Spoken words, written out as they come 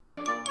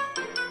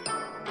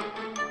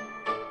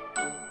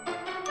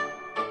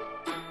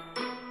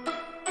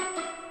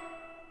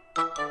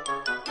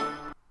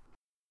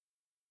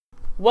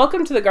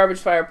Welcome to the Garbage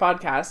Fire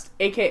Podcast,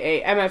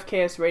 aka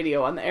MFKS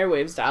Radio on the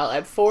airwaves dial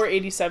at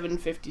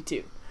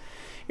 487.52.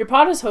 Your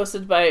pod is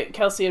hosted by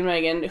Kelsey and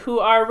Megan, who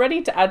are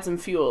ready to add some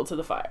fuel to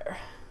the fire.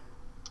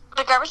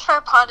 The Garbage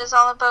Fire Pod is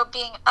all about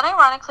being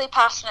unironically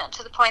passionate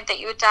to the point that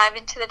you would dive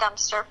into the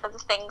dumpster for the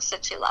things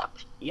that you love.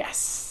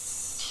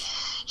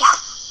 Yes.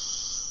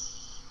 Yes!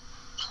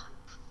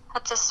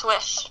 That's a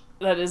swish.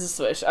 That is a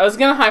swish. I was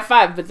gonna high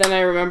five, but then I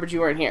remembered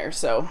you weren't here,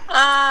 so.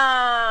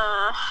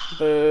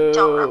 Boo.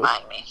 Don't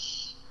remind me.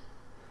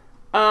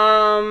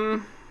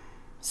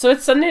 So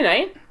it's Sunday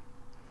night.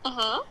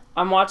 Mm-hmm.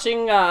 I'm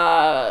watching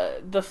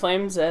The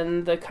Flames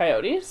and the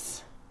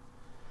Coyotes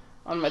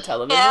on my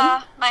television.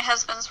 Yeah, my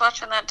husband's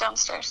watching that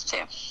downstairs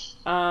too.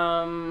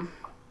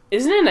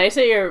 Isn't it nice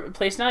at your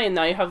place now? And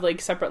now you have like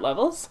separate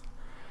levels.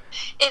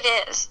 It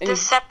is. The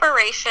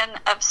separation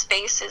of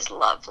space is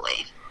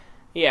lovely.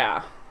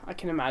 Yeah, I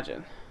can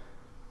imagine.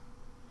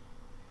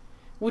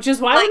 Which is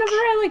why whenever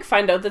I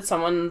find out that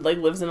someone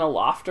lives in a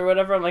loft or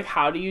whatever, I'm like,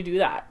 how do you do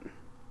that?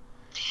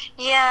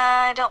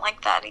 Yeah, I don't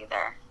like that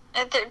either.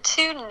 They're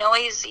too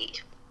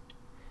noisy.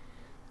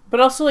 But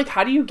also,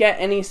 how do you get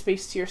any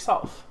space to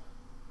yourself?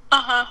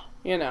 Uh-huh.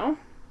 You know?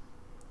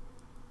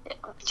 Yeah.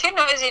 Too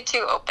noisy,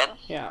 too open.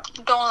 Yeah.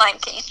 Don't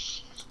like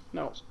it.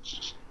 No.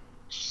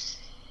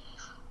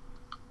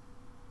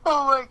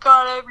 Oh my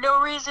god, I have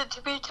no reason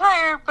to be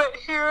tired, but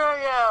here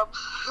I am.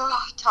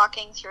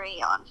 Talking through a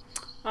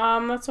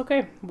yawn. That's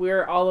okay.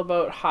 We're all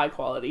about high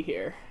quality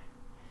here.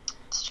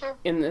 It's true.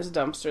 In this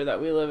dumpster that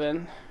we live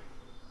in.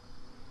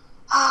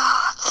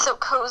 It's so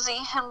cozy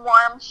and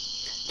warm.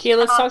 Okay,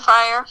 let's on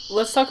fire.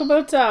 Let's talk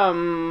about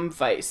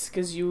Vice,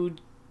 because you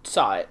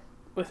saw it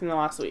within the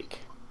last week.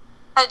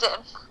 I did.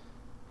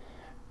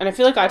 And I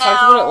feel like I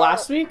talked about it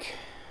last week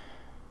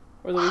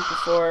or the week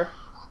before.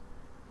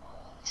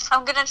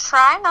 I'm gonna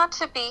try not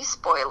to be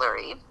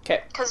spoilery.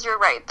 Okay. Because you're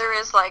right, there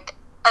is a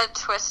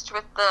twist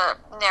with the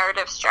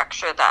narrative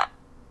structure that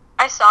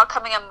I saw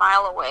coming a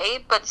mile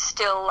away, but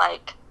still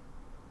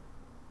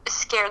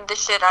scared the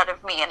shit out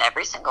of me and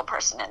every single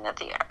person in the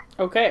theater.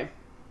 Okay.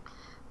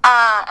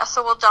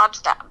 So we'll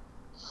dodge that.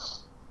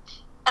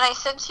 And I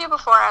said to you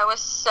before, I was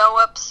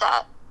so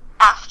upset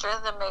after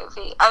the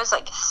movie. I was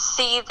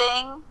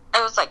seething.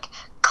 I was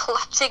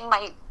clutching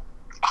my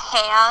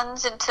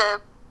hands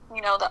into,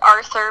 the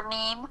Arthur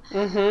meme.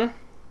 Mm-hmm.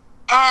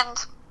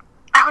 And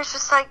I was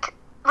just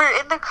we're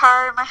in the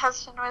car and my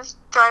husband was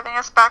driving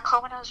us back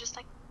home and I was just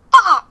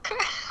fuck!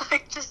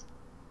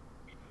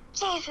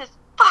 Jesus,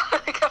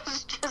 fuck! I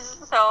was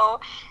just so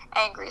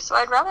angry. So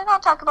I'd rather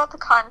not talk about the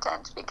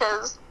content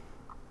because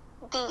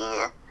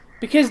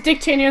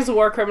Dick Cheney is a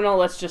war criminal,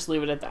 let's just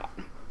leave it at that.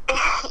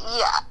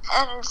 Yeah,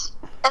 and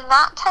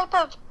that type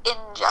of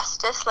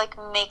injustice,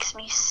 makes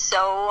me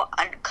so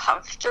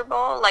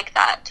uncomfortable,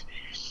 that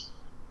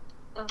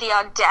the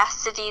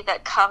audacity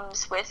that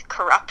comes with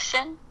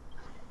corruption,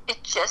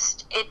 it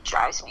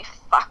drives me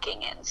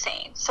fucking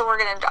insane. So we're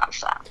gonna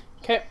dodge that.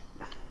 Okay.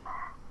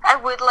 I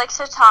would like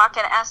to talk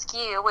and ask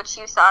you what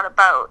you thought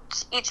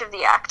about each of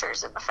the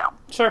actors in the film.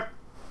 Sure.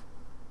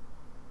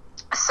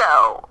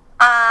 So,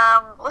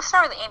 let's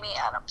start with Amy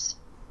Adams.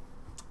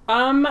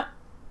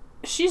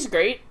 She's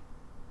great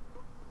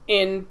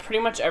in pretty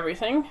much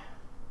everything.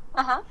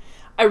 Uh-huh.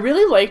 I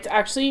really liked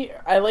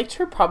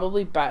her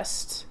probably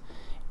best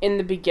in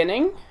the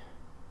beginning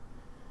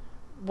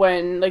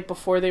when,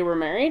 before they were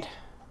married.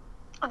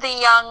 The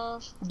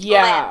young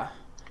Yeah. Lynn,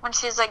 when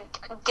she's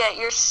get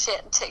your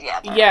shit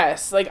together.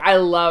 Yes, I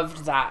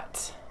loved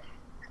that.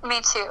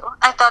 Me too.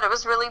 I thought it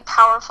was really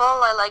powerful.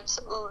 I liked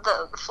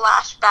the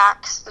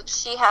flashbacks that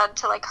she had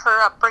to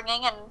her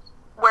upbringing and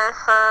where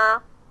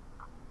her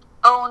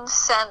own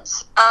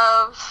sense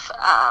of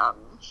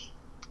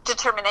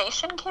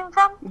determination came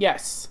from.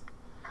 Yes.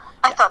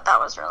 I thought that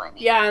was really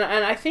neat. Yeah,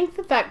 and I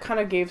think that kind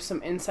of gave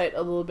some insight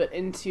a little bit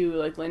into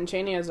Lynn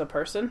Cheney as a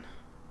person.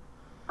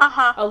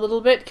 Uh-huh. A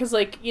little bit, because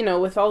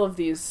with all of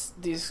these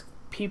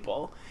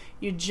people,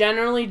 you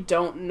generally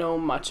don't know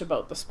much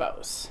about the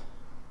spouse.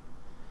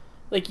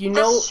 You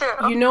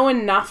know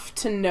enough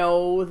to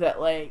know that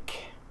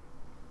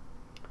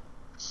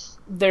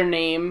their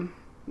name,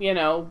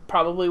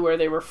 probably where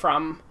they were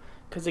from,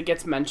 because it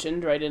gets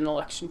mentioned right in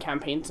election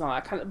campaigns and all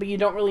that kind of, but you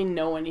don't really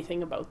know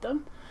anything about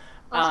them.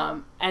 Uh-huh.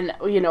 And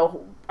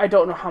I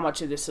don't know how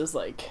much of this is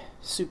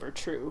super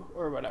true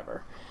or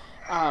whatever.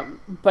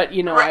 But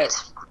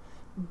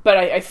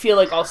right. I feel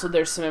also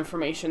there's some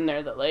information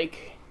there that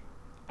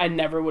I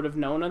never would have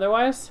known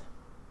otherwise.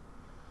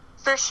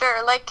 For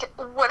sure.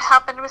 What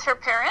happened with her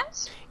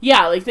parents?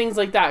 Yeah, things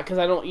like that, because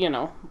I don't,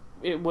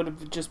 it would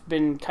have just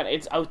been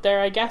it's out there,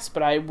 I guess,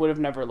 but I would have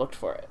never looked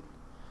for it.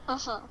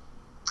 Mm-hmm.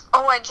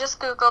 Oh, I just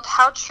Googled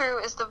how true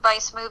is the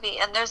Vice movie,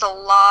 and there's a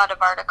lot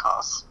of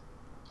articles.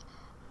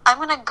 I'm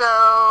going to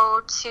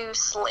go to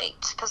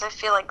Slate, because I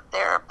feel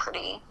they're a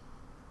pretty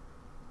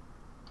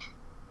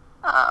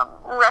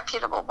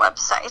reputable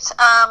website.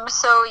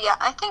 So, yeah,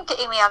 I think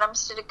Amy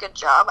Adams did a good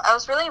job. I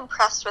was really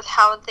impressed with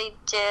how they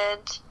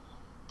did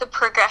the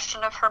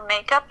progression of her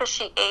makeup as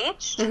she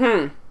aged.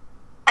 Mm-hmm.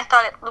 I I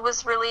thought it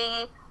was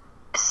really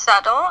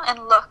subtle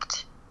and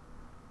looked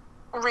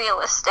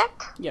realistic.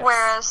 Yes.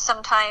 Whereas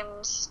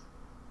sometimes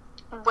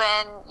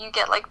when you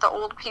get, like, the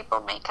old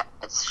people makeup,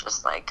 it's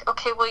just like,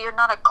 okay, well, you're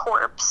not a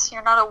corpse.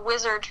 You're not a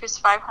wizard who's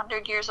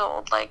 500 years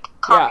old. Like,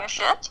 calm your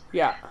shit.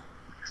 Yeah.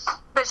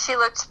 But she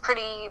looked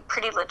pretty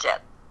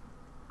legit.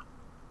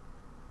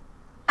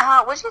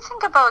 What do you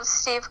think about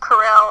Steve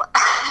Carell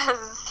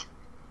as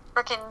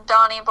frickin'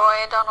 Donny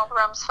Boy, Donald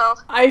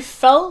Rumsfeld? I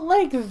felt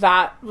like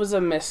that was a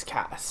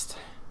miscast.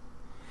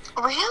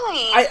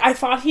 Really? I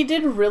thought he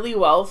did really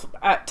well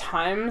at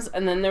times,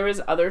 and then there was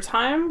other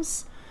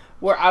times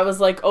where I was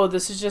like, oh,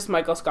 this is just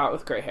Michael Scott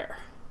with gray hair.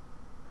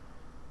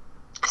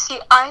 See,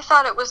 I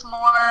thought it was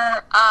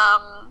more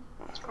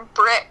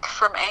Brick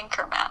from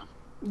Anchorman.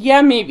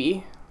 Yeah,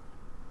 maybe.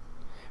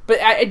 But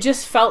it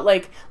just felt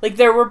like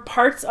there were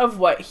parts of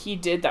what he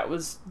did that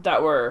was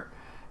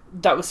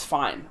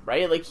fine,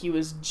 right? Like, he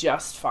was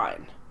just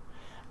fine.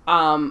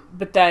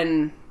 But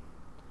then,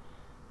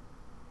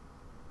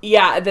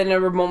 yeah, then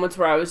there were moments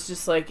where I was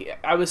just like,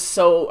 I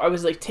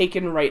was like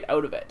taken right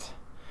out of it.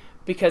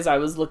 Because I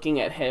was looking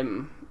at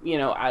him, you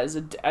know, as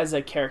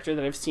a character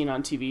that I've seen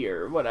on TV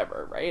or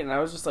whatever, right? And I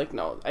was just like,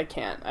 no, I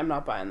can't. I'm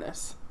not buying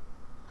this.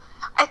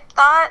 I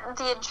thought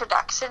the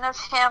introduction of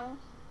him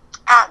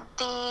at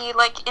the,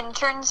 like,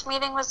 interns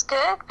meeting was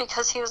good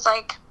because he was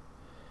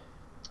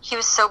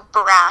so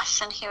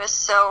brash and he was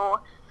so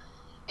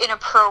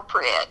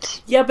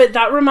inappropriate. Yeah, but do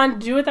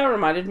you know what that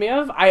reminded me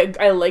of?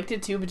 I liked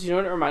it too, but do you know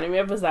what it reminded me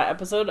of was that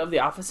episode of The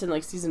Office in,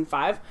 like, season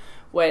 5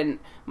 when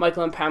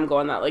Michael and Pam go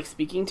on that, like,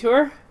 speaking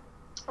tour.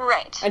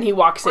 Right. And he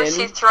walks in.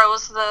 She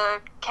throws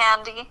the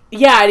candy.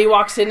 Yeah, and he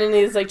walks in and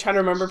he's, like, trying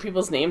to remember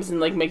people's names and,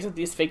 like, makes up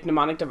these fake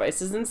mnemonic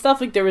devices and stuff.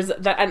 Like, there was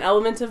an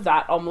element of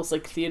that almost,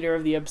 like, theater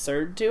of the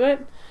absurd to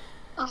it.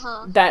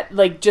 Mm-hmm. That,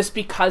 like, just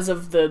because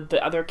of the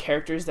other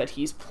characters that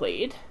he's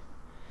played,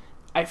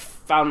 I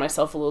found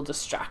myself a little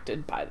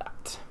distracted by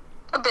that.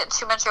 A bit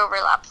too much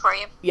overlap for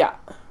you. Yeah.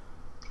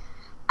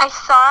 I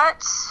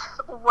thought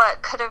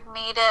what could have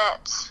made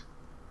it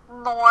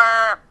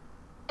more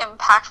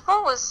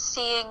impactful was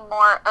seeing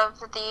more of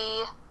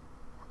the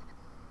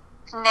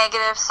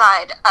negative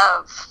side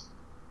of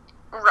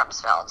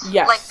Rumsfeld.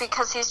 Yes. Like,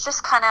 because he's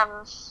just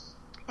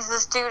he's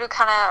this dude who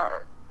kind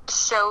of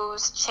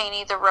shows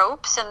Cheney the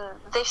ropes, and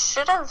they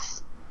should have,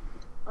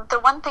 the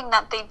one thing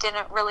that they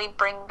didn't really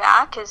bring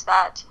back is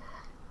that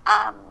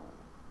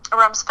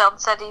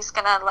Rumsfeld said he's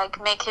gonna,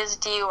 like, make his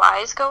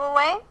DUIs go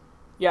away.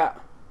 Yeah.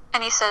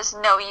 And he says,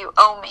 no, you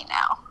owe me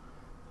now.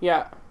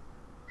 Yeah.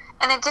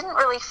 And it didn't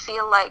really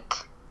feel like,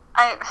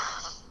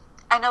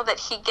 I know that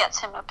he gets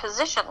him a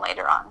position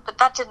later on, but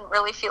that didn't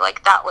really feel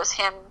like that was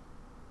him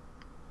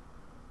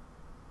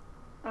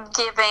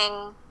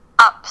giving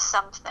up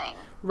something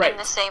in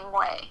the same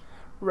way.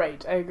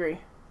 Right, I agree.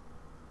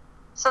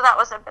 So that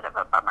was a bit of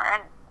a bummer.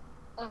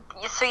 And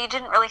so you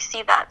didn't really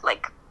see that,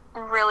 like,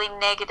 really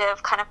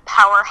negative, kind of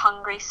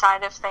power-hungry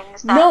side of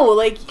things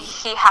that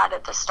he had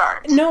at the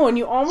start. No, and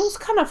you almost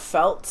kind of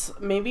felt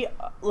maybe,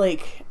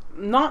 like,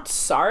 not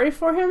sorry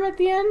for him at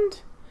the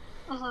end.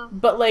 Mm-hmm.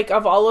 But, like,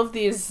 of all of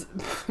these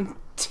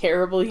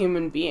terrible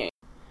human beings.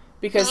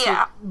 Because,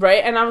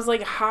 right? And I was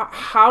like,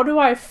 how do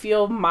I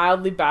feel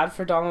mildly bad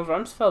for Donald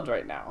Rumsfeld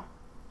right now?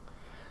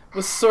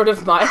 Was sort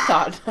of my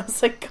thought. I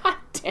was like, God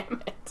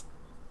damn it.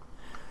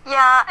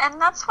 Yeah, and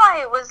that's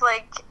why it was,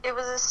 like, it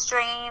was a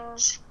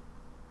strange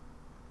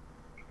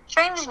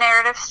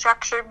narrative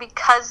structure,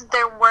 because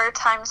there were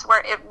times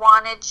where it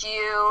wanted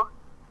you,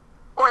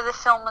 or the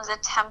film was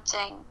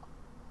attempting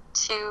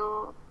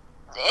to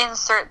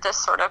insert this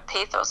sort of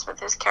pathos with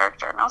his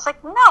character, and I was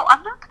like, no,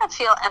 I'm not going to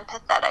feel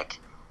empathetic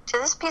to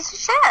this piece of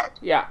shit.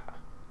 Yeah.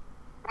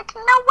 Like,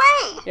 no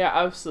way. Yeah,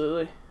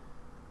 absolutely.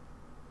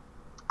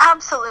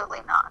 Absolutely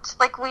not.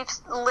 Like, we've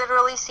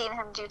literally seen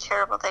him do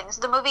terrible things.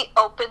 The movie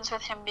opens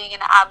with him being an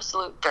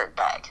absolute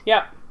dirtbag.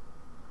 Yeah.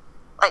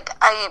 Like,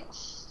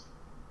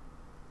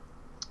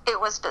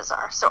 it was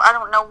bizarre. So I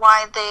don't know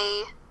why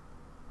they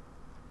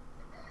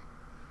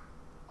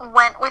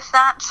went with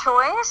that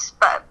choice,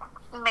 but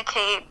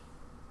McKay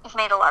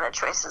made a lot of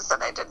choices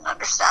that I didn't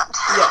understand.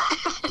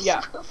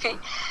 Yeah. Movie.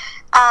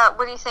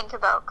 What do you think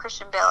about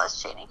Christian Bale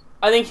as Cheney?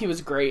 I think he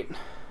was great.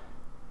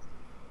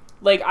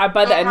 Like,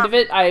 by the end of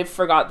it, I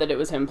forgot that it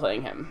was him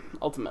playing him,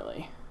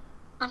 ultimately.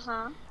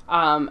 Mm-hmm.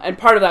 And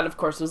part of that, of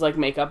course, was, like,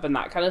 makeup and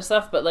that kind of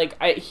stuff, but,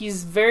 like,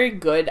 he's very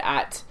good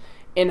at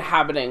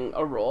inhabiting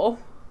a role.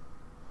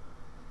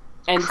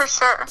 And for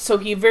sure. So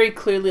he very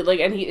clearly, like,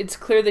 and it's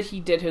clear that he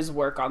did his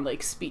work on,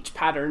 like, speech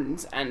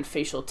patterns and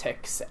facial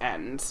tics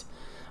and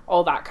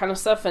all that kind of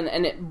stuff, and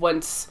it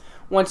once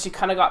you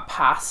kind of got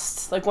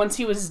past, like, once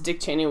he was Dick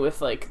Cheney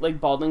with, like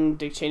balding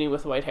Dick Cheney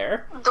with white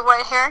hair. The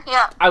white hair,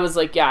 yeah. I was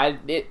like, yeah,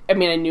 I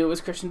mean, I knew it was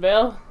Christian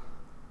Bale,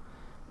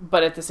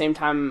 but at the same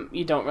time,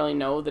 you don't really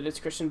know that it's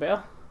Christian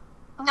Bale.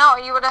 No,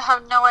 you would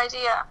have no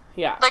idea.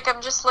 Yeah. Like,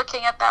 I'm just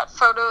looking at that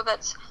photo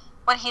that's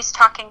when he's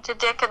talking to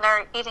Dick and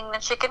they're eating the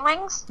chicken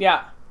wings.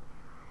 Yeah.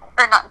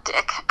 Or not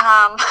Dick.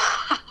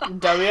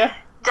 W?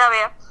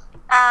 W.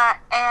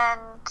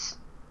 And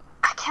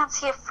I can't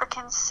see a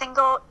freaking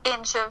single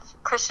inch of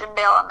Christian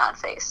Bale on that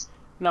face.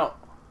 No.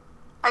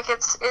 Like,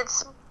 it's,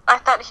 I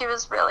thought he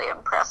was really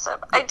impressive.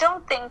 I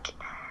don't think,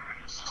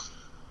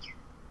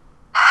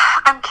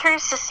 I'm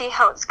curious to see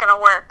how it's gonna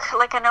work.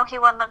 Like, I know he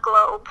won the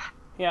Globe.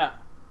 Yeah.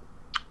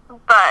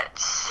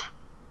 But,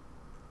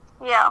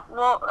 yeah,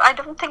 well, I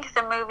don't think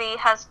the movie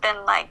has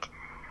been, like,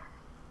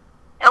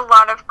 a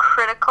lot of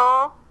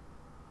critical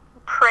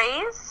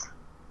praise.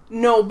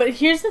 No, but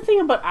here's the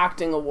thing about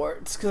acting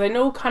awards, because I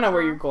know kind of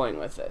where you're going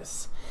with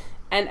this.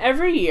 And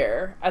every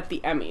year at the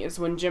Emmys,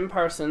 when Jim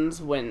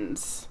Parsons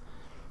wins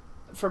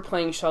for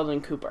playing Sheldon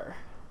Cooper,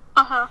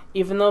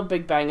 even though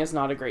Big Bang is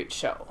not a great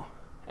show,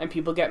 and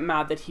people get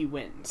mad that he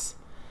wins,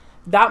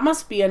 that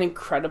must be an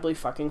incredibly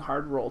fucking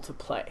hard role to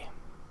play.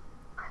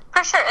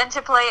 For sure, and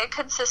to play it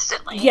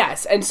consistently.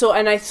 Yes, and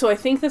I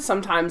think that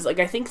sometimes, like,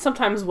 I think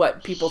sometimes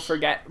what people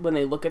forget when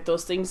they look at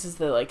those things is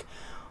they're like,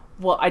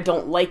 well, I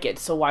don't like it,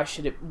 so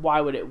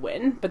why would it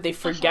win? But they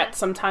forget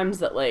sometimes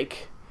that,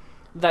 like,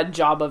 that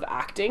job of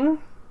acting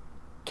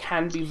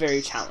can be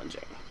very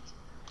challenging.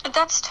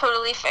 That's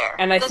totally fair.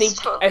 And I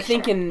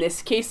think in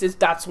this case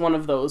that's one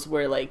of those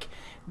where, like,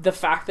 the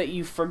fact that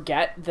you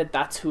forget that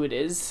that's who it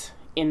is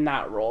in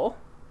that role.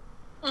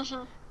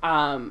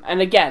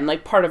 And again,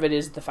 like, part of it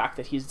is the fact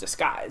that he's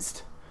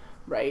disguised,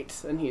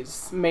 right? And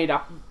he's made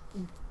up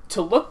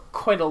to look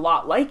quite a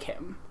lot like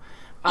him.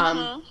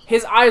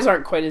 His eyes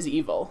aren't quite as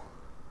evil.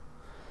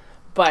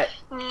 But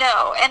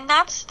no, and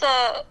that's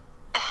the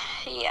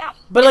yeah.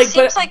 But like, it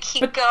seems like he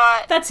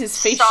got that's his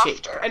face softer.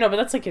 shape. I know, but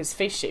that's like his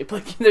face shape.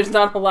 Like, there's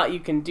not a lot you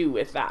can do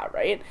with that,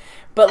 right?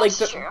 But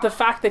that's like the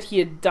fact that he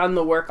had done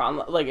the work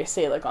on, like I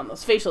say, like on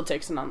those facial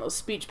tics and on those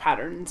speech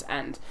patterns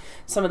and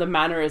some of the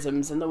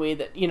mannerisms and the way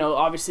that, you know,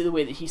 obviously the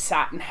way that he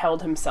sat and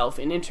held himself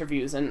in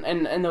interviews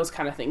and those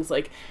kind of things,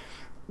 like,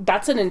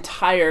 that's an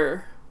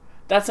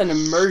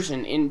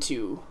immersion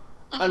into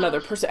another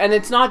person. And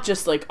it's not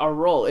just like a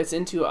role, it's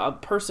into a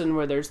person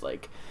where there's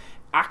like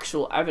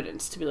actual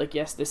evidence to be like,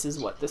 yes, this is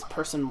what this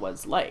person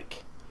was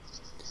like.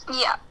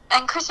 Yeah,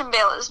 and Christian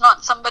Bale is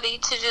not somebody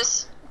to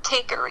just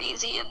take her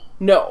easy and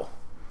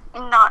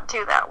not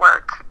do that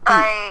work.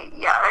 I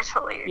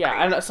totally agree.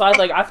 Yeah, and so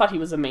I thought he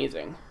was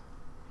amazing.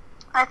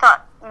 I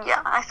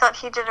thought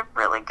he did a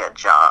really good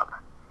job.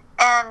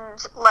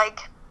 And,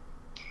 like,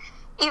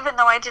 even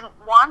though I didn't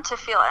want to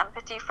feel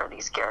empathy for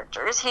these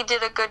characters, he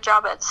did a good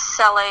job at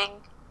selling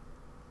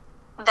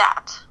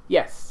that.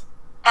 Yes.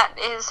 At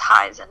his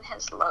highs and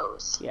his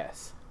lows.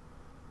 Yes.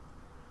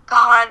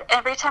 God,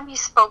 every time he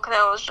spoke,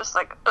 though, it was just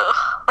like,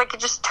 ugh. Like, it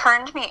just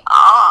turned me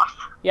off.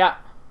 Yeah.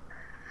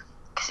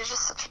 Because he's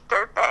just such a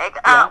dirtbag.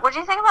 Yeah. What do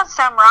you think about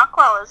Sam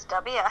Rockwell as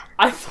W?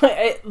 I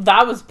thought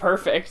that was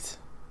perfect.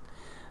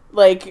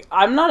 Like,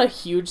 I'm not a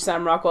huge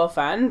Sam Rockwell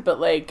fan, but,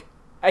 like,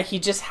 he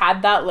just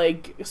had that,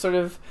 like, sort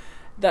of,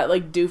 that,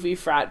 like, doofy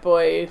frat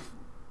boy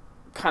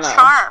kind of...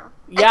 Charm.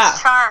 Yeah.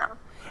 It's charm.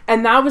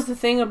 And that was the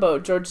thing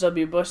about George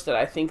W. Bush that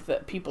I think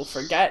that people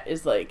forget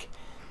is, like,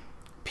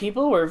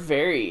 people were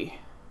very...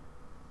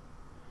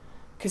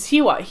 Because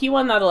he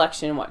won that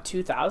election in,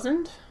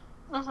 2000?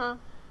 Mm-hmm.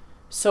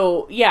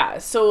 So, yeah,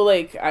 so,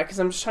 like, because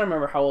I'm just trying to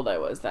remember how old I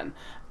was then.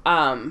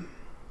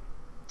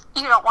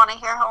 You don't want to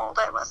hear how old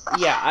I was then.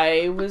 Yeah,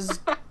 I was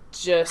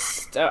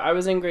I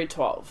was in grade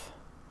 12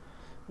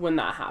 when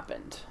that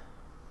happened.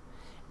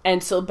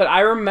 And so, but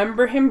I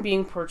remember him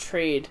being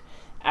portrayed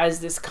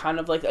as this kind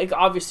of, like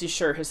obviously,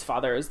 sure, his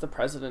father is the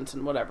president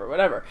and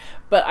whatever.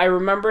 But I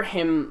remember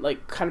him,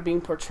 like, kind of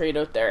being portrayed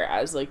out there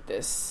as, like,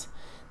 this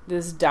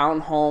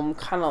down-home,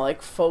 kind of,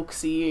 like,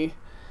 folksy...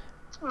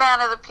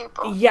 Man of the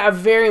people. Yeah,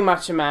 very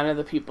much a man of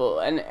the people.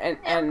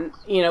 And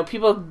you know,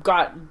 people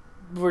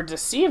were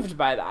deceived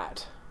by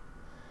that.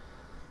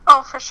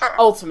 Oh, for sure.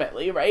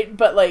 Ultimately, right?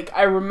 But, like,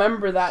 I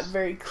remember that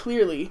very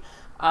clearly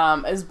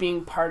as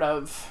being part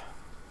of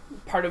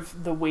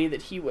the way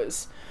that he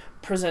was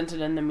presented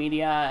in the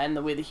media and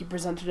the way that he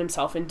presented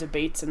himself in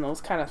debates and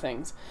those kind of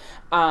things.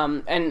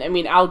 And, I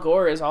mean, Al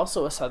Gore is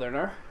also a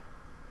Southerner.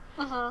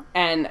 Mm-hmm.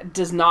 And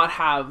does not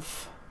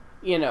have,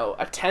 you know,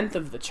 a tenth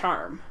of the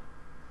charm.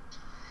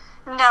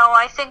 No,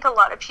 I think a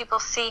lot of people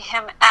see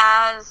him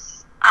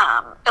as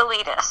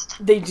elitist.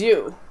 They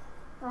do.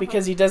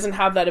 Because he doesn't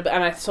have that...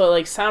 And so,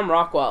 like, Sam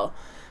Rockwell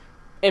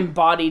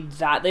embodied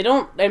that. They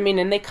don't... I mean,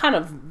 and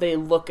they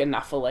look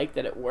enough alike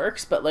that it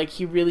works, but, like,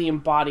 he really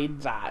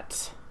embodied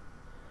that,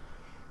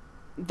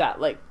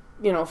 like,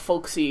 you know,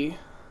 folksy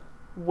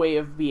way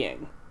of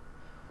being.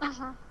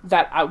 Mm-hmm.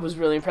 That I was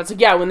really impressed. Like,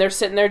 yeah, when they're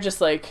sitting there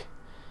just, like,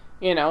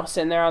 you know,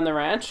 sitting there on the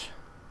ranch,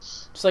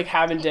 just, like,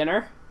 having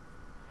dinner.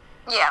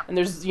 Yeah. And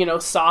there's, you know,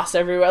 sauce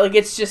everywhere. Like,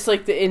 it's just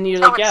like and you're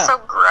like, it's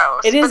so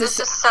gross. It is. But it's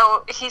just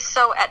he's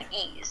so at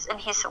ease and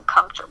he's so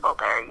comfortable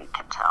there, you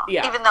can tell.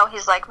 Yeah. Even though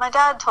he's like, my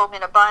dad told me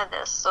to buy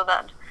this so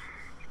that,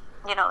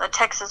 you know, the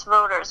Texas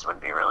voters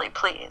would be really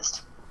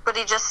pleased. But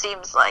he just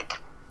seems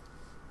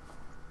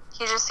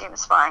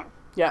fine.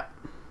 Yeah.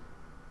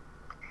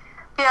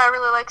 Yeah, I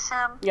really like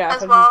Sam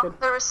as well.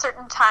 There were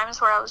certain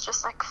times where I was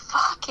just like,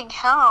 fucking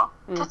hell,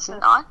 that's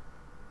not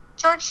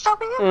George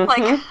W.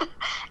 Like,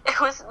 it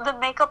was, the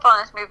makeup on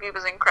this movie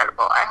was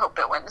incredible. I hope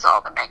it wins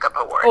all the makeup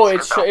awards. Oh,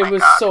 it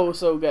was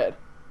so good.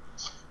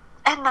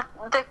 And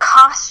the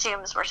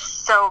costumes were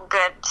so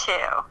good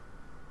too.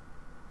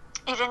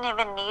 You didn't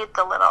even need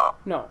the little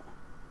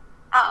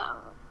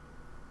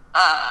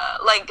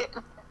like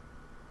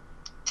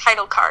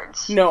title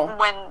cards. No.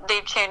 When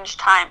they changed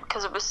time,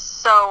 because it was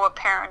so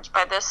apparent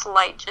by this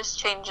light just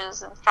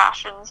changes and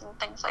fashions and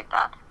things like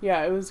that.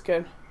 Yeah, it was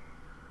good.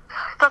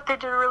 I thought they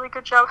did a really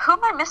good job. Who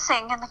am I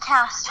missing in the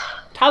cast?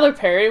 Tyler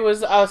Perry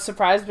was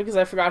surprised because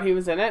I forgot he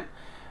was in it.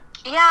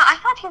 Yeah, I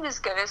thought he was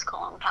good as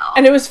Colin Powell.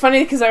 And it was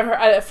funny because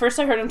at first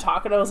I heard him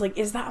talk and I was like,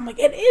 "Is that?" I'm like,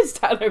 "It is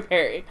Tyler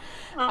Perry."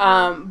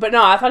 But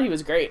no, I thought he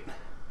was great.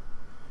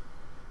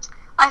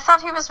 I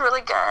thought he was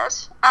really good.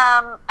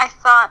 I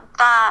thought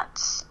that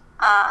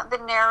the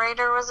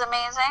narrator was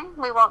amazing.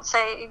 We won't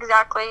say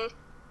exactly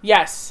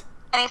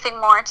anything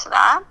more to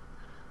that.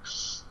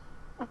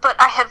 But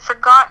I had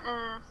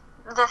forgotten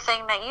the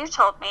thing that you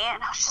told me,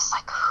 and I was just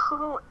like,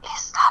 who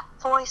is that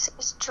voice? It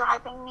was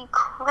driving me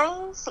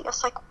crazy. I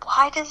was like,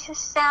 why does this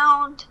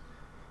sound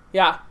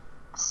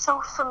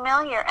so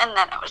familiar? And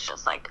then I was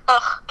just like,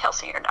 ugh,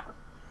 Kelsey, you're done.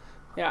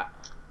 Yeah.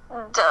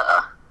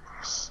 Duh.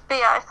 But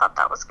yeah, I thought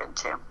that was good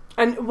too.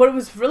 And what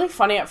was really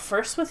funny at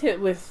first with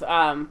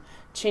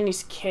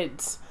Chaney's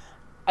kids,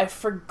 I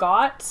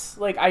forgot,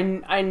 like,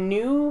 I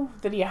knew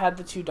that he had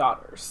the 2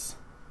 daughters.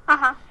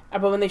 Uh-huh.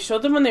 But when they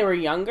showed them when they were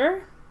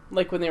younger,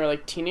 like when they were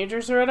like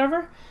teenagers or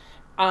whatever,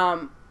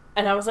 and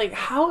I was like,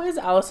 how is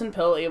Alison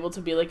Pill able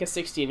to be like a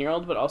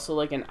 16-year-old but also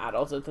like an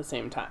adult at the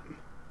same time?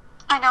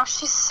 I know,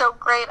 she's so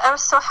great. I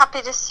was so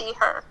happy to see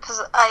her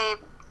because I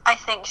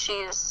think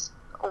she's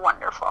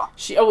wonderful.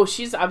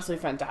 She's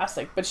absolutely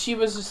fantastic. But she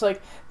was just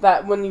like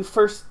that when you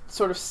first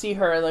sort of see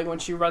her, like when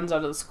she runs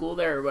out of the school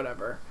there or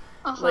whatever.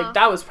 Like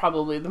that was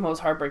probably the most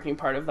heartbreaking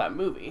part of that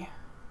movie.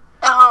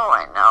 Oh,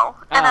 I know.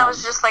 And I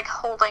was just, like,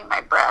 holding my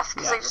breath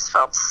because I just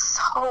felt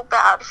so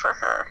bad for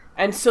her.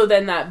 And so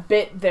then that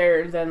bit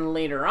there then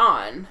later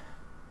on,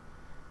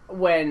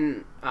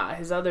 when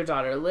his other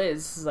daughter,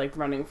 Liz, is, like,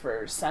 running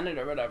for Senate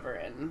or whatever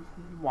in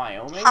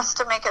Wyoming. Has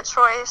to make a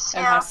choice,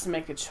 and has to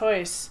make a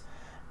choice.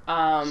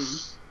 That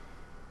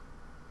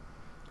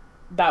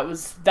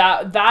was,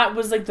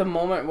 like, the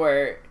moment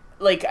where,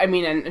 like, I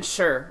mean, and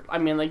sure, I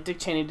mean, like, Dick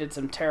Cheney did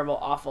some terrible,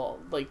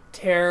 awful, like,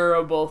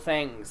 terrible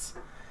things.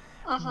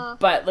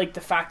 But, like, the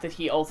fact that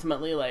he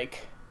ultimately,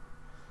 like,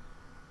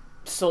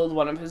 sold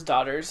one of his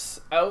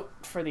daughters out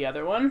for the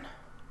other one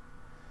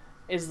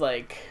is,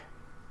 like...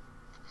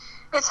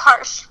 It's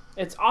harsh.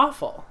 It's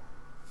awful.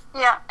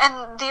 Yeah,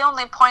 and the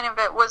only point of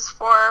it was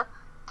for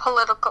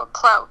political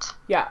clout.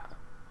 Yeah.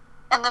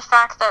 And the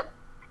fact that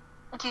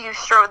you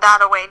throw that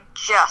away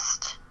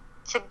just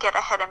to get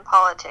ahead in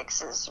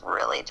politics is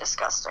really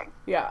disgusting.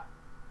 Yeah.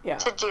 Yeah.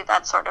 To do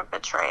that sort of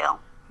betrayal.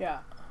 Yeah.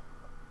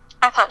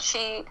 I thought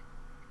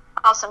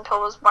Alison Pill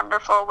was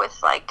wonderful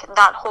with, like,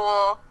 that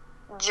whole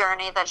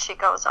journey that she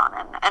goes on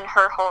and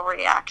her whole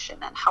reaction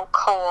and how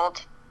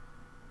cold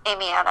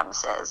Amy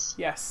Adams is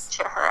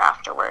to her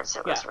afterwards.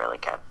 It was really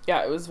good.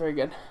 Yeah, it was very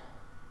good.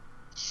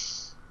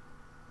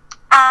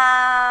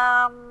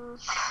 I'm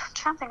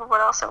trying to think of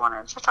what else I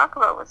wanted to talk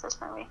about with this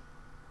movie.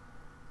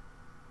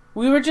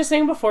 We were just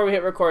saying before we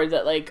hit record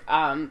that, like,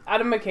 Adam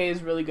McKay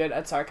is really good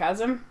at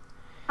sarcasm.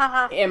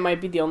 It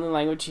might be the only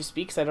language he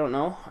speaks, I don't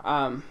know.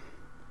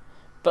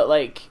 But,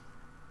 like,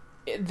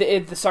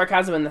 the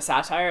sarcasm and the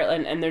satire,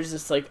 and there's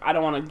this, like, I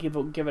don't want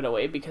to give it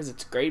away because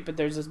it's great, but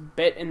there's this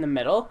bit in the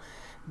middle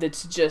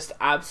that's just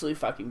absolutely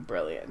fucking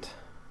brilliant.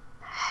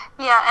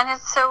 Yeah, and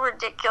it's so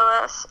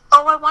ridiculous.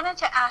 Oh, I wanted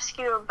to ask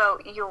you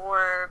about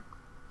your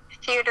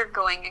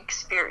theater-going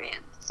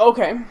experience.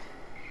 Okay.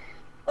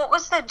 What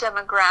was the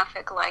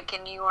demographic like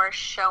in your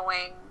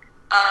showing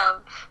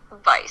of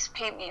Vice?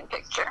 Paint me a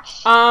picture.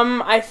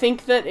 I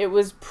think that it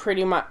was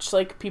pretty much,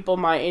 like, people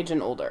my age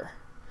and older.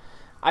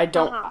 I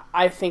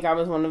think I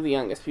was one of the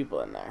youngest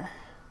people in there.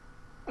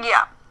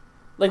 Yeah.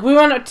 Like, we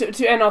went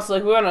to and also,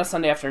 like, we went on a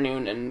Sunday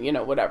afternoon and, you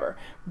know, whatever.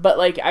 But,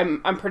 like,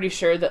 I'm pretty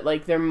sure that,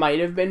 like, there might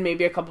have been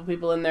maybe a couple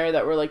people in there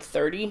that were, like,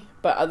 30,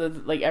 but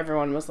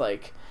everyone was,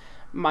 like,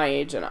 my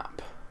age and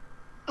up.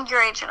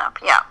 Your age and up,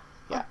 yeah.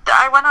 Yeah.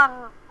 I went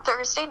on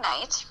Thursday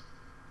night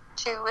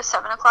to a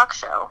 7 o'clock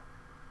show.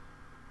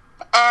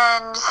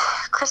 And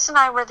Chris and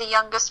I were the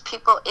youngest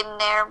people in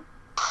there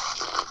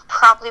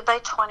probably by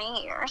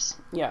 20 years.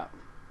 Yeah.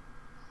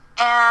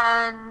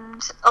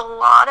 And a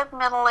lot of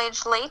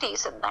middle-aged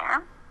ladies in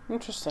there.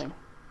 Interesting.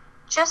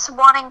 Just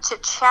wanting to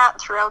chat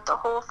throughout the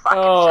whole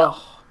fucking show.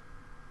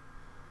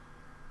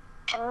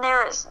 And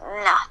there is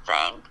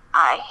nothing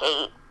I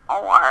hate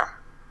more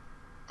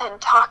than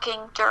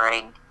talking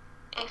during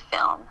a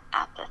film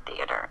at the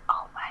theater.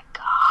 Oh my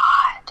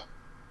god.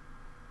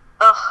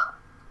 Ugh.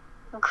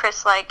 And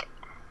Chris, like,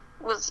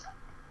 was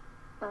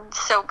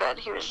so good.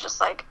 He was just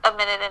like a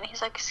minute in,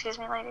 he's like, "Excuse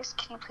me, ladies,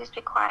 can you please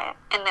be quiet?"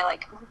 And they,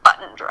 like,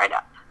 buttoned right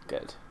up.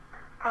 Good.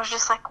 I was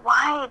just like,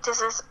 why does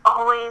this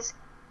always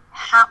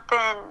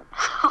happen?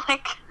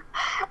 Like,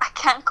 I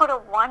can't go to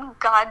one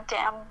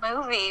goddamn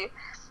movie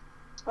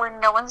where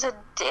no one's a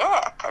dick.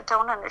 I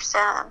don't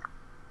understand.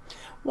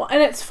 Well,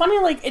 and it's funny,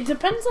 like, it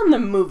depends on the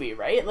movie,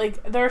 right?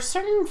 Like, there are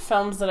certain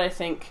films that I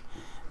think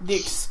the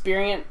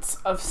experience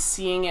of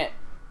seeing it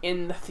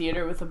in the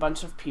theater with a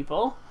bunch of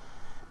people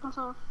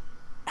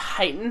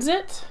heightens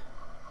it.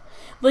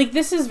 Like,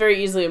 this is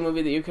very easily a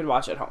movie that you could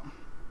watch at home.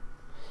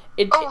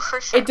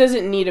 For sure. It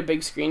doesn't need a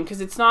big screen,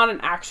 because it's not an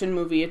action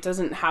movie. It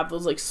doesn't have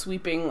those, like,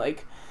 sweeping,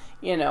 like,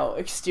 you know,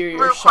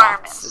 exterior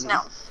shots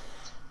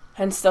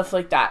and stuff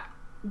like that.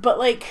 But,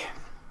 like,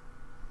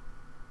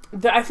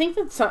 I think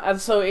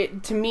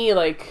that to me,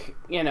 like,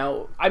 you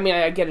know, I mean,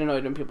 I get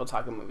annoyed when people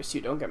talk in movies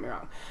too, don't get me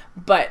wrong,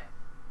 but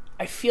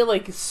I feel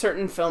like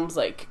certain films,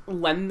 like,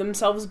 lend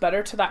themselves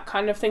better to that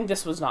kind of thing.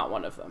 This was not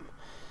one of them.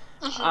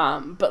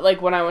 But,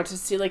 like, when I went to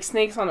see, like,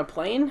 Snakes on a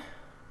Plane,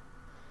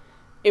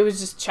 it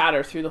was just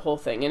chatter through the whole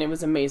thing, and it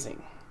was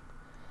amazing.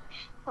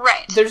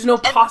 Right. There's no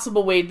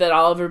possible way that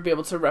I'll ever be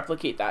able to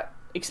replicate that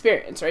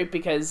experience, right?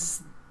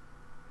 Because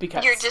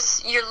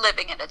you're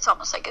living it. It's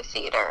almost like a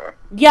theater.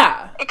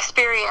 Yeah.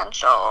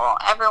 Experiential.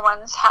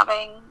 Everyone's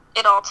having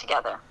it all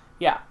together.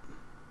 Yeah.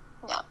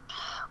 Yeah.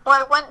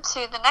 Well, I went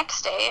to the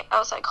next day. I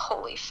was like,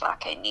 holy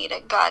fuck, I need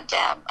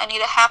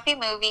a happy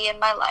movie in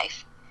my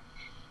life.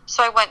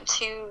 So I went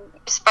to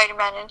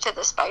Spider-Man Into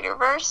the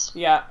Spider-Verse.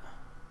 Yeah.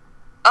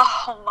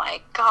 Oh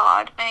my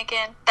god,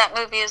 Megan. That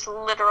movie is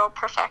literal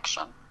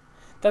perfection.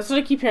 That's what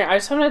I keep hearing. I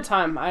just haven't had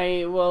time.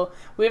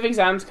 We have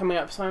exams coming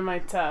up, so I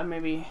might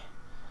maybe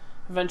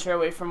venture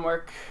away from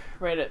work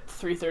right at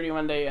 3:30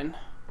 one day and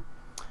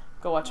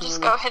go watch a movie.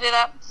 Just go hit it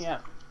up. Yeah.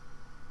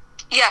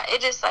 Yeah,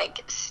 it is,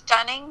 like,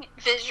 stunning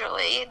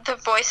visually. The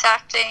voice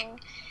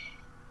acting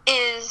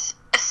is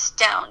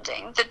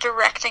astounding. The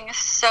directing is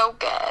so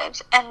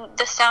good. And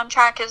the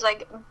soundtrack is,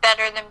 like,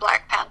 better than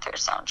Black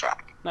Panther's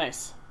soundtrack.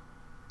 Nice.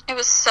 It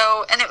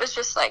was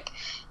just, like,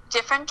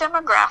 different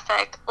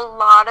demographic, a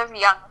lot of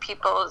young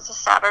people. It was a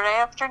Saturday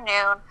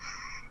afternoon,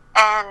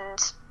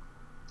 and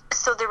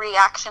so the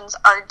reactions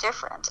are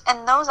different.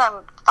 And those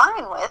I'm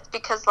fine with,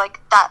 because,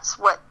 like, that's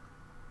what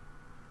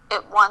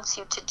it wants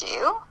you to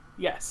do.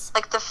 Yes.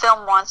 Like, the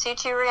film wants you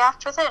to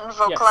react with it and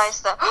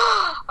vocalize the,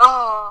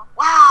 oh,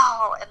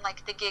 wow, and,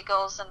 like, the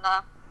giggles and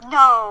the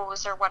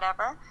no's or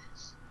whatever.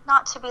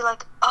 Not to be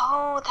like,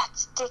 oh,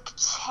 that's Dick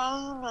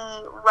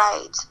Cheney,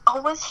 right? Oh,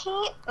 was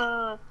he?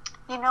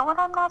 You know what?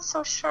 I'm not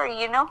so sure.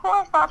 You know who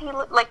I thought he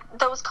looked like?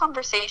 Those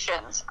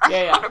conversations are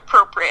not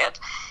appropriate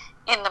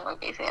in the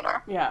movie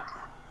theater. Yeah.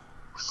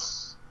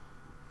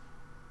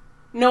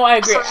 No, I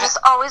agree. So just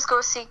always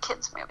go see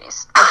kids'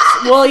 movies.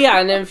 Well, yeah,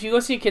 and if you go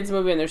see a kids'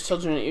 movie and there's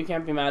children in it, you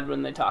can't be mad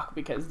when they talk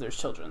because there's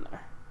children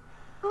there.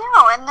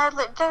 No, and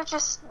they're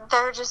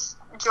just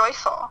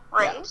joyful,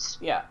 right?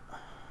 Yeah.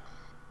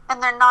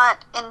 And they're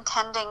not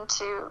intending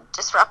to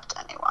disrupt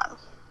anyone.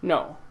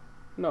 No,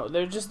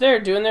 they're just there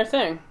doing their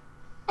thing.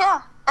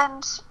 Yeah,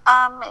 and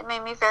it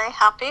made me very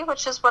happy,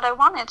 which is what I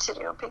wanted to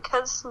do,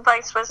 because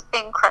Vice was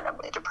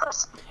incredibly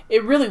depressing.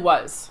 It really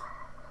was.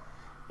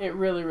 It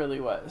really, really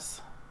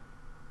was.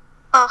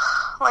 Ugh,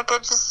 like,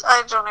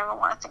 I don't even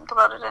want to think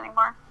about it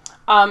anymore.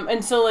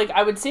 And so, like,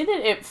 I would say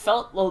that it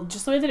felt, well,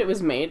 just the way that it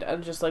was made,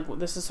 just, like,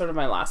 this is sort of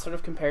my last sort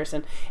of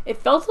comparison, it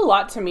felt a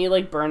lot to me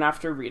like Burn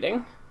After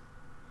Reading.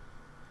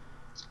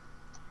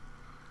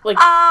 Like,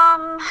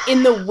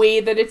 in the way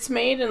that it's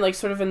made, and, like,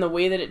 sort of in the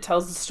way that it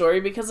tells the story,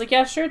 because, like,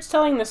 yeah, sure, it's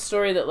telling this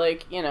story that,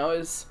 like, you know,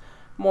 is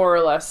more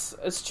or less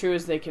as true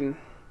as they can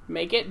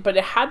make it, but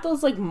it had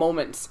those, like,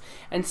 moments,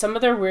 and some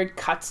of their weird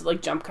cuts,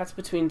 like, jump cuts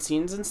between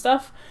scenes and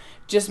stuff,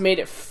 just made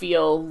it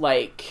feel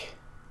like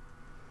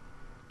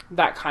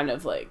that kind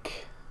of,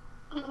 like,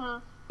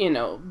 you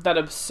know, that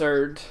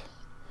absurd,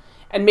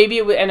 and maybe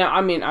it would, and I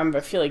mean, I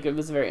feel like it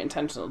was very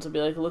intentional to be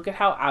like, look at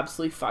how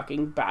absolutely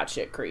fucking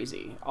batshit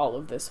crazy all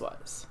of this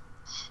was.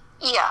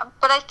 Yeah,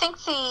 but I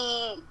think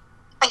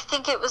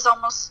it was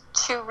almost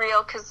too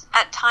real, because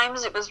at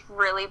times it was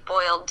really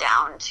boiled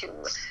down to,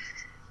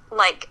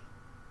 like,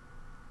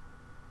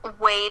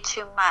 way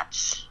too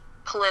much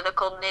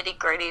political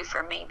nitty-gritty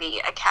for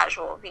maybe a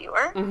casual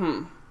viewer.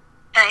 And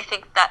I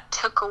think that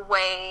took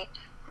away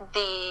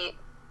the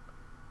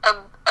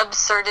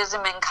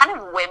absurdism and kind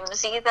of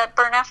whimsy that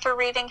Burn After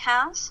Reading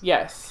has.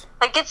 Yes.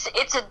 Like,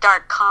 it's a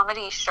dark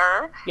comedy,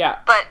 sure. Yeah.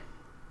 But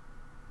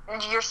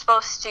you're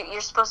supposed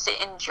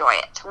to enjoy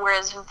it,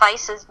 whereas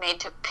Vice is made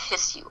to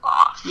piss you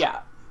off.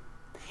 Yeah.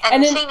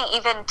 And Cheney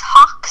even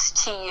talks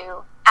to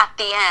you at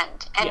the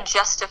end and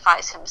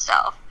justifies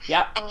himself.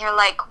 Yeah. And you're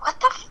like, what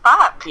the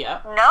fuck?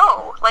 Yeah.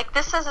 No. Like,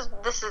 this is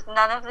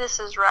none of this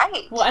is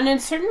right. Well, and in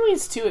certain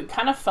ways, too, it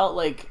kind of felt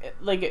like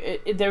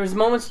there was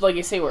moments, like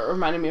I say, where it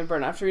reminded me of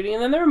Burn After Reading,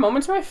 and then there were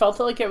moments where I felt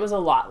like it was a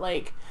lot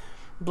like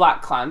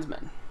Black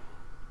Klansman.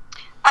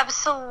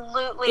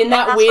 Absolutely. In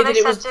that way that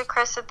it was... That's what I said to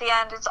Chris at the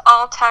end. It's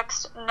all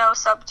text, no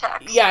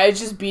subtext. Yeah, it's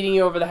just beating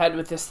you over the head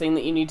with this thing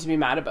that you need to be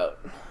mad about.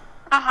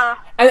 Uh-huh.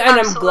 And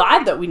I'm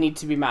glad that we need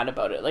to be mad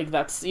about it. Like,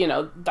 that's, you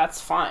know,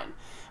 that's fine.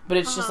 But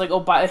it's just like, oh,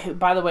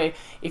 by the way,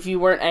 if you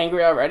weren't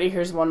angry already,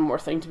 here's one more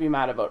thing to be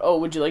mad about. Oh,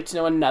 would you like to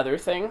know another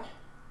thing?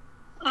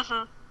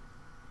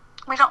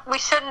 We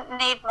shouldn't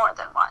need more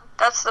than one.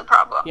 That's the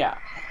problem. Yeah.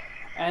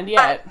 And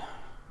yet.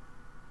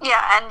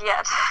 And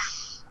yet.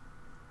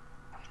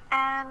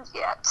 And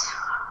yet.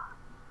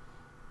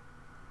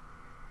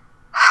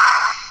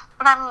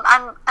 But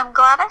I'm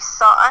glad I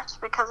saw it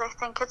because I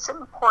think it's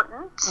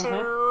important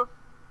to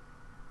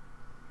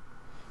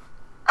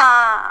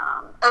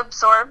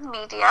absorb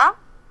media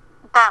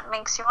that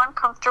makes you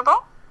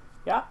uncomfortable.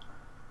 Yeah.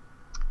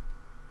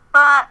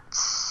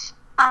 But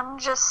I'm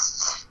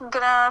just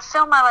gonna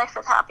fill my life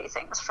with happy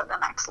things for the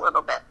next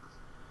little bit.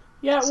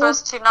 Yeah, so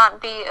as to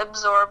not be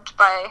absorbed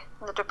by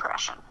the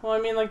depression. Well, I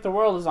mean, like, the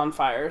world is on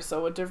fire,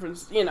 so what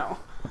difference,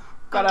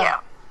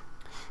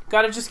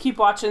 Gotta just keep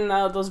watching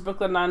those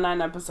Brooklyn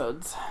Nine-Nine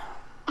episodes.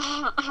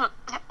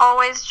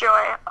 Always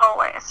joy,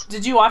 always.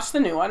 Did you watch the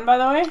new one, by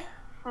the way?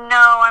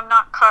 No, I'm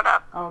not caught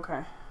up. Oh,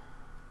 okay.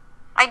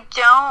 I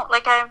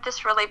have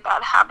this really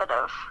bad habit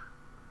of,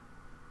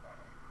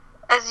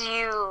 as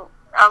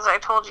I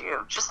told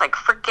you, just, like,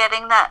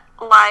 forgetting that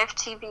live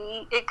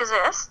TV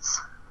exists.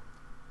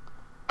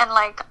 And,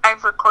 like,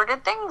 I've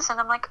recorded things, and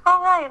I'm like,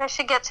 oh, right, I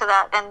should get to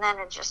that. And then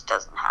it just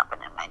doesn't happen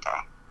in my day.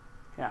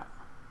 Yeah.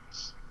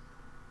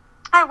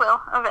 I will,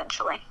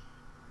 eventually.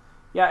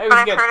 Yeah, it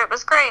was good. I've heard it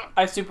was great.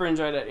 I super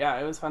enjoyed it. Yeah,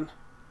 it was fun.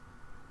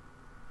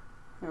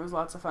 It was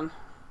lots of fun.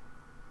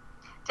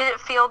 Did it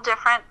feel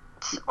different,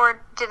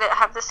 or did it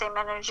have the same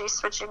energy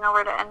switching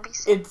over to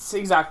NBC? It's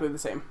exactly the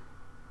same.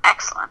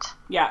 Excellent.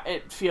 Yeah,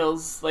 it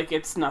feels like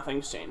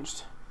nothing's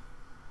changed.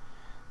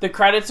 The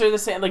credits are the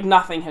same, like,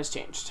 nothing has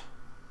changed.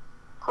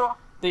 Cool.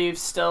 They've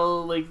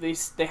still, like,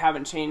 they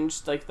haven't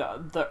changed, like,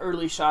 the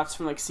early shots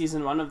from, like,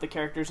 season 1 of the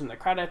characters in the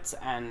credits,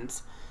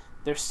 and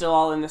they're still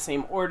all in the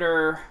same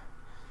order.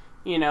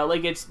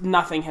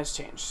 Nothing has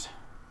changed.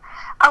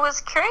 I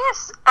was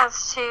curious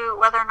as to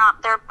whether or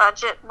not their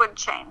budget would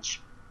change.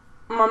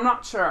 I'm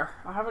not sure.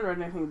 I haven't read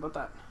anything about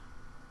that.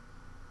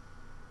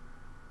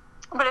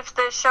 But if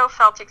the show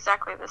felt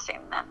exactly the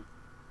same then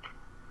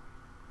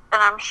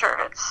I'm sure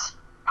it's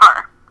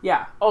par.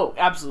 Yeah. Oh,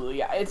 absolutely.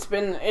 Yeah. It's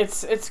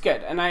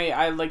good. And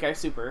I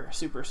super,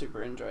 super,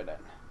 super enjoyed it.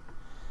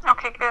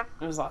 Okay, good.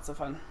 It was lots of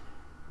fun.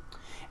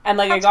 And,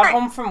 like, That's I got great.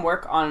 home from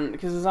work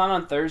because it was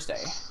on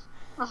Thursday.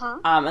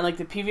 And, like,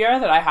 the PVR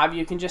that I have,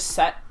 you can just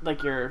set,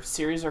 like, your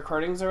series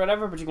recordings or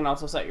whatever, but you can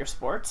also set your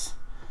sports.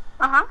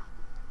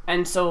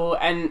 And so,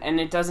 and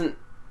it doesn't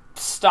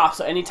stop,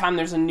 so anytime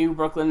there's a new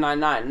Brooklyn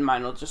Nine-Nine,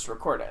 mine will just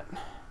record it.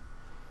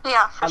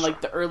 Yeah, for And, sure.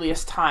 like, the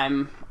earliest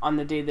time on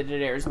the day that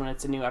it airs when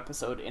it's a new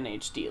episode in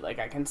HD. Like,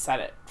 I can set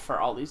it for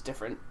all these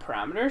different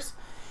parameters.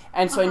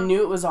 And so I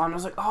knew it was on. I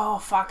was like, oh,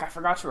 fuck, I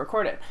forgot to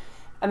record it.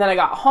 And then I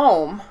got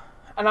home,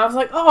 and I was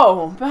like,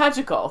 oh,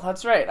 magical.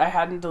 That's right. I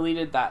hadn't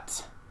deleted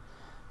that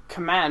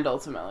command,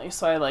 ultimately.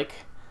 So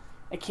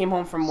I came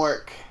home from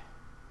work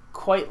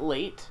quite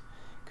late,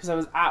 because I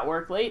was at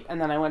work late,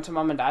 and then I went to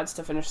Mom and Dad's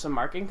to finish some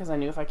marking, because I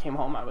knew if I came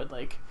home, I would,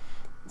 like,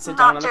 sit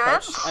down on the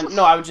couch. And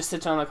no, I would just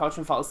sit down on the couch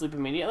and fall asleep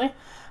immediately.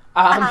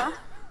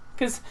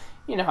 Because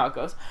you know how it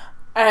goes.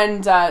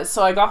 And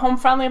so I got home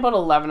finally about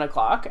 11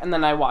 o'clock, and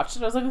then I watched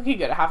it. I was like, okay,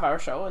 good, a half-hour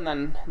show, and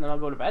then I'll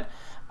go to bed.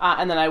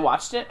 And then I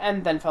watched it,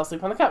 and then fell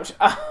asleep on the couch.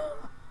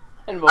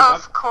 And woke up.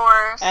 Of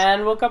course.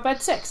 And woke up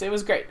at 6. It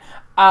was great.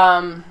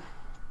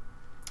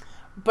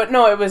 But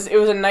no, it was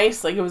a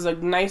nice, like, it was a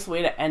nice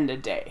way to end a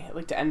day,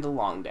 like, to end a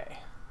long day.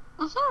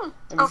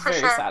 It was very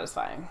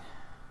satisfying.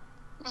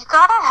 You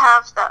gotta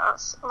have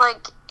those,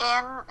 like,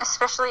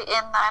 especially in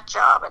that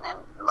job and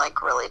in,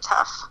 like, really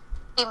tough,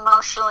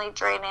 emotionally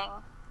draining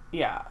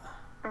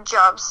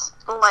jobs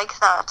like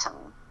that and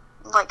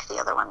like the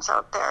other ones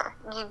out there.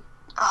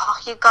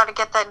 You gotta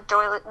get that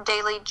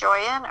daily joy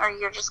in, or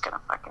you're just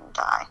gonna fucking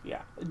die.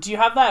 Yeah. Do you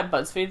have that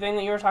BuzzFeed thing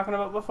that you were talking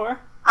about before?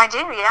 I do,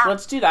 yeah.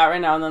 Let's do that right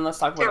now, and then let's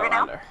talk about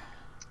Outlander.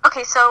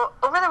 Okay, so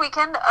over the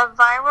weekend, a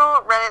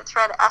viral Reddit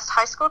thread asked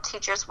high school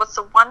teachers, what's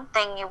the one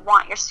thing you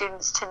want your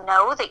students to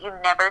know that you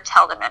never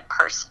tell them in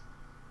person?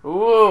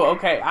 Ooh,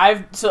 okay.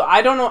 So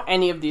I don't know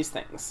any of these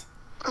things.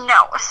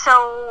 No,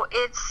 so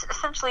it's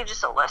essentially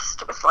just a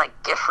list with, like,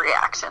 GIF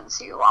reactions.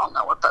 You all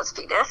know what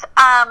BuzzFeed is.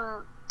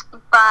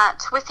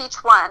 But with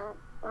each one,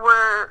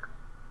 we're,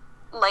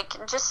 like,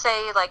 just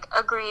say, like,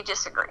 agree,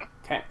 disagree.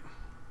 Okay.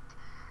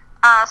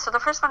 So the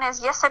first one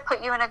is, yes, I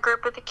put you in a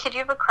group with a kid you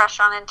have a crush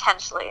on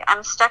intentionally.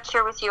 I'm stuck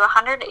here with you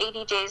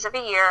 180 days of a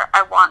year.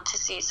 I want to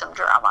see some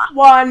drama.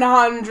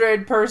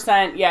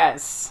 100%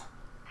 yes.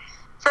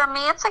 For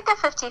me, it's like a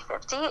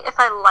 50-50. If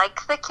I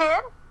like the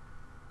kid,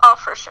 I'll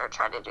for sure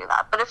try to do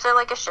that. But if they're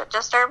like a shit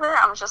disturber,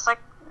 I'm just like,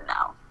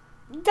 no.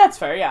 That's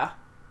fair, yeah.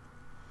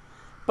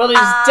 But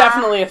it's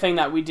definitely a thing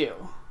that we do.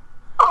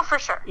 Oh, for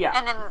sure. Yeah.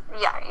 And then,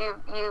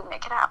 you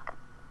make it happen.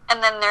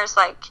 And then there's,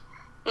 like,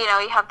 you know,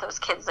 you have those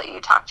kids that you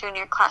talk to in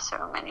your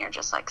classroom, and you're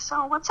just like,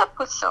 so what's up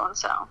with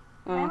so-and-so?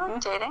 Are you, like,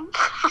 dating?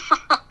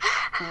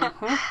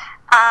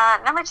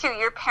 Number 2,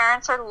 your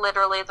parents are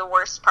literally the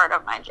worst part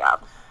of my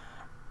job.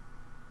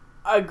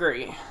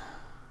 Agree.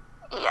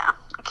 Yeah.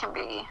 can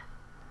be...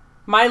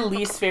 My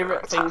least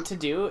favorite thing to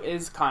do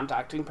is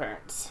contacting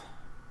parents.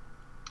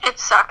 It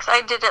sucks.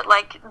 I did it,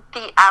 like,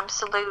 the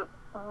absolute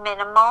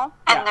minimal,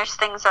 and there's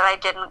things that I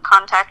didn't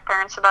contact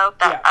parents about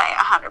that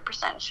I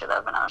 100% should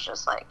have, and I was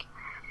just like,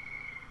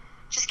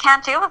 just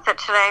can't deal with it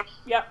today.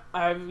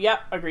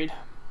 Agreed.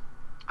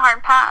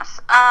 Hard pass.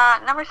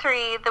 Number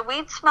 3, the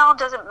weed smell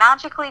doesn't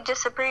magically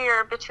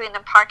disappear between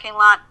the parking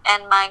lot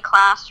and my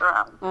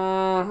classroom.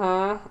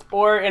 Mm-hmm.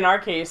 Or, in our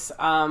case,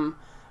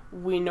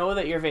 we know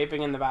that you're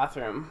vaping in the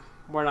bathroom.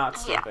 We're not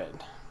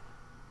stupid.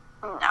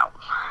 No.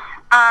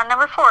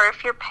 Number 4,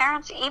 if your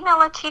parents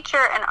email a teacher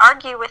and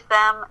argue with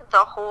them, the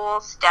whole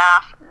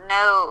staff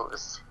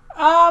knows.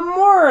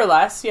 More or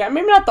less, yeah.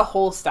 Maybe not the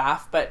whole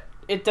staff, but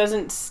it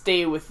doesn't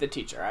stay with the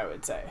teacher, I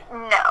would say.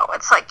 No,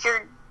 it's like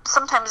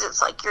sometimes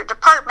it's like your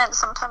department,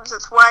 sometimes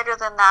it's wider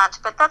than that,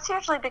 but that's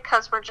usually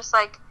because we're just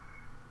like,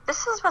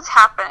 this is what's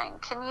happening.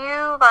 Can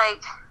you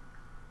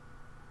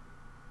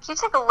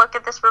take a look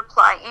at this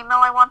reply email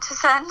I want to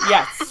send?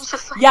 Yes.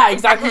 Just, yeah,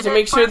 exactly, to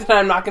make sure that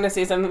I'm not going to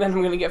say something that I'm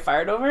going to get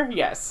fired over?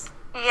 Yes.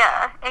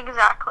 Yeah,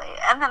 exactly.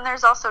 And then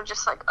there's also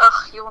just like,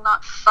 ugh, you will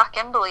not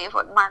fucking believe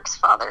what Mark's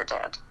father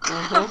did.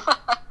 Mm-hmm.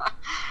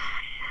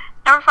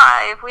 Number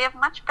 5, we have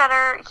much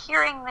better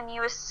hearing than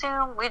you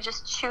assume. We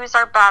just choose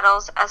our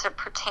battles as it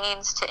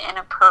pertains to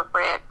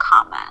inappropriate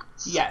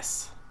comments.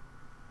 Yes.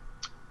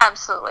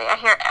 Absolutely. I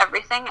hear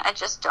everything. I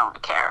just don't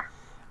care.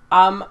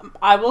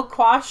 I will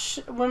quash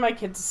when my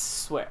kids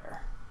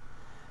swear.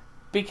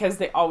 Because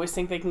they always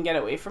think they can get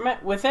away from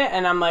it with it.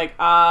 And I'm like,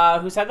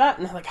 who said that?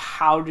 And they're like,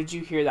 how did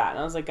you hear that? And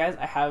I was like, guys,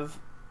 I have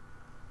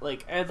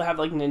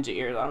ninja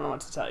ears. I don't know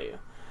what to tell you.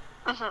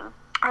 Mm-hmm.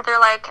 Or they're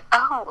like,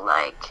 are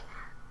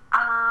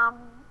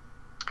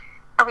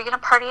we going to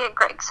party at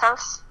Greg's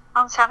house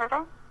on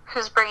Saturday?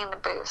 Who's bringing the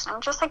booze? And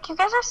I'm just like, you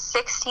guys are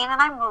 16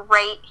 and I'm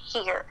right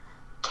here.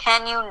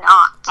 Can you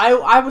not?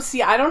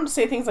 I don't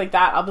say things like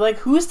that. I'll be like,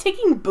 who's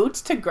taking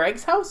Boots to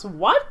Greg's house?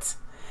 What?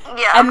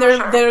 Yeah, and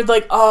they're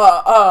like,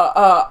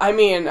 I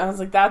mean, I was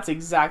like, that's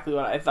exactly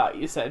what I thought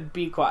you said.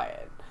 Be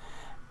quiet.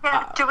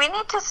 Yeah. Do we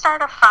need to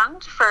start a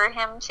fund for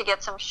him to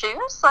get some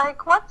shoes?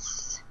 Like,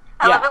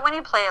 I love it when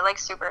you play it like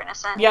super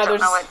innocent. Yeah,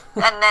 don't know it.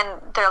 And then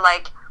they're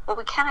like, well,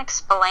 we can't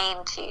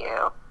explain to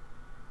you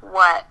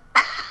what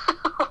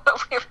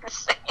we were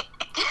saying.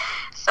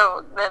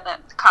 So then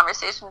the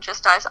conversation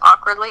just dies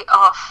awkwardly.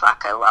 Oh,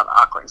 fuck, I love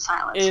awkward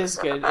silence. It is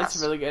good. It's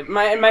really good.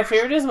 My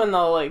favorite is when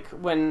they'll, like,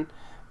 when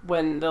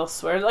they'll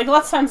swear. Like,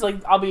 lots of times, like,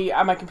 I'll be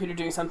at my computer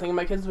doing something, and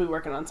my kids will be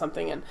working on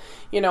something, and,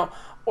 you know,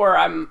 or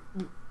I'm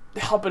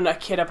helping a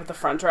kid up at the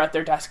front or at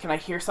their desk, and I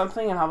hear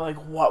something, and I'll be like,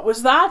 what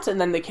was that?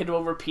 And then the kid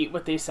will repeat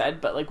what they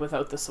said, but, like,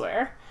 without the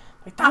swear.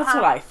 Like, that's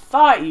what I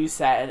thought you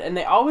said, and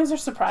they always are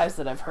surprised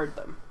that I've heard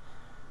them.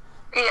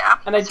 Yeah.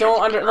 And I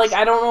don't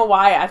I don't know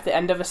why at the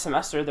end of a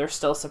semester they're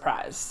still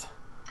surprised.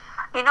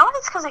 You know what?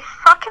 It's because they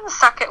fucking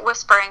suck at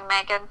whispering,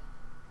 Megan.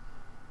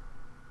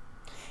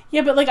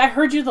 Yeah, but, like, I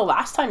heard you the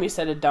last time you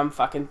said a dumb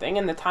fucking thing,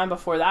 and the time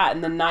before that,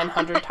 and the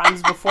 900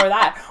 times before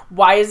that.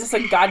 Why is this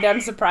a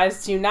goddamn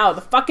surprise to you now?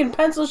 The fucking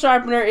pencil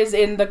sharpener is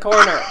in the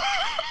corner.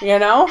 You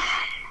know?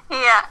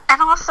 Yeah,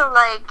 and also,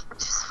 like,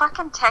 just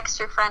fucking text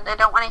your friend. I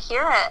don't want to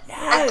hear it. Yes.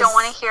 I don't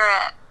want to hear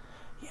it.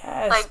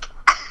 Yes. Like...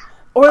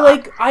 Or,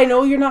 like, I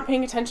know you're not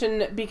paying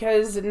attention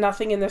because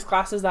nothing in this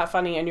class is that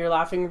funny and you're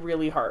laughing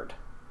really hard.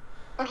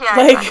 Yeah,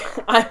 like,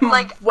 exactly. I'm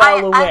like,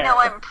 well aware. I know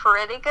I'm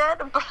pretty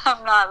good, but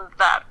I'm not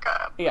that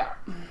good. Yeah.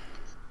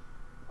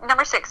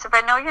 Number 6, if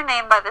I know your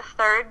name by the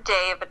 3rd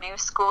day of a new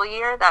school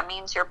year, that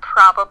means you're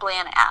probably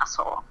an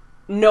asshole.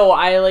 No,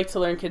 I like to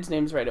learn kids'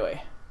 names right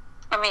away.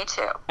 And me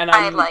too. And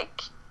I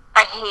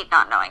hate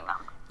not knowing them.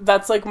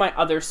 That's, like, my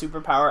other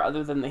superpower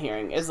other than the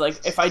hearing, is,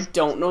 like, if I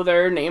don't know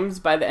their names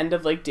by the end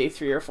of, like, day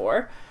 3 or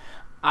 4,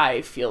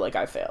 I feel like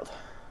I failed.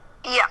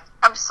 Yeah,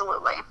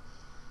 absolutely.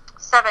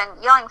 7,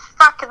 yelling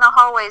fuck in the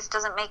hallways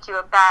doesn't make you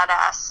a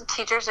badass.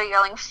 Teachers are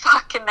yelling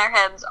fuck in their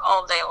heads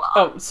all day long.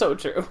 Oh, so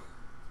true.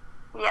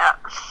 Yeah.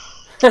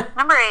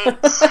 Number 8.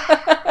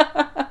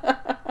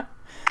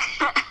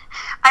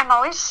 I'm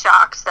always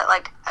shocked that,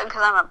 like,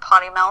 because I'm a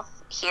potty mouth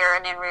here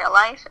and in real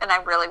life, and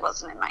I really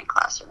wasn't in my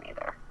classroom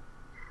either.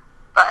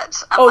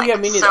 But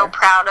I'm so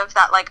proud of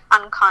that, like,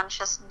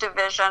 unconscious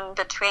division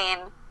between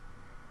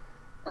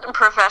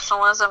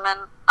professionalism and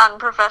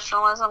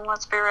unprofessionalism,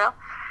 let's be real.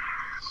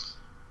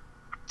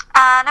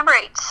 Number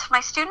 8.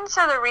 My students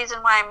are the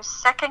reason why I'm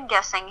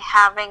second-guessing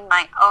having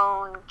my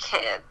own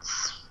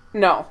kids.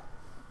 No.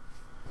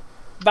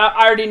 That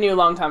I already knew a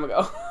long time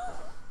ago.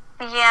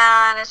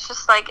 Yeah, and it's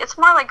just, like, it's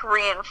more like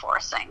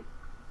reinforcing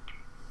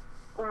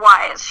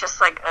why it's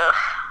just, like, ugh.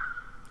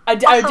 I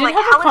did have a conversation.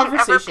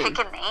 How would you ever pick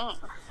a name?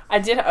 I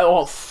did.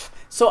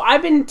 So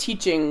I've been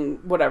teaching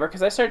whatever,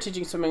 because I started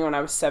teaching swimming when I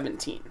was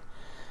 17.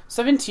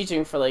 So I've been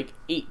teaching for like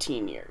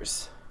 18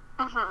 years.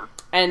 Mm-hmm.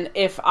 And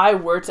if I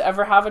were to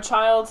ever have a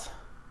child,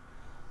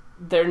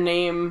 their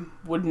name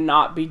would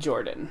not be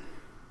Jordan.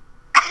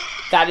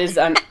 That is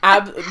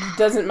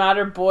doesn't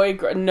matter, boy,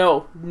 girl.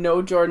 No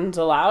Jordans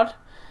allowed.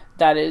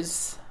 That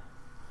is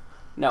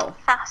No.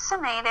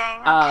 Fascinating.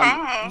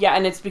 Okay. Yeah,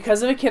 and it's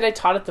because of a kid I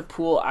taught at the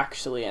pool,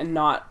 actually, and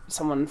not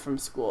someone from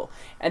school.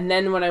 And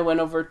then when I went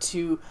over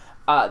to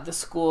the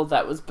school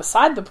that was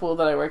beside the pool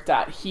that I worked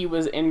at, he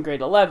was in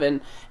grade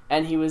 11,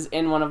 and he was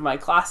in one of my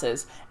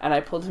classes, and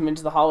I pulled him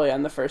into the hallway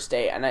on the first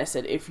day, and I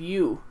said, if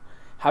you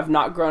have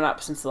not grown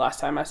up since the last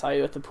time I saw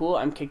you at the pool,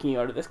 I'm kicking you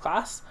out of this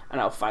class, and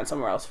I'll find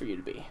somewhere else for you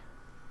to be.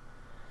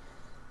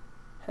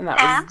 And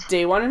that was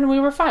day one, and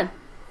we were fine.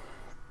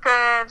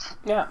 Good.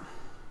 Yeah.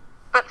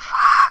 But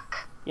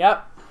fuck.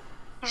 Yep.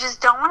 You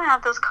just don't want to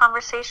have those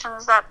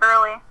conversations that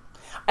early.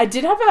 I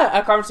did have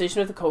a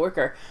conversation with a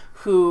coworker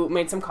who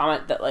made some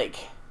comment that, like,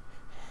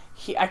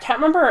 I can't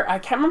remember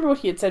what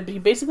he had said, but he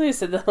basically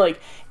said that, like,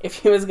 if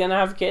he was gonna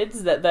have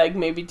kids, that like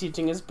maybe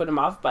teaching has put him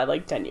off by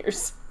like 10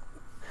 years.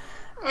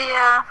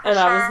 Yeah. And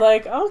sure. I was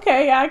like,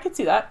 okay, yeah, I could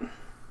see that.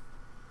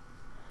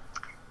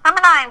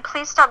 Number 9,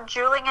 please stop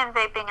juuling and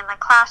vaping in the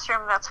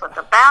classroom. That's what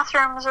the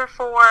bathrooms are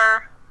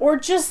for. Or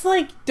just,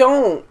 like,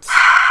 don't.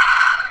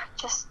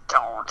 Just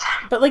don't.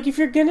 But, like, if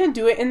you're gonna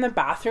do it in the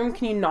bathroom,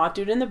 can you not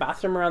do it in the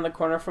bathroom around the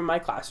corner from my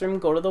classroom?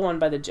 Go to the one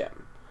by the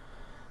gym.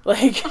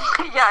 Like...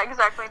 yeah,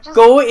 exactly.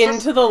 Go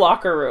into the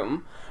locker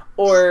room.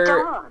 Or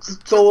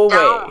go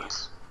away.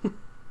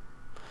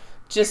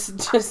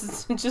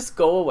 Just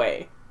go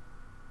away.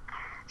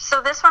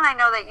 So this one I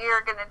know that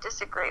you're gonna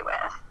disagree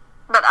with.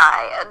 But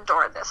I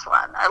adore this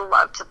one. I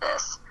loved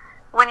this.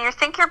 When you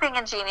think you're being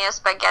a genius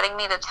by getting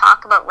me to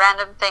talk about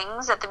random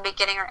things at the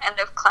beginning or end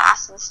of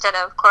class instead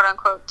of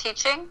quote-unquote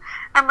teaching,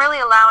 I'm really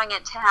allowing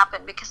it to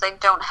happen because I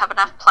don't have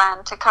enough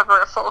plan to cover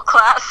a full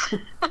class.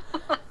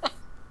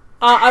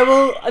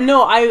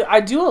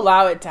 I do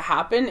allow it to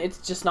happen.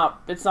 It's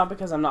not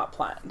because I'm not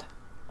planned.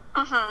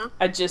 Mm-hmm.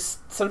 I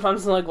just,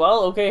 sometimes I'm like,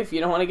 well, okay, if you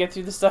don't want to get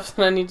through the stuff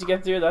that I need to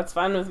get through, that's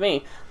fine with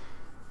me.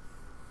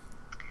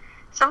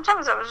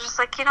 Sometimes I was just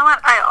like, you know what,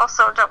 I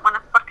also don't want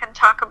to fucking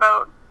talk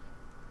about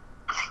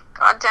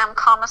goddamn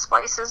comma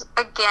splices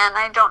again.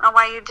 I don't know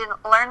why you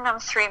didn't learn them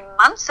 3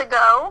 months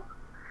ago.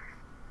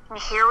 And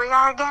here we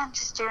are again,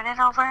 just doing it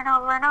over and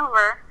over and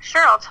over.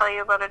 Sure, I'll tell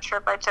you about a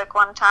trip I took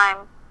one time.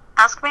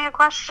 Ask me a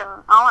question.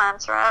 I'll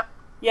answer it.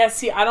 Yeah,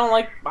 see, I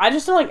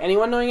just don't like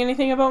anyone knowing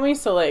anything about me,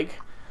 so, like,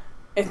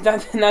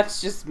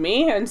 that's just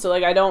me, and so,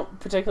 like, I don't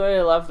particularly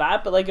love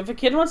that, but, like, if a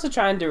kid wants to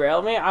try and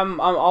derail me, I'm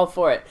all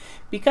for it.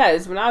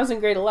 Because when I was in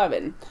grade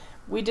 11,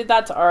 we did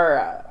that to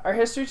our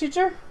history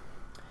teacher,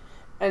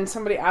 and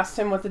somebody asked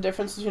him what the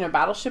difference between a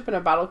battleship and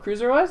a battle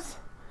cruiser was.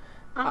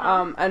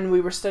 Uh-huh. And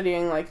we were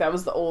studying, like, that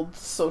was the old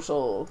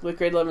social, like,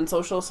 grade 11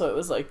 social, so it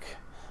was, like,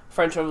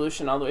 French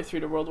Revolution all the way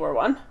through to World War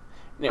I, and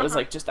it was,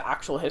 like, just the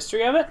actual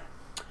history of it.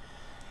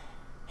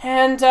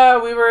 And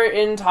we were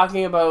in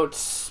talking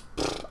about,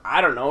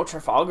 I don't know,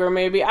 Trafalgar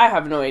maybe, I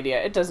have no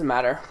idea, it doesn't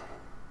matter.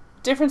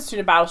 Difference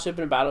between a battleship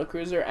and a battle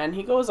cruiser, and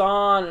he goes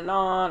on and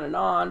on and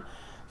on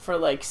for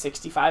like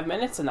 65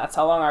 minutes, and that's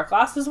how long our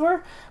classes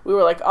were. We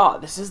were like, oh,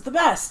 this is the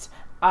best.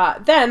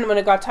 Then, when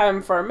it got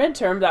time for our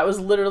midterm, that was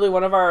literally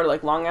one of our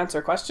like long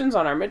answer questions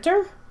on our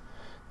midterm,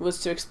 was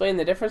to explain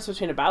the difference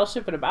between a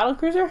battleship and a battle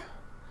cruiser.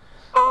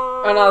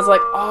 And I was like,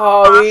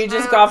 oh, we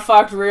just got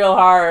fucked real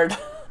hard.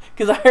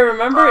 Because I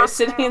remember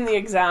sitting in the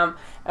exam,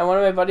 and one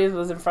of my buddies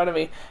was in front of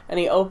me, and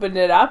he opened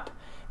it up,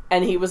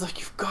 and he was like,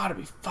 you've got to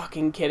be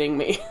fucking kidding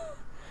me.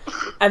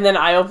 And then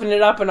I opened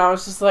it up, and I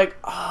was just like,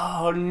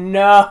 oh,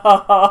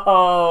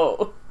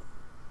 no.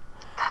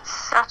 That's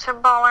such a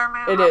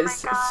baller move. It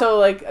is. So,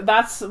 like,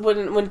 that's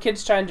when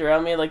kids try and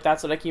derail me, like,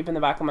 that's what I keep in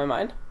the back of my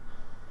mind.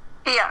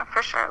 Yeah,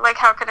 for sure. Like,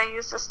 how could I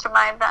use this to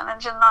my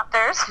advantage and not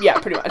theirs? Yeah,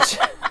 pretty much.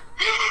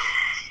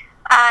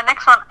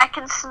 Next one. I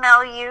can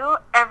smell you.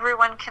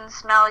 Everyone can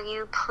smell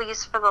you.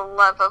 Please, for the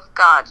love of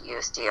God,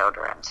 use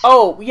deodorant.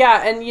 Oh,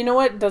 yeah, and you know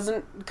what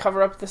doesn't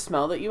cover up the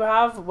smell that you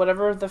have?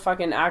 Whatever the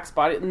fucking Axe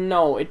body...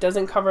 No, it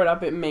doesn't cover it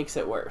up. It makes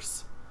it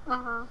worse.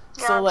 Mm-hmm.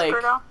 Yeah, so, like,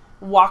 brutal.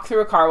 Walk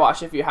through a car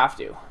wash if you have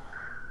to.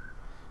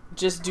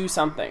 Just do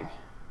something.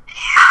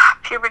 Yeah,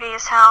 puberty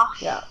is hell.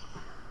 Yeah.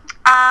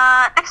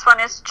 Next one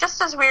is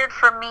just as weird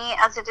for me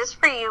as it is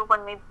for you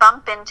when we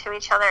bump into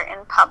each other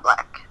in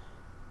public.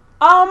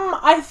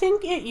 I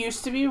think it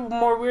used to be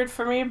more weird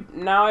for me.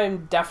 Now I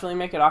definitely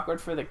make it awkward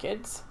for the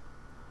kids.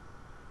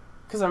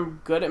 Because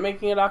I'm good at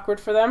making it awkward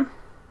for them.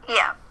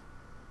 Yeah.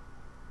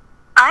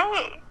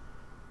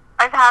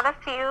 I've had a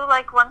few,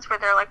 like, ones where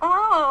they're like,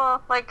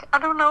 oh, like, I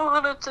don't know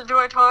how to, do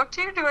I talk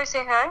to you? Do I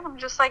say hi? And I'm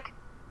just like,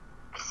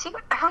 I see you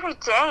every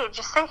day.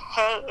 Just say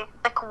hey.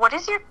 Like, what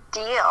is your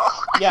deal?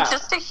 Yeah. I'm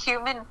just a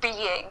human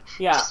being.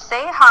 Yeah. Just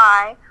say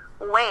hi,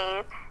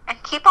 wave,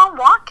 and keep on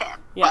walking.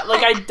 Yeah,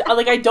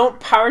 I don't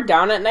power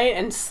down at night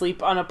and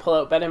sleep on a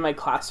pull-out bed in my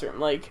classroom.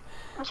 Like,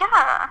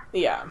 yeah.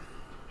 Yeah.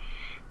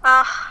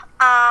 A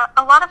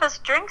lot of us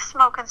drink,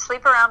 smoke, and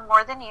sleep around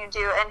more than you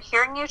do, and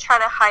hearing you try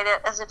to hide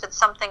it as if it's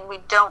something we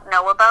don't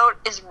know about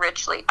is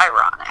richly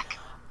ironic.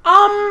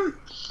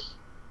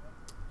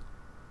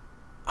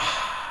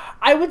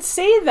 I would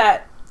say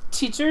that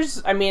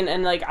teachers, I mean,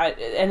 and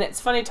it's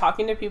funny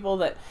talking to people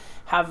that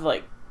have,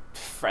 like,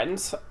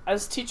 friends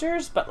as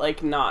teachers, but,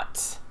 like,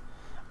 not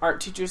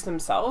aren't teachers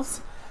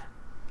themselves,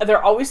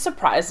 they're always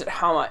surprised at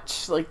how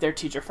much, like, their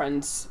teacher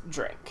friends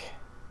drink.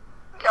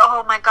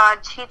 Oh my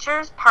god,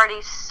 teachers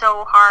party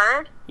so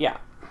hard. Yeah.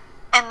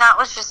 And that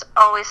was just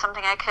always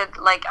something I could,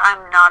 like,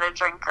 I'm not a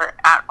drinker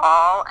at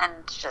all, and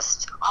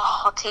just,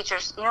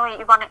 teachers, you know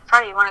what,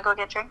 Friday, you want to go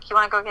get a drink? You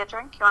want to go get a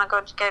drink? You want to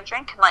go get a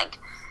drink? And, like,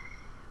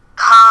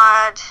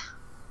 God.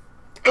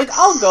 Like,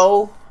 I'll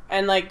go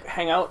and, like,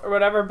 hang out or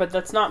whatever, but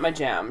that's not my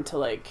jam to,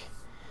 like,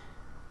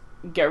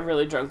 get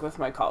really drunk with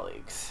my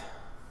colleagues.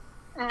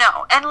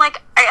 No, and,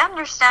 like, I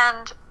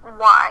understand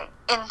why,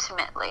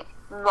 intimately,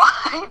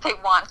 why they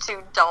want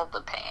to dull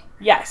the pain.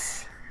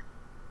 Yes.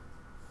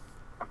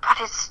 But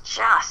it's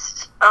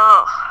just,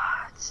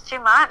 it's too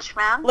much,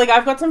 man. Like,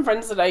 I've got some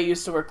friends that I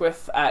used to work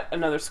with at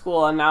another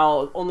school, and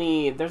now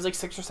there's like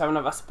 6 or 7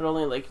 of us, but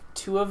only like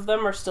 2 of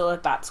them are still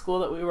at that school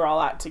that we were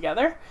all at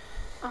together.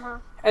 Mm-hmm.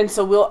 And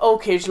so we'll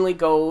occasionally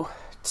go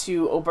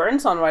to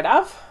O'Byrne's on White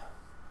Ave,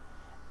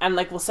 and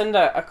like we'll send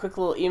a quick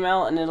little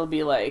email, and it'll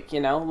be like,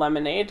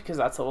 lemonade, because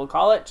that's what we'll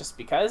call it, just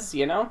because,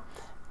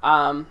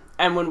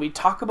 and when we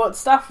talk about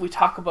stuff, we'll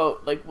talk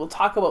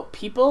about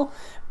people,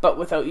 but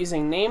without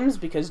using names,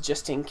 because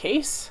just in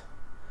case.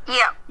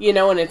 Yeah.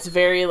 And it's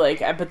very, like,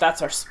 but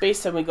that's our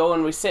space, and we go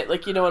and we sit,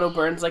 like, at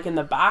O'Byrne's, like, in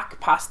the back,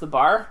 past the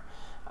bar,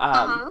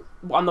 on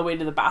the way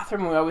to the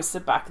bathroom, we always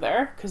sit back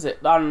there, because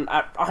on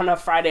a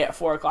Friday at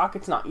 4 o'clock,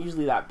 it's not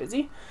usually that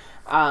busy.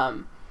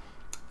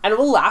 And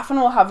we'll laugh and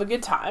we'll have a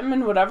good time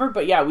and whatever,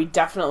 but yeah, we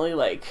definitely,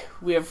 like,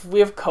 we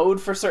have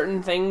code for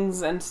certain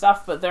things and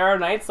stuff, but there are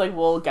nights, like,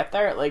 we'll get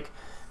there at, like,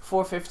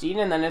 4:15,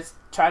 and then it's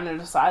trying to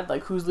decide,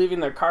 like, who's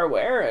leaving their car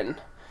where, and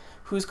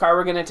whose car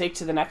we're going to take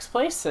to the next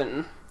place,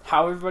 and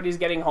how everybody's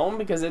getting home,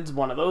 because it's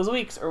one of those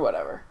weeks, or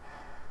whatever.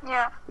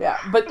 Yeah. Yeah,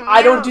 but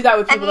I don't do that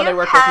with people that I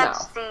work with now.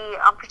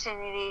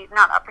 And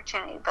not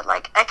opportunity, but,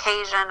 like,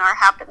 occasion or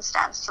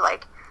happenstance to,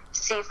 like,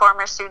 see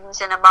former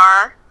students in a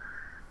bar.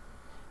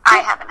 I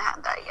haven't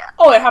had that yet.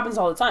 Oh, it happens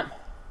all the time.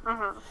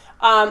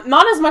 Mm-hmm.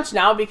 Not as much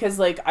now, because,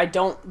 like, I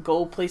don't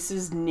go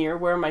places near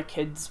where my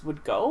kids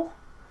would go.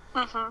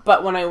 Mm-hmm.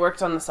 But when I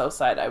worked on the south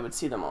side, I would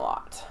see them a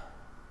lot.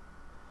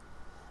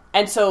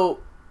 And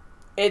so,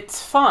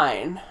 it's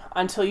fine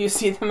until you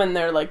see them and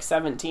they're, like,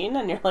 17,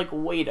 and you're like,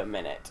 wait a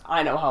minute,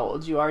 I know how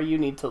old you are, you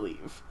need to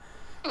leave.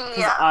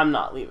 Because I'm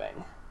not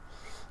leaving.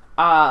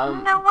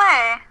 No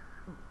way.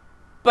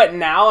 But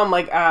now I'm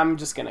like, I'm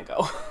just gonna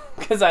go.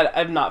 Because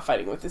I'm not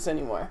fighting with this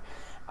anymore.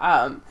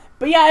 But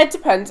yeah, it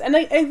depends. And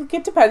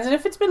it depends. And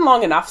if it's been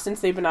long enough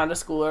since they've been out of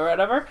school or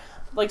whatever,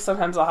 like,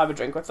 sometimes I'll have a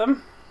drink with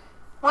them.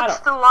 What's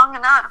the long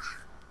enough?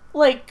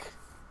 Like,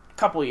 a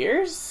couple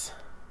years.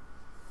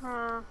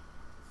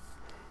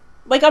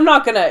 Like, I'm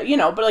not gonna,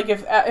 but, like,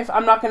 if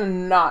I'm not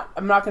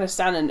gonna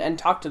stand and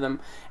talk to them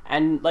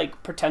and,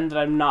 like, pretend that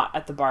I'm not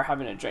at the bar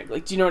having a drink.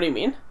 Like, do you know what I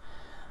mean?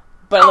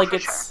 But, like,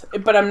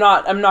 but I'm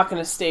not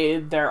gonna stay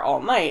there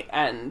all night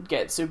and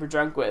get super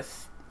drunk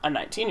with a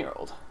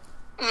 19-year-old.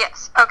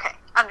 Yes, okay,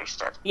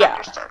 understood. Yeah.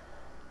 Understood.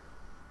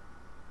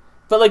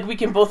 But, like, we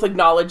can both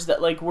acknowledge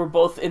that, like, we're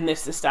both in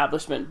this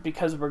establishment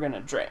because we're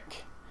gonna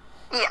drink.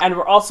 Yeah. And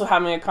we're also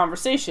having a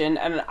conversation,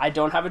 and I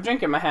don't have a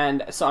drink in my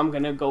hand, so I'm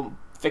gonna go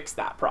fix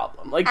that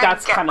problem. Like,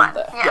 that's kind of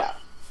the... Yeah.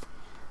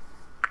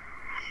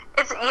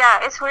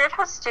 It's weird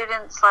how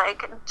students,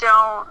 like,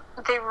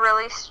 they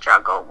really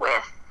struggle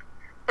with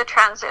the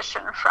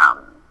transition from,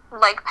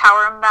 like,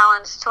 power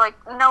imbalance to, like,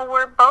 no,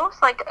 we're both,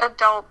 like,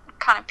 adult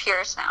kind of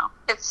peers now.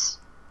 It's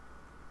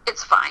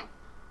fine.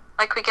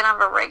 Like, we can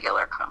have a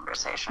regular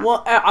conversation.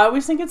 Well, I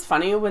always think it's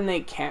funny when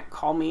they can't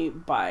call me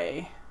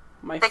by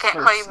my first name. They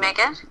can't call you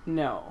Megan?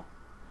 No.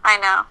 I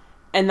know.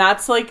 And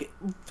that's, like,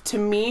 to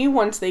me,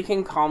 once they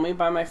can call me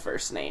by my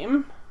first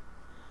name,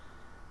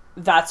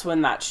 that's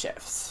when that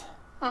shifts.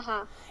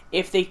 Mm-hmm.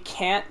 If they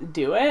can't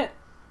do it,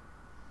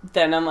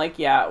 then I'm like,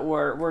 yeah,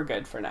 we're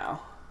good for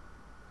now.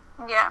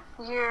 Yeah,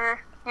 you're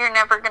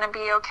never gonna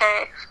be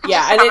okay.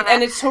 Yeah,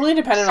 and it's totally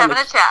dependent on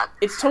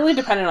it's totally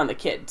dependent on the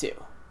kid too.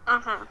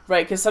 Mm-hmm.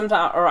 Right, because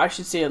sometimes, or I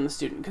should say on the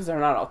student, because they're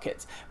not all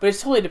kids, but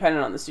it's totally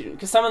dependent on the student.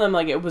 Because some of them,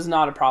 like, it was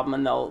not a problem,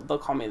 and they'll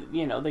call me,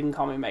 they can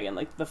call me Megan,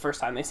 like, the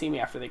first time they see me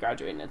after they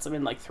graduate, and it's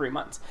been like 3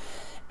 months.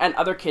 And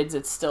other kids,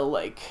 it's still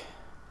like,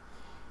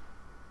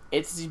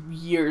 it's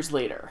years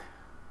later.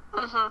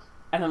 Mm-hmm.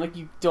 And I'm like,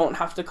 you don't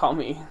have to call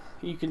me.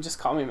 You can just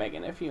call me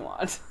Megan if you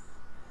want.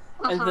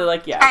 And they're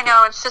like, yeah. I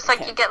know, it's just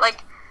like you get,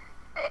 like,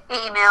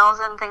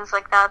 emails and things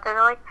like that.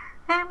 They're like,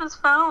 hey, Miss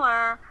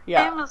Fowler.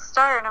 Yeah. Hey, Miss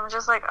Steyer. And I'm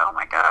just like, oh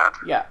my god.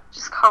 Yeah.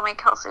 Just call me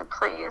Kelsey,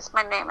 please.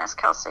 My name is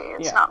Kelsey.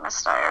 It's not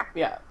Miss Steyer.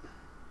 Yeah.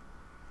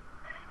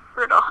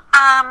 Brutal.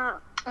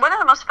 One of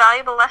the most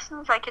valuable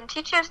lessons I can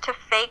teach you is to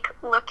fake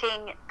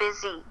looking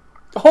busy.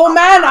 Oh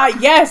man,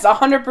 yes,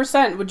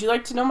 100%. Would you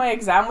like to know my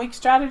exam week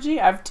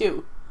strategy? I have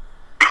 2.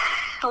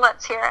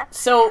 Let's hear it.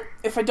 So,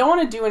 if I don't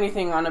want to do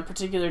anything on a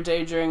particular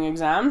day during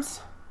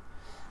exams,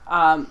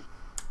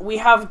 we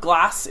have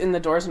glass in the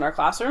doors in our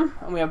classroom,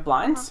 and we have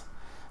blinds. Mm-hmm.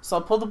 So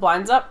I'll pull the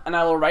blinds up, and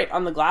I will write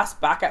on the glass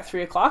back at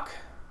 3 o'clock.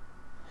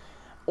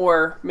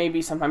 or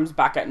maybe sometimes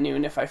back at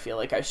noon if I feel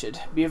like I should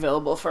be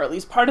available for at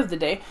least part of the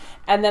day.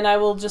 And then I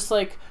will just,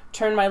 like,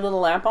 turn my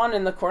little lamp on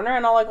in the corner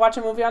and I'll, like, watch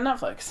a movie on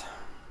Netflix.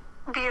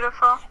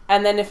 Beautiful.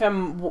 And then if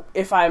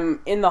I'm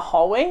in the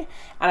hallway,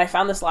 and I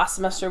found this last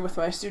semester with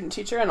my student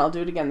teacher, and I'll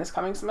do it again this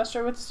coming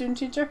semester with the student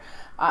teacher,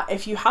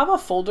 if you have a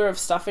folder of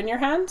stuff in your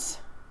hands,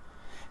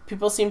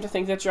 people seem to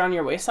think that you're on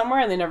your way somewhere,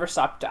 and they never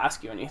stop to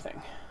ask you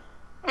anything.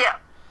 Yeah.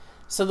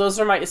 So those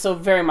are so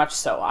very much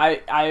so.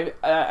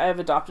 I've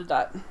adopted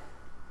that.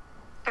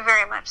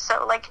 Very much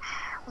so. Like,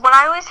 what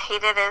I always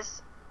hated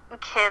is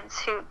kids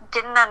who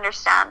didn't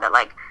understand that,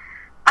 like,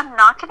 I'm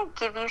not going to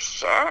give you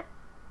shit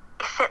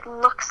if it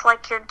looks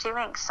like you're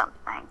doing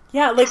something.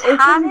 Yeah, like,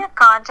 have your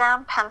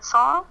goddamn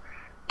pencil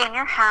in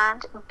your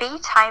hand, be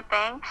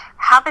typing,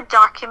 have a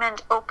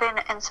document open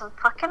and some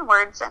fucking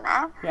words in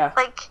it. Yeah.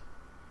 Like,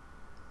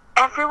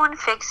 everyone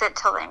fakes it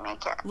till they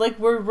make it. Like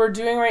we're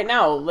doing right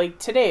now. Like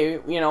today,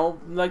 you know,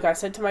 like I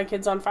said to my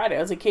kids on Friday,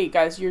 I was like, hey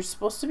guys, you're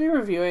supposed to be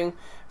reviewing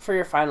for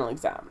your final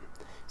exam.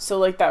 So,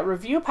 like, that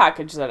review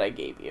package that I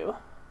gave you,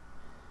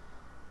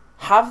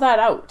 have that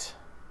out.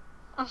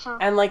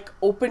 And, like,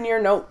 open your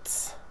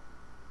notes.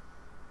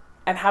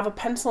 And have a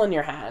pencil in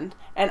your hand.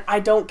 And I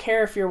don't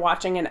care if you're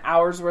watching an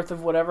hour's worth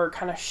of whatever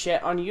kind of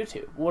shit on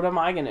YouTube. What am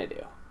I going to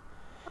do?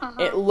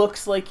 It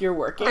looks like you're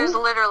working. There's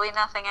literally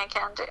nothing I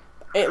can do.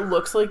 It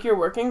looks like you're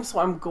working, so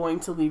I'm going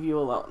to leave you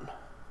alone.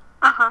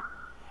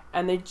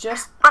 And they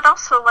just... But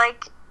also,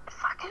 like,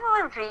 fucking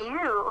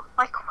review.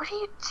 Like, what are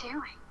you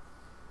doing?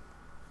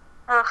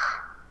 Ugh.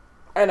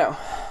 I know.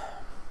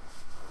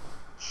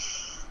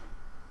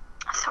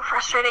 So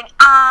frustrating.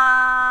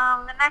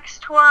 The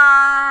next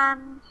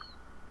one...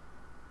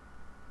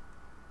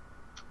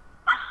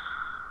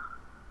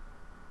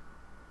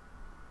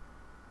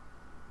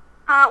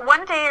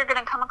 one day you're going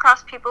to come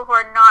across people who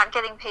are not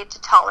getting paid to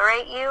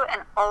tolerate you,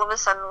 and all of a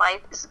sudden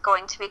life is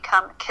going to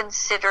become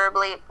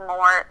considerably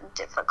more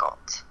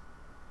difficult.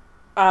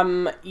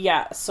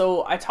 Yeah,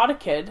 so I taught a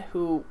kid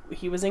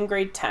he was in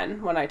grade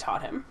 10 when I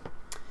taught him.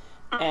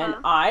 And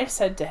I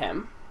said to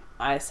him,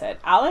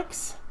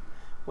 Alex,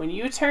 when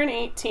you turn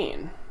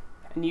 18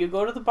 and you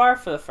go to the bar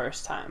for the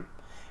first time,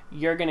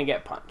 you're going to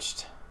get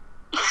punched.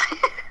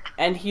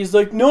 And he's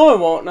like, no, I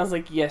won't. And I was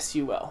like, yes,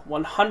 you will.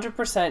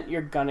 100%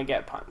 you're going to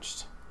get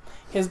punched.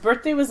 His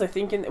birthday was, I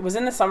think, it was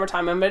in the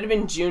summertime. It might have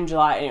been June,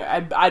 July.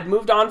 Anyway, I'd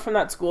moved on from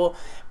that school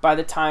by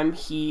the time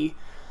he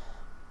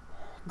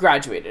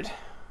graduated.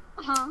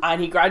 And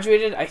he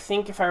graduated, I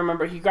think, if I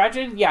remember, he would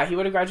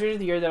have graduated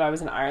the year that I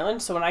was in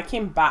Ireland. So when I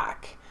came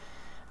back,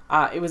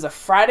 it was a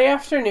Friday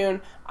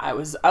afternoon. I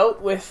was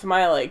out with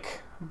my,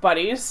 like,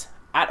 buddies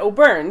at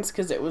O'Byrne's,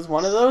 because it was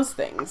one of those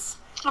things.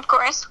 Of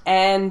course.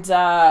 And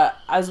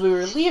as we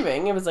were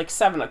leaving, it was like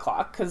 7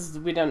 o'clock, because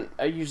we don't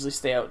usually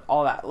stay out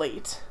all that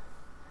late.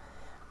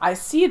 I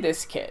see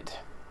this kid.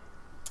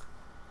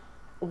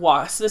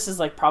 So this is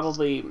like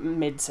probably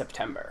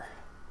mid-September.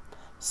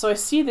 So I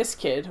see this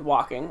kid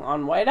walking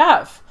on White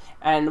Ave.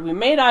 And we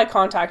made eye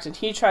contact, and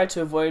he tried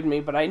to avoid me,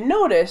 but I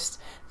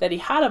noticed that he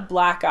had a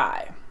black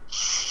eye.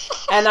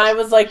 And I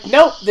was like,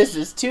 nope, this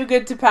is too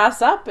good to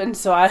pass up. And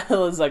so I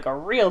was like a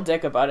real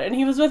dick about it. And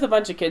he was with a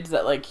bunch of kids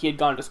that, like, he had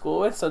gone to school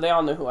with, so they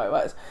all knew who I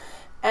was.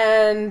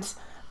 And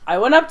I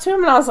went up to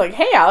him and I was like,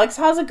 hey Alex,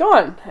 how's it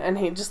going? And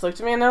he just looked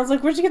at me and I was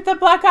like, where'd you get that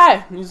black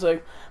eye? And he's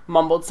like,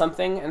 mumbled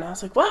something. And I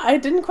was like, what? I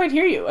didn't quite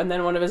hear you. And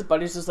then one of his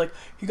buddies was like,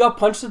 he got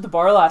punched at the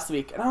bar last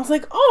week. And I was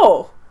like,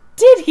 oh,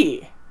 did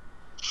he?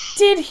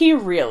 Did he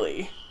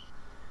really?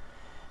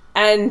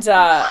 And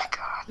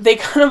they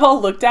kind of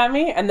all looked at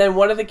me, and then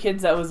one of the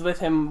kids that was with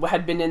him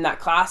had been in that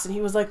class, and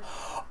he was like,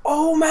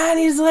 oh man,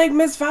 he's like,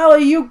 Miss Fowler,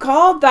 you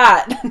called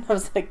that. And I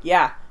was like,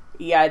 yeah,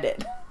 I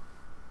did.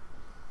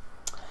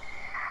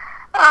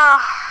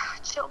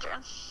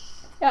 Children.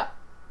 Yeah.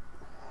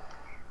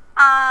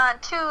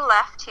 2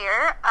 left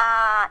here.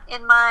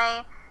 In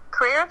my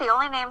career, the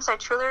only names I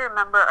truly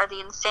remember are the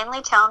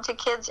insanely talented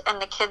kids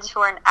and the kids who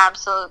are an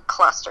absolute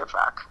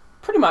clusterfuck.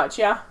 Pretty much,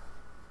 yeah.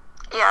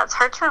 Yeah, it's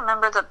hard to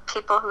remember the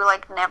people who,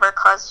 like, never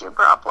caused you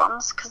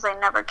problems because they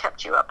never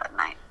kept you up at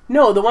night.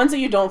 No, the ones that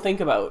you don't think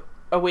about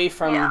away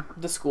from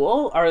the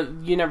school,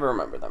 you never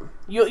remember them.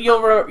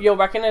 You'll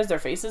recognize their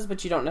faces,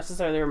 but you don't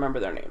necessarily remember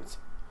their names.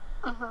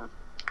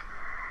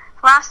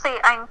 Lastly,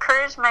 I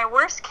encourage my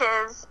worst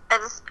kids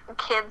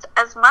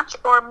as much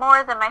or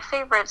more than my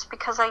favorites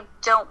because I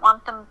don't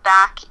want them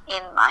back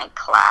in my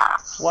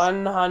class.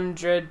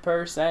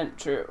 100%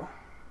 true.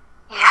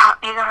 Yeah,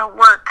 you gotta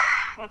work.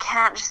 You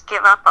can't just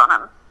give up on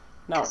them.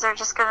 No. Because they're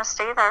just gonna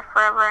stay there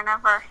forever and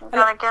ever. You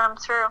gotta get them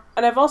through.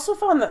 And I've also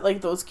found that,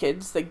 like, those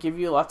kids that give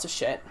you lots of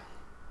shit,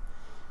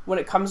 when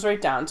it comes right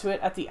down to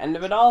it, at the end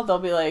of it all, they'll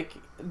be like,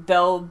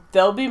 they'll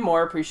be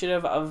more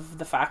appreciative of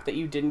the fact that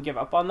you didn't give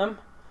up on them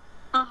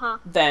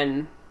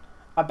than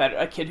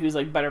a kid who's,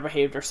 like, better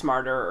behaved or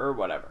smarter or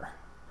whatever.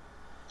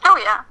 Oh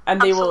yeah,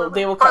 and absolutely.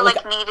 they will or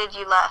like needed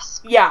you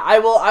less. Yeah, I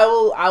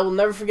will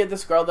never forget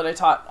this girl that I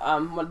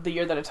taught the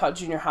year that I taught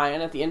junior high,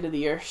 and at the end of the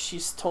year, she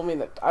told me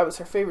that I was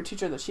her favorite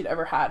teacher that she'd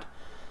ever had,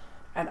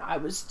 And I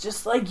was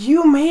just like,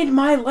 you made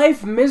my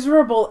life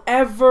miserable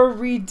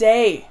every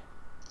day.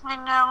 I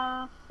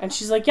know. And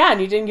she's like, yeah, and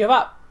you didn't give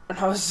up. And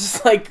I was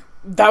just like,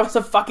 that was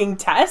a fucking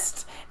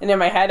test? And in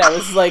my head, I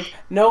was like,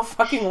 no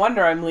fucking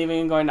wonder I'm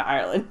leaving and going to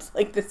Ireland.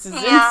 Like, this is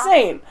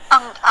insane.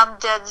 I'm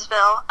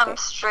Deadsville. I'm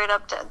straight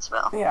up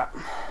Deadsville. Yeah.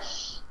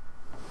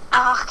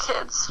 Oh,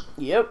 kids.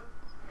 Yep.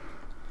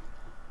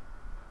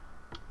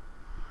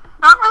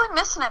 Not really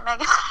missing it,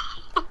 Megan.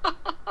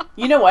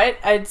 You know what?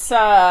 It's,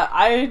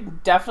 I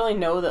definitely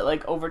know that,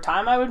 like, over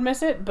time I would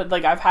miss it. But,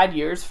 like, I've had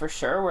years for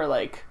sure where,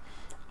 like,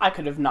 I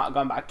could have not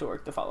gone back to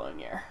work the following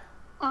year.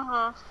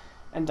 Mm-hmm.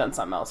 And done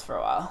something else for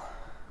a while.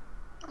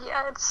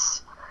 Yeah,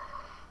 it's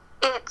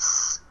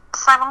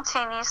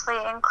simultaneously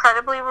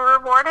incredibly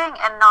rewarding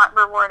and not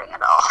rewarding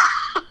at all.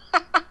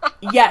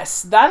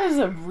 Yes, that is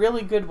a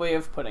really good way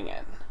of putting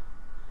it.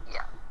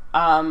 Yeah.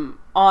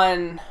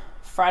 On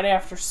Friday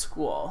after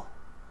school,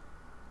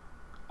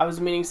 I was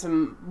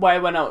meeting I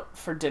went out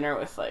for dinner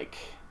with, like,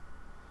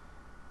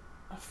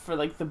 for,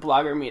 like, the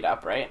blogger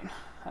meetup, right?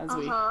 As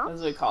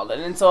we called it.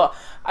 And so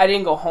I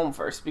didn't go home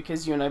first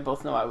because you and I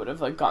both know I would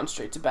have, like, gone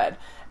straight to bed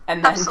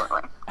and then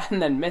Absolutely.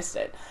 and then missed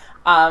it.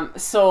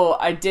 So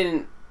I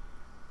didn't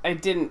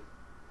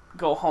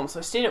go home. So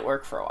I stayed at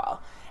work for a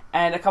while,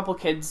 and a couple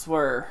kids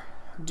were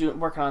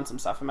working on some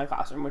stuff in my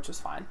classroom, which was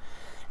fine.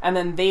 And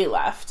then they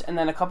left, and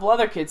then a couple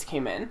other kids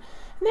came in, and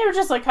they were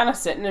just, like, kind of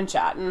sitting and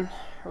chatting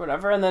or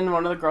whatever. And then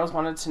one of the girls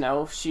wanted to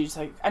know, she's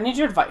like, I need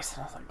your advice.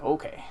 And I was like,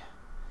 okay.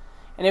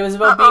 And it was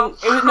about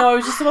it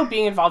was just about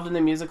being involved in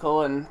the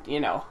musical and, you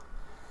know,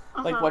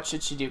 like, what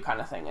should she do kind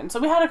of thing. And so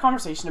we had a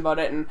conversation about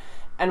it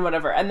and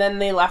whatever. And then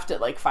they left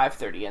at, like,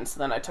 5:30, and so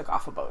then I took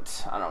off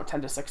about, I don't know,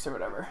 10 to 6 or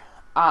whatever.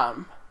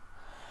 And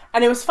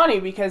it was funny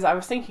because I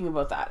was thinking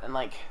about that, and,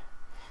 like,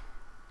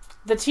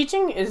 the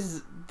teaching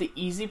is the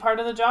easy part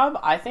of the job.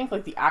 I think,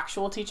 like, the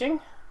actual teaching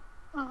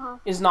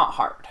is not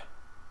hard.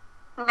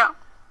 No.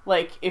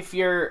 Like, if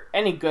you're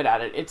any good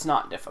at it, it's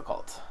not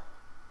difficult.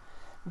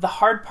 The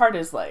hard part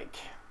is, like,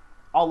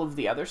 all of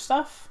the other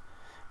stuff.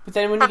 But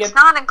then when That's you get...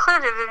 not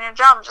included in your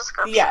job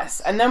description.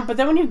 Yes. But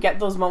then when you get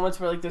those moments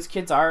where, like, those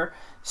kids are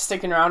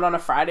sticking around on a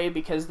Friday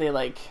because they,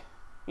 like,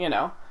 you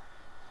know,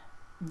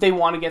 they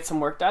want to get some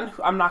work done,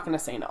 I'm not going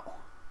to say no.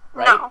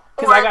 Right? No.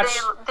 Or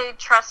they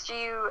trust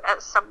you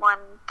as someone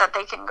that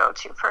they can go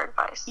to for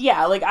advice.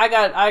 Yeah, like,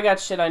 I got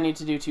shit I need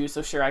to do too,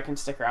 so sure, I can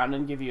stick around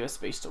and give you a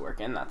space to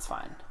work in, that's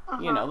fine.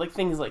 You know, like,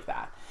 things like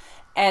that.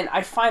 And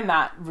I find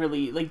that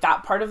really, like,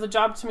 that part of the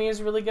job to me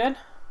is really good.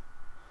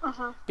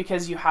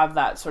 Because you have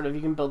that sort of,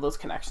 you can build those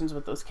connections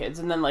with those kids.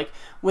 And then, like,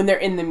 when they're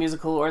in the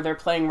musical or they're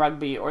playing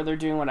rugby or they're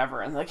doing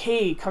whatever, and like,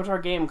 hey, come to our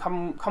game,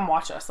 come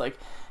watch us. Like,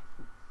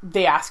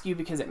 they ask you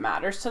because it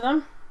matters to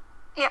them.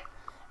 Yeah.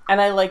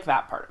 And I like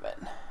that part of it.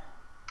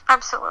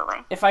 Absolutely.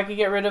 If I could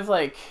get rid of,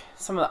 like,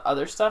 some of the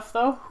other stuff,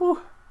 though,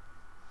 whew,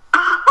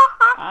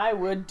 I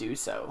would do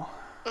so.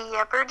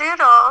 Yepper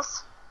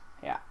doodles.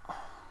 Yeah.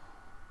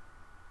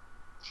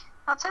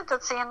 That's it.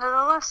 That's the end of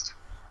the list.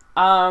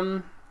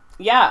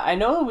 Yeah, I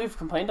know we've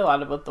complained a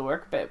lot about the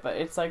work bit, but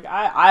it's like,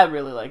 I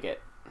really like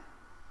it.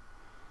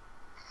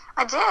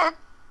 I did.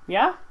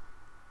 Yeah?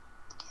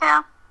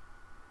 Yeah.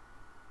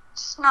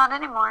 Just not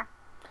anymore.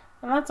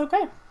 And that's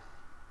okay.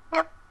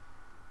 Yep.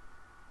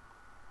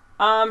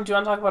 Do you want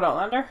to talk about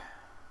Outlander?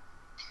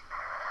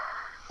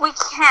 We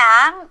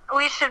can.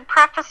 We should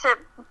preface it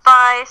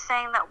by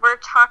saying that we're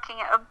talking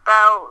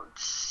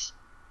about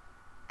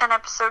an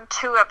episode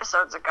 2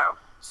 episodes ago.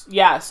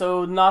 Yeah,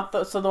 so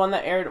the one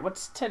that aired,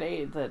 what's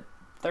today, the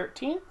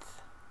 13th?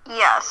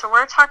 Yeah, so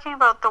we're talking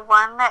about the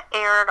one that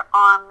aired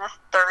on the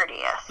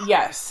 30th.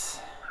 Yes.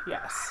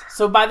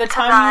 So by the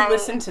time you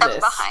listen to this,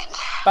 behind.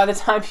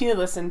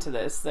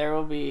 There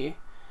will be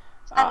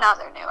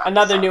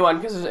another new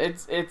one, because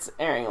it's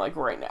airing, like,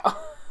 right now.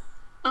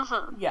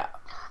 Yeah.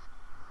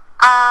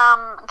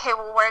 Okay,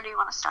 well, where do you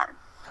want to start?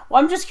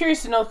 Well, I'm just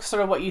curious to know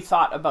sort of what you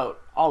thought about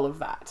all of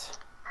that.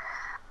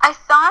 I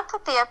thought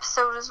that the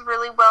episode was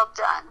really well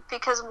done,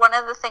 because one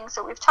of the things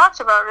that we've talked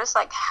about is,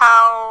 like,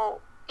 how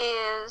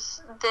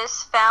is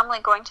this family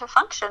going to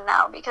function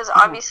now? Because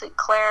obviously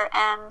Claire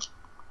and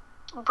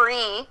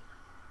Bree,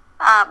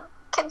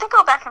 they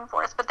go back and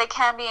forth, but they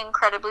can be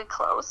incredibly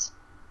close.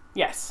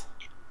 Yes.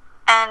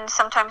 And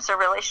sometimes their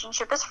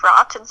relationship is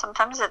fraught, and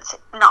sometimes it's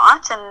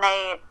not, and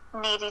they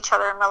need each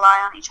other and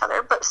rely on each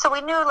other. But so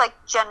we knew, like,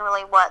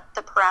 generally what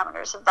the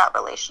parameters of that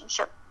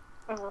relationship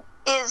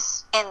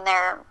is in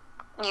their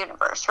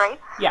universe, right?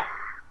 Yeah.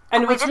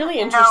 And what's really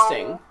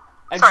interesting,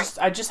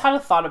 I just had a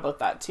thought about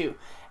that too.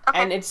 Okay.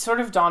 And it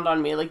sort of dawned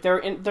on me, like, their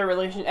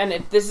relation,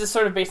 and this is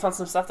sort of based on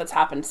some stuff that's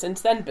happened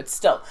since then, but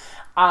still,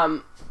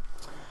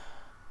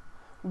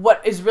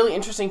 what is really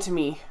interesting to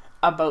me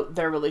about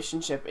their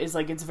relationship is,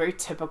 like, it's very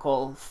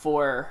typical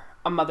for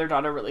a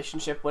mother-daughter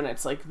relationship when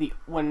it's, like,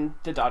 when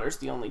the daughter's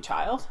the only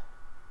child.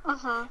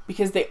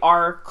 Because they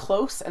are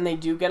close and they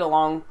do get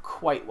along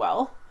quite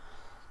well,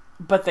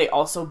 but they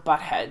also butt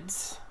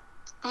heads.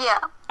 Yeah,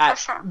 at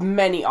for sure.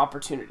 many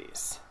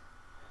opportunities.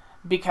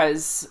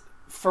 Because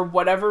for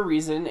whatever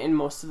reason, in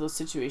most of those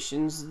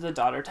situations, the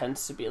daughter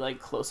tends to be, like,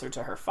 closer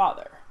to her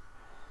father.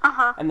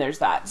 Uh-huh. And there's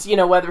that, you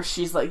know, whether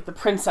she's, like, the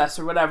princess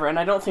or whatever, and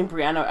I don't think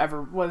Brianna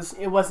ever was,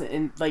 it wasn't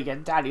in, like, a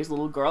daddy's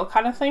little girl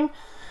kind of thing,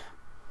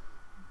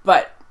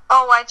 but...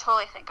 Oh, I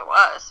totally think it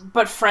was.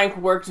 But Frank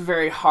worked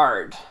very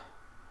hard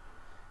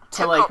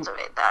to like,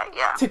 cultivate that,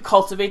 yeah. To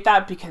cultivate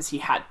that because he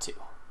had to.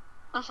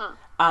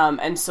 Mm-hmm.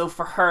 And so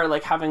for her,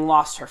 like, having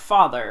lost her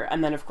father,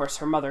 and then, of course,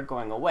 her mother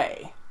going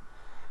away,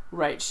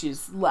 right,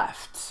 she's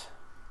left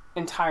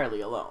entirely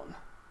alone.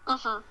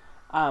 Mm-hmm.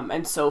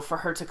 And so for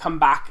her to come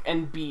back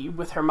and be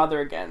with her mother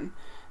again,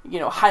 you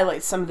know,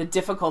 highlights some of the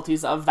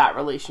difficulties of that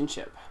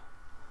relationship,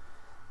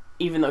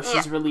 even though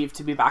she's relieved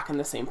to be back in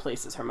the same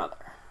place as her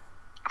mother.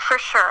 For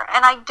sure.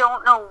 And I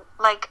don't know,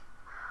 like,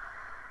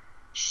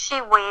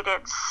 she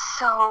waited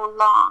so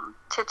long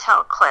to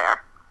tell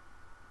Claire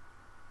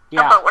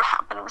about what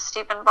happened with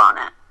Stephen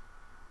Bonnet.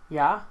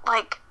 Yeah?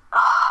 Like,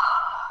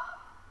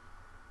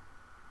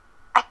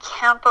 I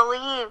can't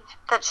believe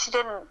that she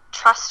didn't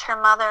trust her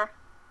mother.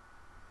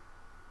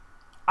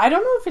 I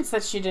don't know if it's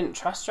that she didn't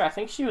trust her. I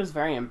think she was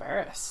very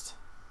embarrassed.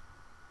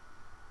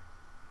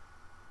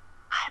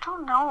 I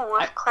don't know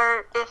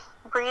if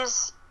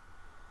Bree's...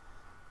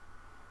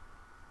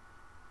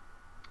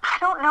 I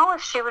don't know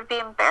if she would be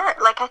embarrassed.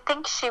 Like, I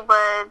think she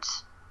would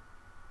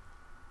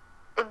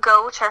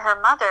go to her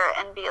mother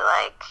and be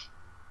like,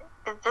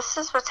 this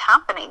is what's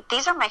happening.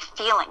 These are my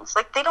feelings.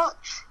 Like, they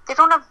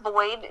don't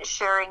avoid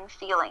sharing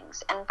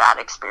feelings and bad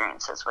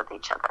experiences with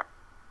each other.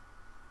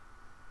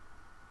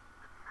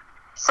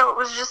 So it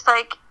was just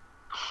like,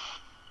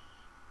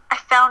 I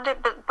found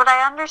it, but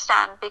I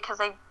understand, because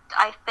I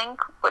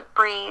think what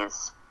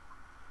Bree's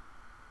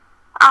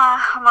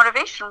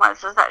motivation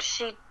was is that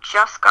she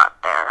just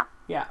got there.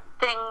 Yeah.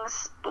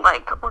 Things,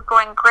 like, were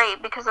going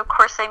great because, of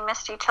course, they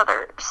missed each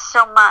other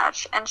so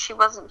much, and she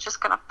wasn't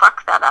just going to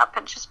fuck that up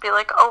and just be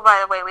like, oh,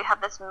 by the way, we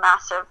have this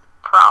massive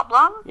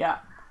problem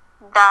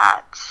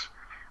that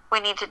we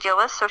need to deal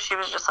with. So she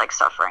was just, like,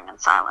 suffering in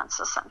silence,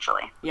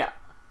 essentially. Yeah.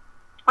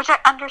 Which I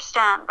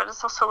understand, but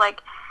it's also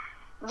like,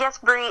 yes,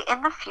 Bree,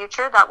 in the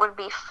future, that would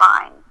be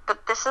fine.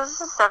 But this is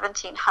the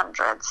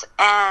 1700s,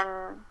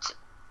 and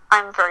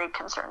I'm very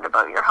concerned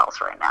about your health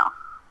right now.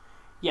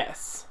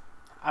 Yes,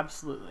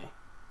 absolutely.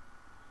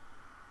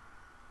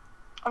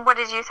 What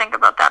did you think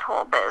about that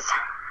whole biz?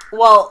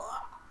 Well,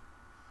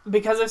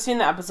 because I've seen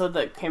the episode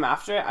that came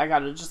after it, I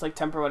gotta just, like,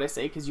 temper what I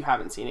say, because you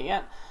haven't seen it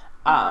yet.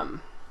 But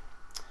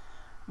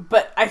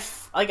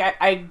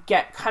I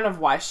get kind of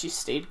why she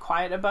stayed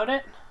quiet about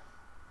it.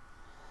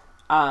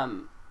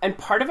 And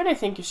part of it, I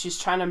think, is she's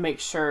trying to make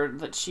sure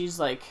that she's,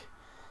 like,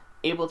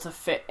 able to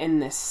fit in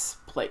this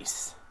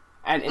place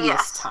and in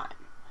this time,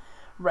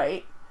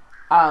 right?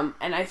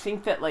 And I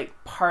think that, like,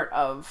 part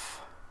of,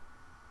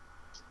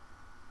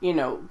 you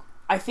know,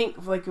 I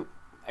think, like,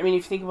 I mean,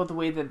 if you think about the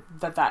way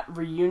that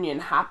reunion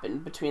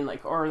happened between,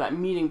 like, or that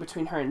meeting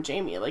between her and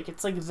Jamie, like,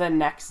 it's, like, the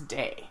next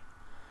day.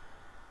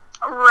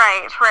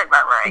 Right.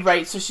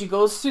 Right, so she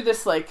goes through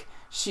this, like,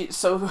 she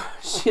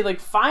like,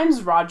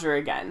 finds Roger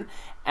again,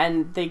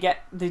 and they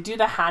do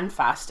the hand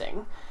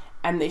fasting,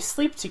 and they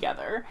sleep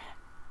together,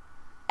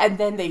 and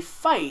then they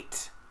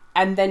fight,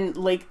 and then,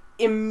 like,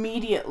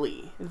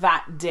 immediately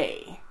that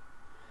day,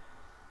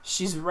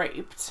 she's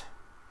raped.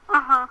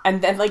 Uh-huh.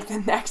 And then, like,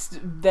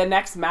 the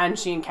next man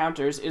she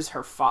encounters is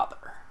her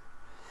father.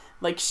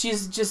 Like,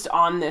 she's just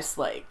on this,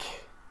 like...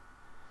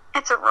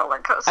 It's a roller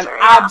coaster, an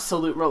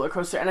absolute roller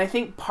coaster. And I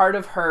think part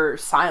of her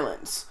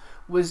silence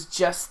was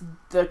just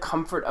the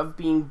comfort of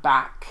being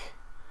back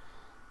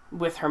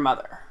with her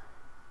mother.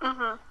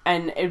 Mm-hmm.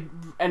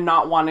 And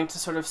not wanting to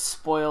sort of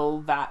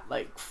spoil that,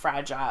 like,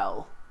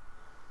 fragile...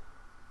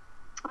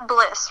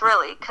 bliss,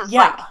 really. Because,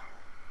 like,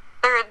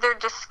 they're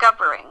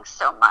discovering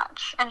so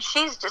much. And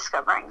she's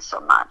discovering so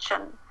much.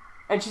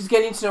 And she's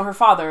getting to know her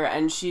father,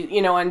 and she,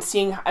 you know, and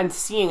seeing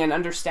and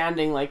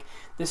understanding, like,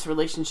 this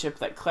relationship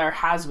that Claire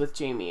has with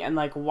Jamie, and,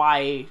 like,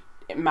 why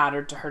it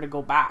mattered to her to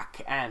go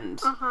back,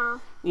 and,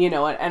 you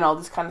know, and all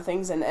these kind of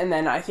things. And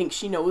then I think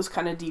she knows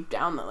kind of deep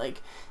down that,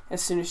 like,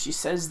 as soon as she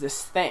says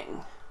this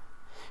thing,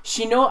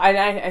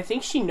 I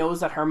think she knows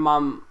that her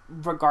mom,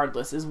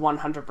 regardless, is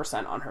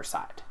 100% on her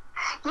side.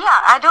 Yeah,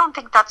 I don't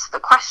think that's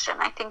the question.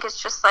 I think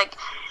it's just, like,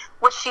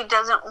 what she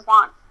doesn't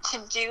want to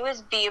do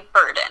is be a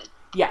burden.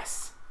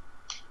 Yes.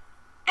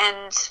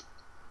 And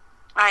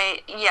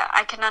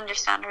I can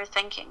understand her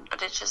thinking,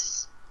 but it's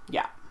just...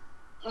 Yeah.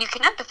 You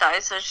can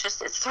empathize, so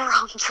it's the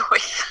wrong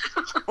choice.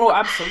 Oh,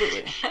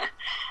 absolutely.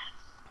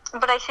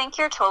 But I think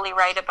you're totally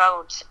right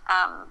about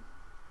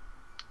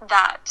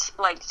that,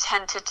 like,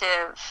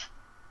 tentative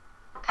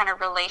kind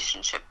of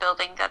relationship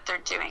building that they're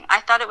doing.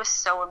 I thought it was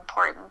so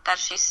important that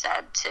she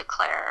said to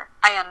Claire,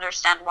 I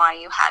understand why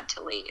you had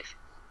to leave.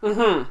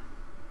 Mm-hmm. And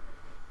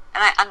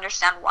I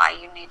understand why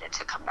you needed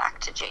to come back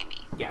to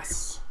Jamie.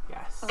 Yes.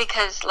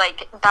 Because,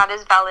 like, that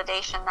is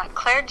validation that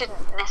Claire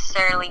didn't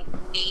necessarily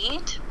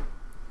need.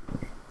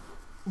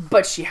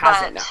 But she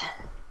has it now.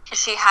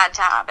 She had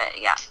to have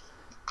it, yeah.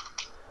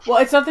 Well,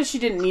 it's not that she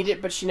didn't need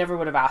it, but she never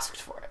would have asked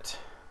for it.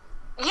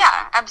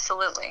 Yeah,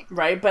 absolutely.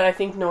 Right? But I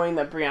think knowing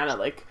that Brianna,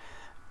 like,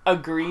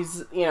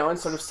 agrees, you know, and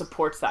sort of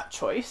supports that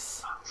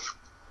choice.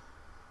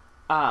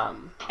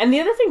 And the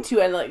other thing,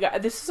 too, and,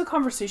 like, this is a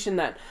conversation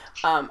that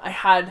I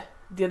had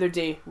the other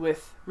day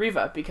with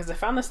Riva, because I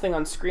found this thing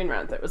on Screen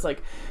Rant that was,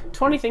 like,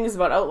 20 things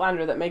about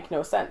Outlander that make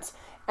no sense.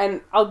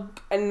 And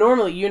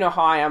normally, you know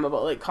how I am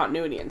about, like,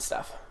 continuity and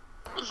stuff.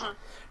 Mm-hmm.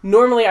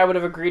 Normally, I would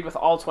have agreed with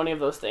all 20 of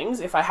those things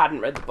if I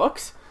hadn't read the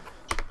books.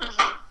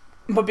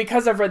 Mm-hmm. But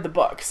because I've read the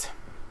books,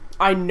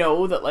 I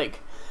know that, like,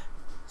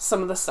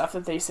 some of the stuff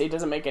that they say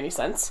doesn't make any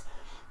sense.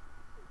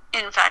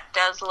 In fact,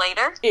 does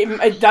later.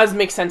 It does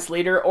make sense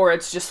later, or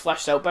it's just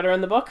fleshed out better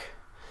in the book.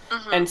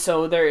 Mm-hmm. And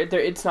so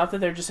it's not that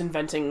they're just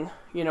inventing,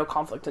 you know,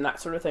 conflict and that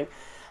sort of thing.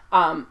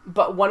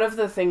 But one of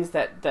the things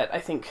that I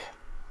think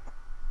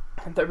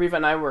that Riva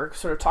and I were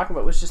sort of talking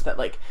about was just that,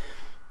 like,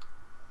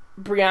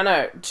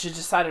 Brianna, she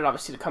decided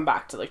obviously to come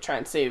back to, like, try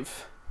and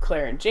save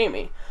Claire and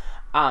Jamie.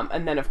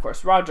 And then, of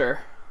course,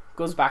 Roger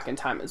goes back in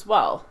time as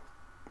well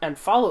and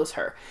follows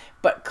her.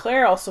 But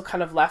Claire also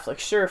kind of left, like,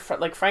 sure,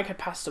 like, Frank had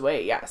passed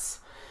away, yes.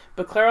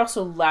 But Claire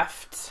also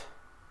left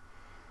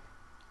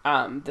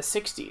the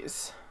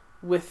 60s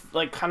with,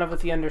 like, kind of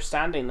with the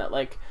understanding that,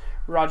 like,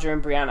 Roger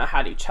and Brianna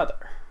had each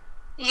other.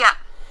 Yeah,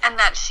 and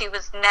that she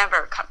was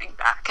never coming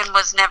back and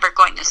was never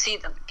going to see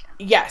them again.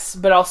 Yes,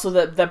 but also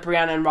that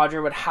Brianna and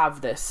Roger would have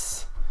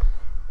this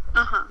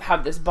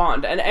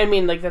bond. And I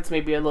mean, like, that's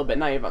maybe a little bit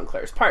naive on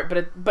Claire's part,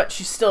 but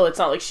she's still, it's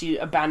not like she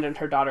abandoned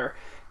her daughter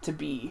to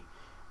be,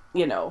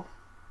 you know,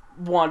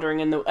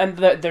 wandering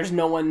there's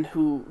no one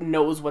who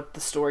knows what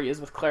the story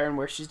is with Claire and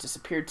where she's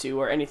disappeared to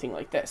or anything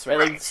like this, right?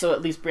 Like, so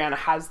at least Brianna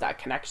has that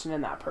connection in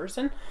that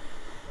person.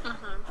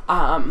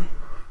 Mm-hmm.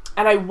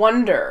 And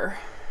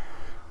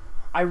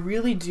I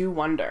really do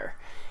wonder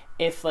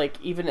if,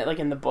 like, even, like,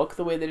 in the book,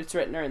 the way that it's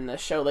written, or in the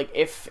show, like,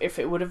 if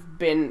it would have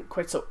been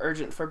quite so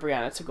urgent for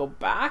Brianna to go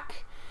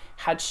back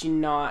had her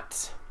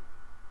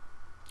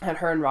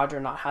and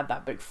Roger not had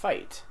that big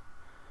fight.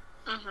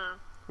 Mm-hmm.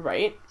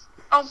 Right?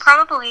 Oh,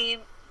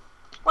 probably.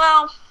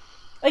 Well,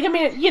 like, I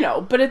mean, you know,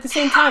 but at the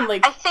same time,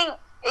 like, I think,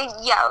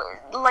 yeah,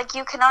 like,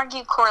 you can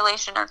argue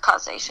correlation or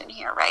causation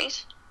here,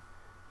 right?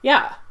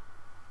 Yeah.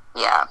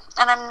 Yeah,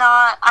 and I'm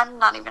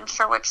not even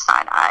sure which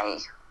side I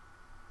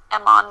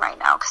am on right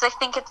now, because I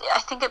think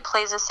it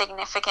plays a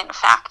significant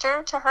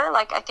factor to her.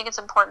 Like, I think it's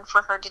important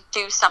for her to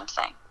do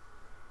something.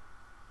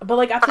 But,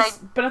 like,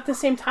 but at the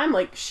same time,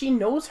 like, she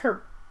knows that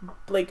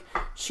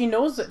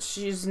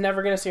she's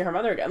never going to see her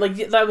mother again.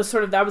 Like, that was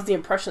the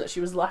impression that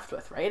she was left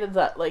with, right? And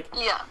that, like,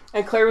 yeah.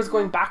 And Claire was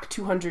going back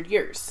 200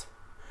 years.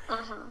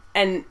 Mm-hmm.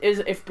 And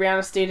if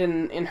Brianna stayed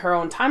in her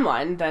own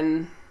timeline,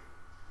 then,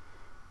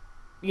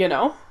 you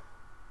know?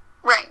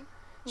 Right.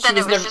 Then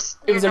it was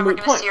never going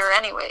to see her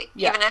anyway.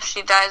 Yeah. Even if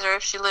she dies or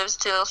if she lives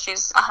till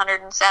she's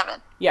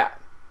 107. Yeah.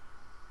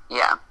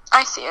 Yeah.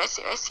 I see.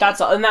 That's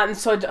all. And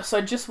so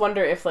I just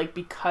wonder if, like,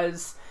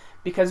 because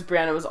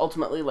Brianna was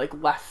ultimately, like,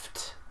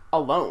 left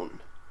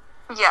alone.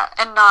 Yeah,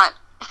 and not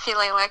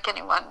feeling like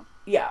anyone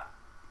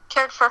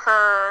cared for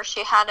her, or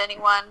she had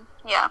anyone,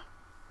 a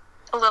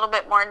little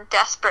bit more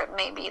desperate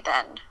maybe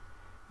than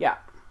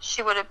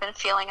she would have been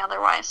feeling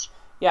otherwise.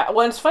 Yeah,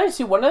 well, it's funny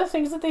too, one of the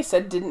things that they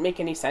said didn't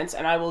make any sense,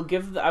 and I will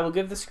give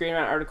the Screen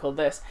Rant article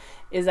this,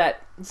 is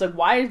that it's like,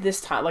 why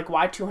this time, like,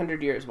 why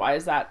 200 years? Why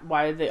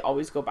do they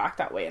always go back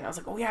that way? And I was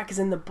like, oh yeah, because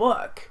in the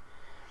book,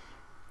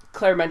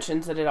 Claire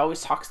mentions that it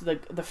always talks,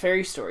 the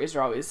fairy stories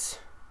are always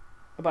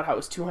about how it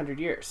was 200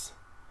 years.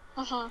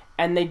 Mm-hmm.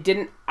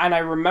 And I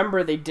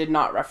remember they did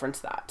not reference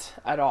that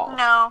at all.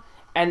 No.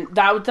 And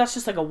that's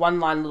just like a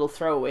one-line little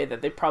throwaway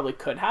that they probably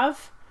could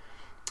have.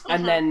 Mm-hmm.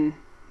 And then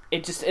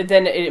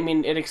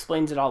it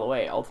explains it all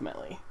away,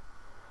 ultimately.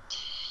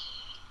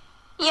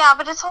 Yeah,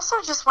 but it's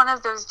also just one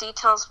of those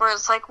details where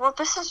it's like, well,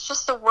 this is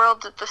just the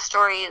world that the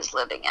story is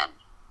living in.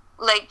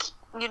 Like,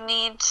 you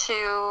need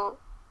to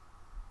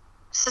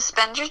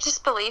suspend your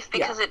disbelief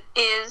because it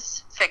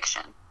is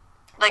fiction.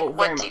 Like,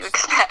 what do you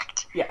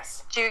expect?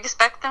 Yes. Do you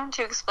expect them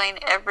to explain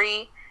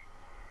every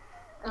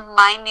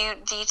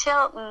minute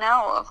detail?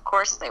 No, of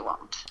course they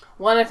won't.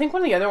 Well, and I think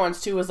one of the other ones,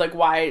 too, was, like,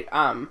 why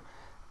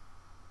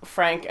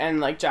Frank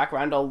and, like, Jack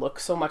Randall look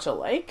so much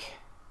alike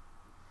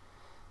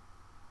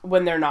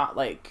when they're not,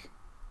 like,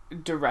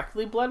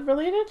 directly blood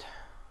related.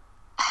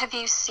 Have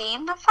you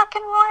seen the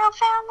fucking royal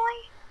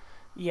family?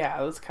 Yeah,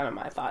 that was kind of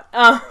my thought.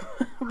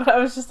 But I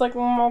was just like,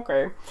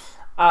 okay.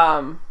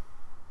 Oh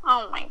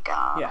my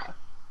god. Yeah.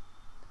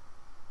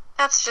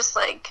 That's just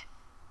like,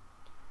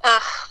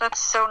 that's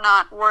so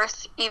not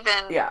worth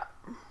even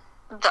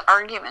the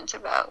argument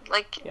about.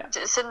 Like,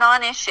 it's a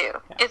non-issue.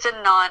 Yeah. It's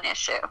a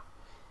non-issue.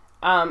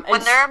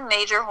 When there are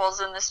major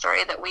holes in the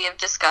story that we have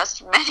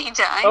discussed many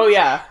times. Oh,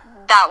 yeah.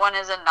 That one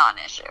is a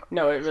non-issue.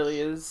 No, it really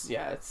is.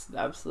 Yeah, it's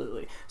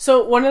absolutely.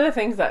 So one of the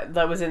things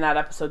that was in that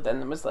episode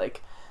then was,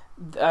 like,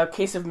 a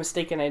case of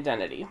mistaken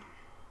identity.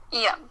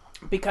 Yeah.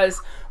 Because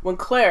when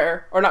when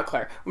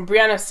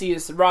Brianna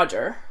sees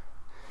Roger,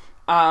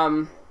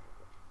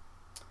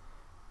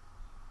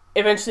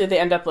 eventually they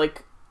end up,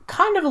 like,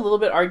 kind of a little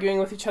bit arguing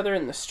with each other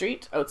in the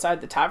street outside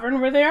the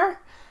tavern where they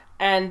are,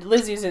 and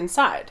Lizzie's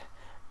inside.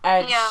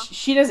 And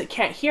she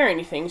can't hear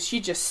anything, she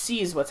just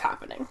sees what's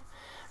happening.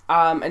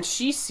 And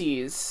she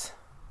sees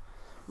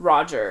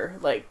Roger,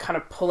 like, kind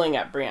of pulling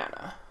at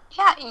Brianna.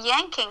 Yeah,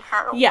 yanking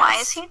her. Yes. Why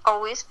is he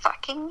always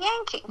fucking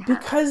yanking her?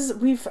 Because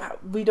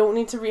we don't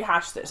need to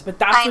rehash this, but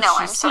that's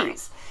what she sees. Sorry.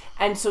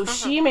 And so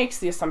she makes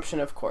the assumption,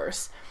 of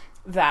course,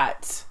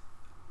 that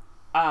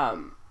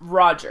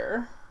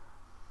Roger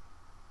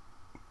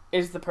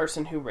is the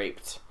person who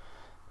raped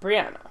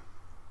Brianna.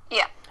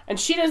 Yeah. And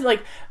she does,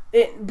 like,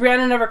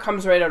 Brianna never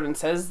comes right out and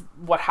says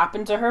what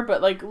happened to her,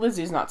 but, like,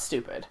 Lizzie's not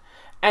stupid.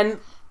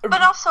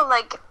 But also,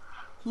 like,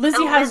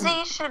 Lizzie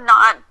should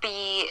not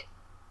be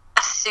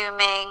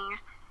assuming,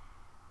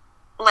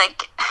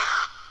 like,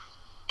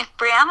 if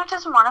Brianna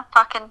doesn't want to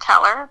fucking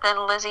tell her,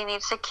 then Lizzie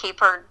needs to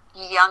keep her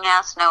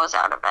young-ass nose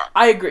out of it.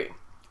 I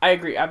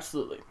agree,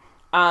 absolutely.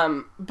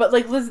 But,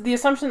 like, the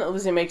assumption that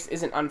Lizzie makes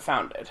isn't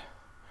unfounded.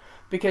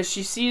 Because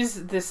she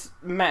sees this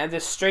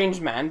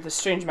strange man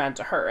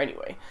to her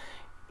anyway,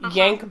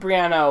 yank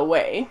Brianna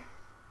away,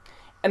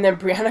 and then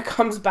Brianna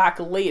comes back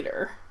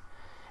later,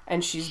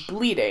 and she's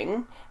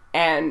bleeding,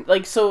 and,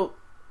 like, so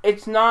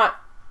it's not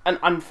an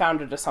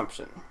unfounded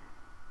assumption.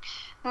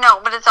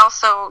 No, but it's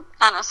also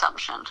an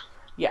assumption.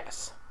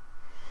 Yes.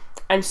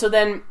 And so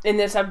then, in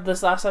this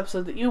last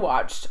episode that you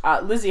watched,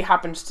 Lizzie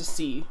happens to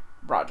see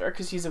Roger,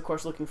 because he's, of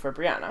course, looking for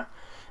Brianna,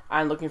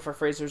 and looking for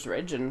Fraser's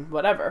Ridge, and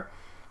whatever.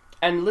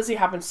 And Lizzie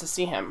happens to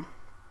see him,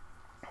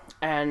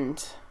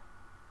 and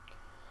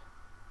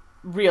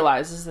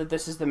realizes that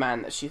this is the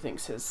man that she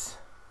thinks has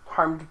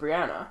harmed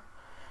Brianna.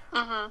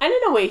 Mm-hmm. And in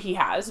a way he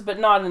has, but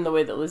not in the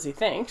way that Lizzie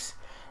thinks.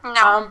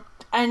 No.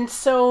 And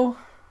so,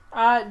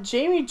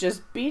 Jamie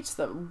just beats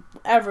the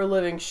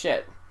ever-living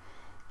shit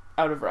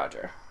out of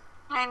Roger.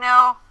 I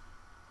know.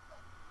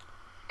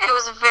 It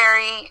was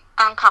very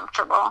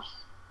uncomfortable.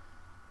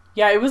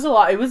 Yeah, it was a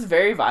lot. It was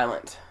very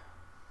violent.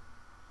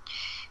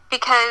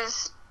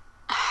 Because,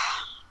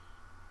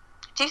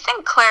 do you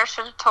think Claire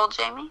should have told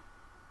Jamie?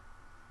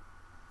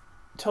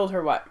 Told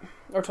her what?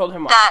 Or told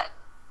him what? That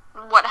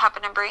what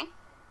happened to Bree?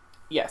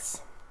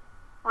 Yes.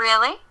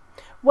 Really?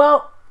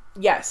 Well,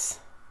 yes.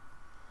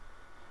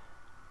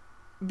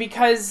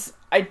 Because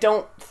I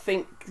don't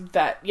think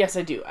that... Yes,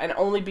 I do. And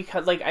only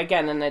because, like,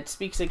 again, and it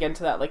speaks again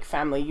to that, like,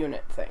 family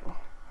unit thing,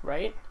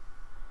 right?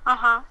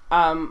 Uh-huh.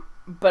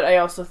 But I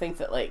also think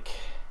that, like...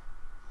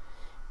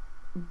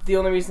 The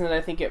only reason that I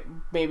think it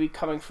maybe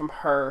coming from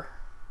her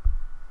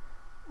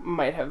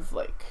might have,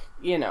 like,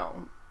 you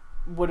know,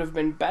 would have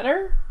been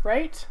better,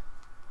 right?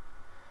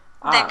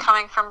 Than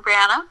coming from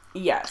Brianna?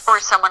 Yes. Or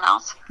someone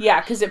else?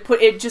 Yeah, because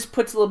it just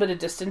puts a little bit of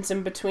distance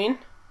in between,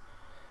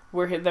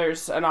 where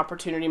there's an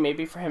opportunity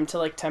maybe for him to,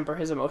 like, temper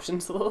his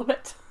emotions a little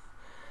bit,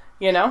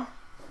 you know?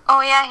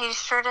 Oh yeah, he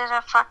sure did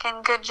a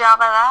fucking good job of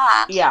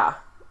that. Yeah.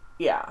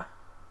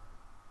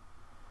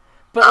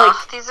 But,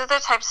 like, these are the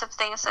types of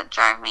things that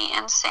drive me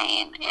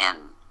insane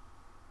in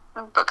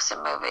books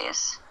and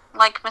movies.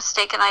 Like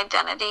mistaken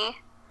identity.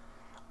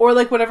 Or,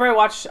 like, whenever I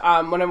watch,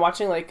 when I'm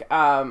watching, like,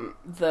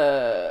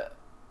 the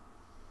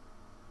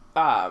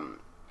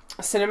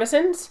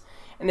CinemaSins,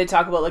 and they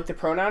talk about, like, the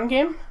pronoun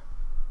game.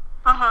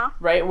 Uh-huh.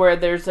 Right? Where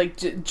there's,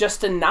 like,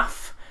 just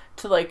enough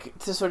to, like,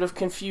 to sort of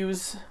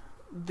confuse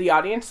the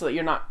audience so that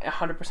you're not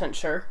 100%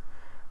 sure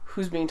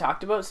who's being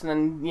talked about. So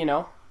then, you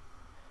know,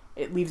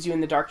 it leaves you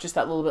in the dark just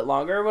that little bit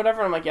longer or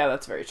whatever. I'm like, yeah,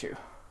 that's very true.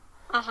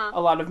 Uh-huh.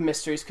 A lot of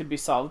mysteries could be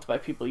solved by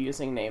people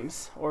using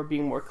names or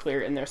being more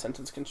clear in their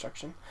sentence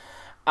construction.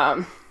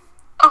 Oh,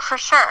 for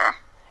sure.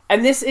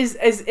 And this is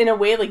in a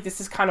way, like,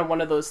 this is kind of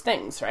one of those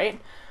things, right?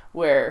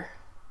 Where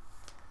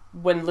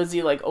when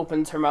Lizzie, like,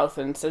 opens her mouth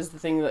and says the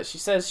thing that she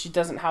says, she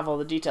doesn't have all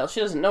the details. She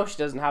doesn't know she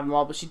doesn't have them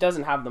all, but she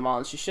doesn't have them all,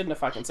 and she shouldn't have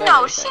fucking said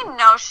anything. No, she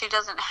knows she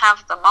doesn't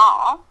have them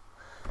all.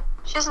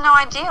 She has no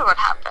idea what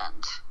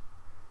happened.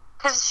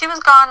 Because she was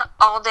gone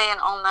all day and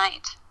all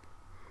night.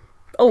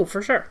 Oh,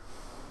 for sure.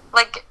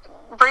 Like,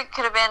 Brie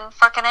could have been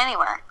fucking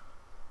anywhere.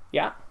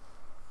 Yeah.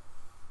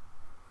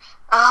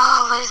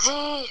 Oh,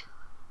 Lizzie.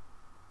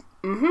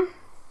 Mm-hmm.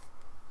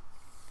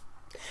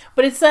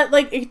 But it's that,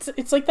 like,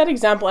 it's like that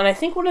example, and I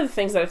think one of the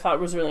things that I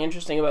thought was really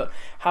interesting about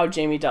how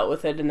Jamie dealt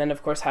with it, and then,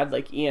 of course, had,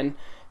 like, Ian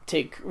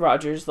take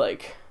Roger's,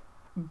 like,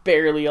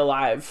 barely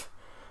alive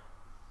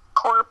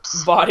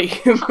corpse body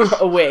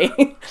away.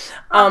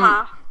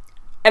 Uh-huh.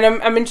 And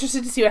I'm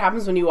interested to see what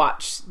happens when you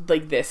watch,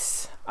 like,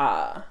 this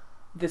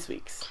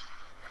week's.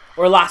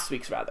 Or last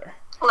week's, rather.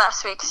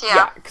 Last week's, yeah.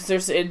 Yeah, because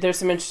there's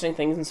some interesting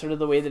things in sort of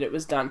the way that it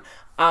was done.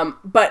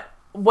 But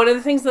one of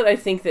the things that I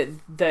think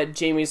that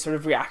Jamie's sort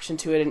of reaction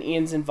to it and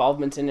Ian's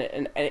involvement in it,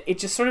 and it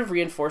just sort of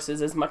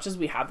reinforces, as much as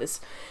we have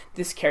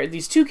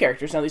these two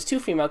characters, now these two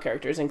female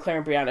characters, and Claire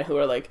and Brianna, who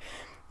are, like,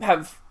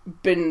 have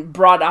been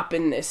brought up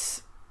in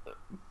this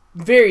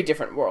very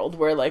different world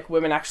where, like,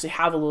 women actually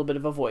have a little bit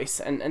of a voice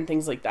and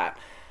things like that,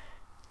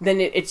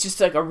 then it's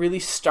just, like, a really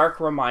stark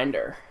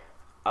reminder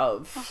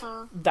of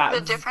that, the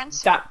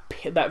difference, that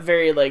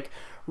very, like,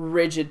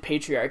 rigid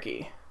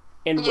patriarchy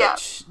in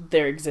which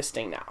they're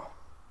existing now.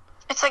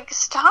 It's like,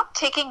 stop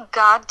taking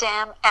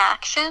goddamn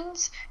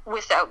actions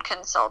without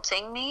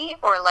consulting me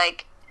or,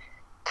 like,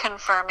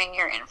 confirming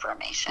your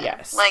information.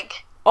 Yes.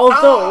 Like,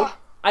 although,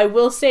 I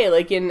will say,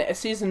 like, in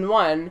season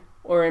 1,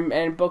 or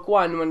in book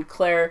 1, when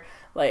Claire,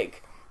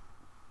 like,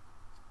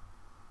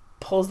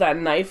 pulls that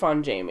knife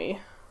on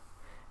Jamie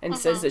and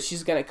says that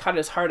she's going to cut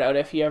his heart out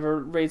if he ever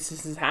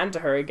raises his hand to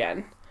her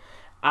again,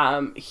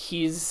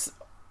 he's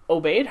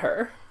obeyed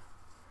her.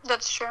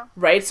 That's true.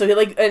 Right? So,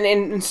 like,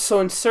 and so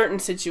in certain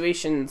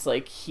situations,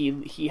 like,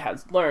 he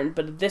has learned,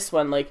 but this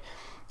one, like,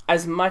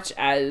 as much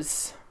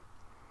as,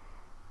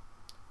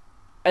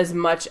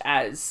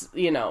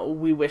 you know,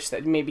 we wish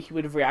that maybe he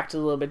would have reacted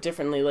a little bit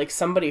differently, like,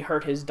 somebody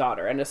hurt his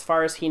daughter, and as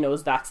far as he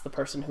knows, that's the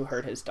person who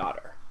hurt his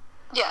daughter.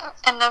 Yeah,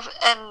 and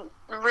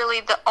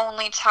really the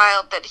only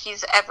child that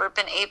he's ever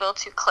been able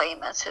to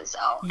claim as his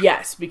own.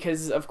 Yes,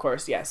 because, of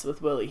course, yes,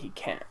 with Willie, he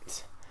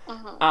can't.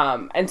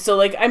 And so,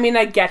 like, I mean,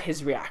 I get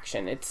his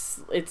reaction.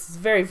 It's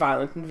very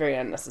violent and very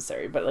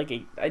unnecessary, but, like,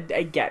 I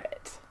get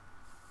it.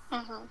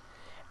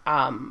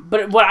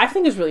 But what I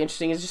think is really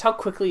interesting is just how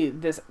quickly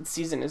this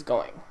season is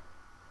going.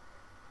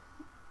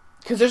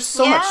 Because there's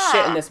so much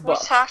shit in this book.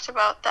 We talked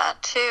about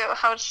that, too.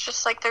 How it's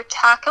just, like, they're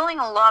tackling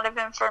a lot of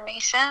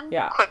information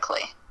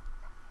quickly.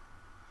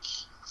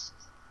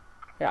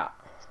 Yeah.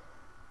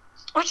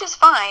 Which is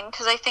fine,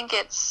 because I think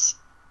it's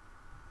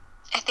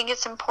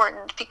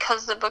important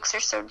because the books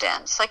are so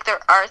dense. Like, there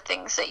are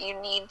things that you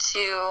need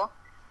to,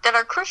 that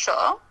are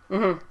crucial,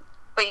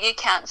 but you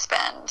can't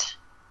spend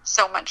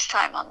so much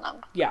time on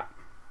them. Yeah.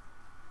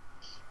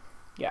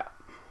 Yeah.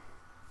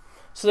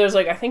 So there's,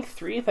 like, I think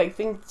 3, I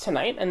think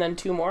tonight, and then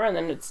 2 more, and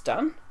then it's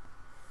done.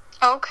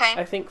 Oh, okay.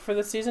 I think for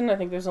the season, I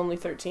think there's only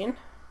 13.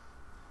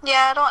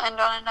 Yeah, it'll end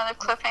on another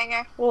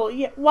cliffhanger. Well,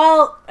 yeah.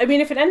 Well, I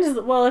mean, if it ends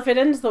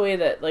the way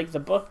that, like, the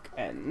book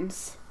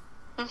ends,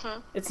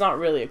 it's not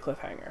really a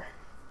cliffhanger.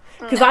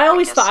 Because I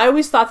always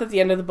thought that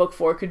the end of the book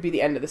 4 could be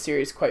the end of the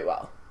series quite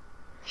well.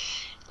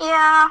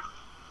 Yeah.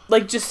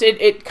 Like, just,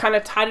 it kind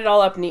of tied it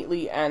all up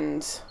neatly,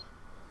 and,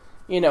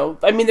 you know,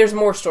 I mean, there's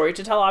more story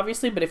to tell,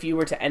 obviously, but if you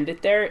were to end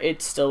it there,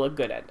 it's still a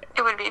good ending.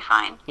 It would be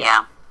fine.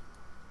 Yeah.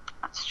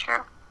 That's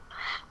true.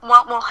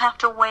 Well, we'll have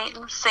to wait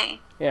and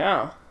see.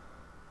 Yeah.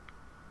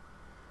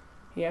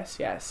 Yes,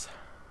 yes.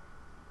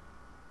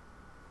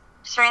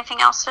 Is there anything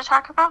else to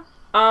talk about?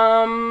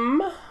 I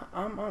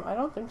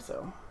don't think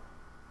so.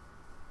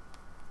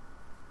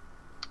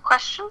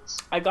 Questions?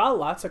 I got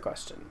lots of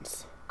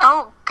questions.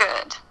 Oh,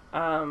 good.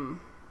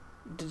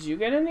 Did you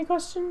get any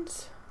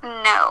questions?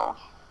 No.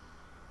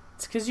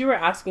 It's because you were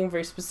asking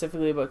very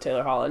specifically about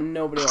Taylor Hall, and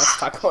nobody wants to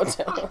talk about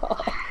Taylor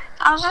Hall.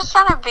 I was just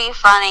trying to be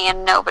funny,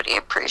 and nobody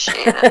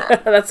appreciated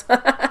it. That's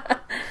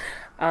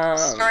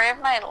story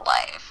of my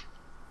life.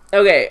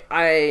 Okay,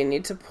 I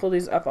need to pull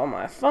these up on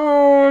my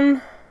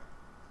phone.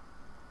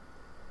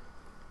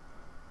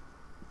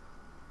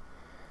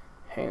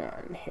 Hang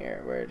on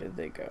here. Where did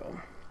they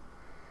go?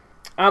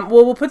 Well,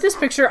 we'll put this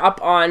picture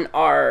up on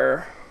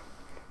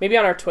maybe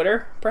on our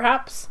Twitter,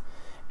 perhaps,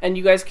 and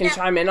you guys can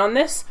chime in on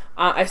this.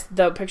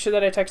 The picture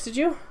that I texted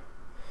you.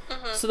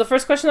 So the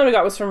first question that we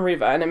got was from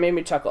Riva, and it made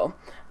me chuckle.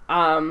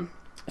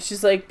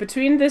 She's like,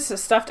 between this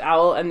stuffed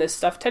owl and this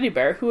stuffed teddy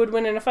bear, who would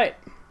win in a fight?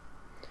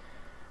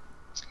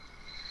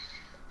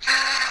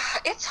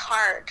 It's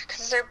hard,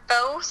 because they're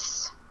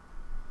both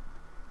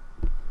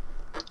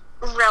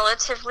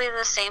relatively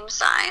the same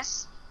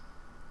size.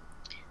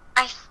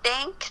 I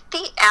think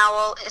the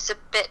owl is a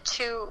bit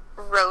too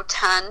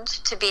rotund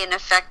to be an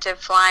effective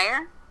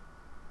flyer.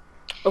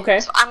 Okay.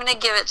 So I'm going to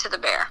give it to the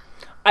bear.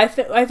 I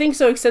think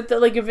so, except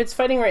that, like, if it's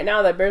fighting right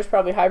now, that bear's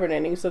probably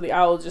hibernating, so the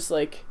owl just,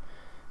 like,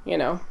 you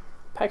know,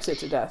 pecks it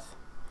to death.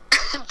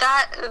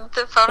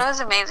 The photo is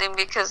amazing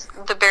because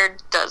the bear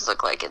does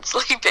look like it's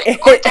sleeping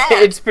or dead.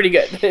 It's pretty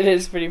good. It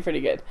is pretty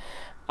good.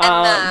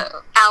 And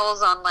the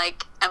owl's on,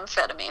 like,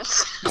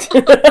 amphetamines.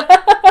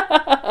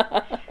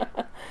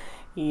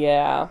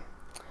 Yeah.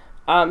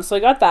 So I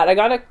got that. I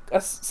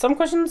got some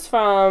questions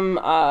from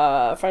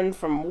a friend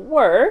from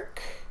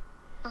work.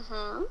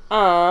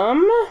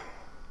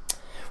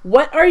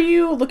 What are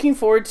you looking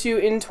forward to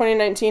in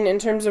 2019 in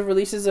terms of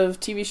releases of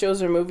TV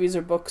shows or movies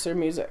or books or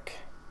music?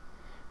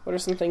 What are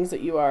some things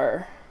that you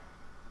are...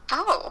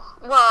 Oh,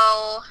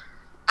 well,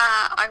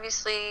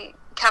 obviously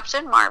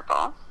Captain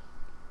Marvel.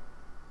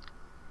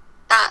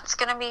 That's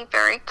going to be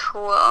very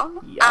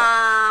cool.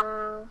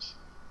 Yeah.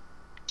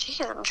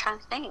 Geez, I'm trying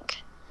to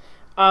think.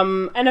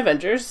 And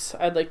Avengers.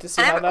 I'd like to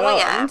see how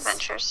that ends.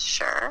 Avengers,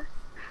 sure.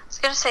 I was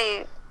going to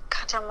say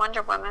goddamn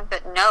Wonder Woman,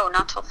 but no,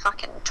 not till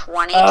fucking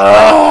 2020.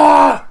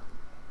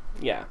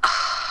 Yeah.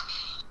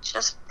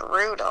 Just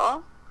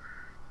brutal.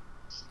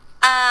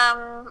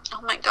 Oh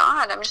my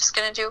god, I'm just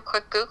gonna do a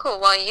quick Google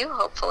while you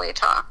hopefully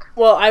talk.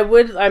 Well, I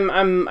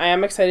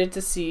am excited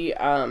to see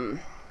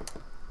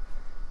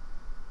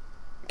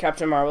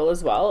Captain Marvel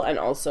as well, and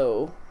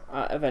also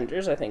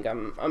Avengers. I think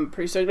I'm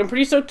pretty stoked. I'm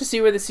pretty stoked to see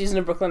where the season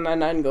of Brooklyn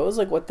Nine-Nine goes,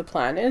 like what the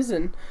plan is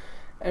and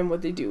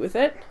what they do with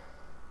it.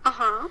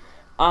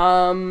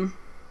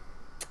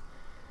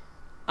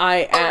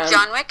 I am...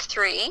 John Wick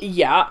 3.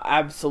 Yeah,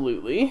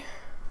 absolutely.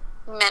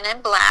 Men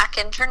in Black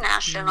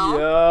International.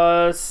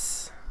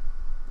 Yes.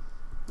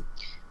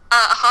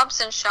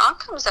 Hobbs and Shaw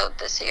comes out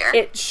this year.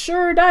 It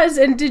sure does.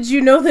 And did you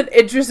know that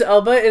Idris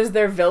Elba is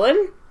their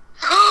villain?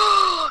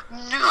 No!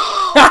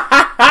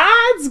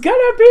 It's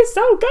gonna be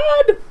so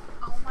good!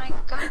 Oh my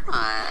god.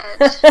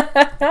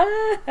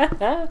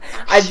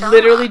 I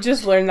literally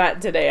just learned that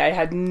today. I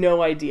had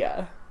no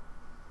idea.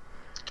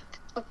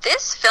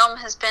 This film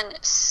has been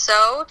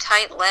so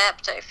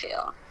tight-lipped, I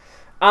feel.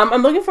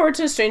 I'm looking forward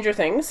to Stranger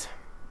Things.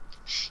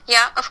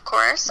 Yeah, of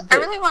course. I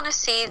really want to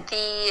see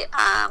the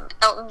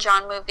Elton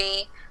John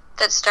movie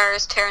that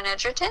stars Taron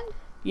Egerton.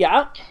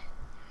 Yeah.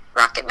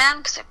 Rocket Man,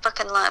 because I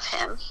fucking love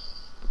him.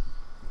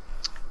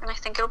 And I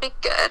think it'll be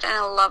good, and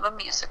I love a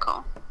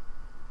musical.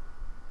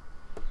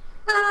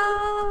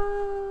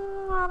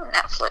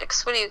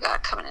 Netflix, what do you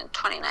got coming in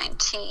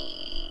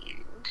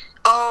 2019?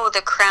 Oh,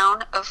 The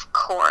Crown, of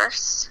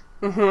course.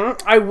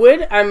 Mm-hmm.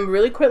 I'm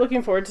really quite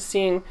looking forward to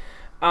seeing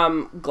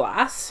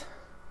Glass.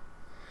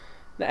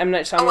 The M.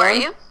 Night Shyamalan. Oh,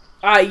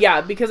 are you?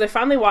 Yeah, because I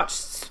finally watched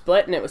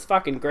Split, and it was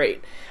fucking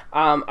great.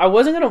 I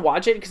wasn't going to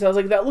watch it, because I was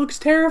like, that looks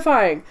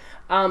terrifying.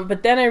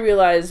 But then I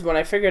realized, when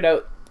I figured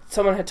out,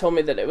 someone had told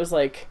me that it was,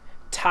 like,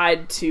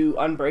 tied to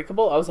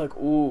Unbreakable, I was like,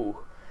 ooh.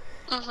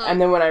 Mm-hmm. And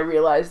then when I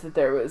realized that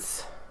there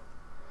was,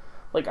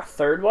 like, a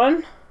third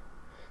one,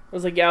 I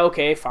was like, yeah,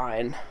 okay,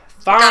 fine.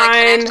 Gotta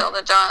connect all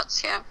the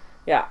dots, yeah.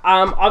 Yeah,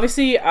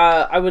 obviously,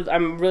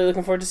 I'm really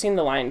looking forward to seeing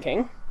The Lion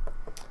King.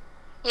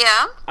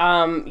 Yeah?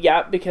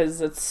 Yeah, because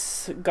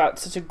it's got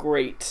such a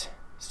great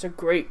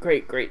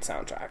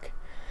soundtrack.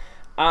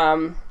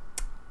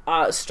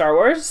 Star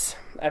Wars,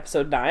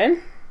 Episode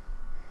 9.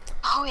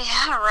 Oh,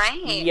 yeah,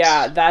 right.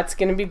 Yeah, that's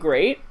gonna be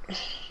great.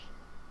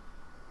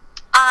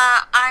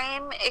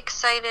 I'm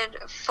excited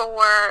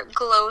for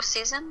Glow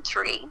Season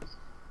 3.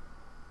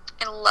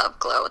 I love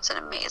Glow. It's an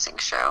amazing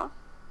show.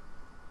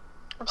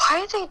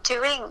 Why are they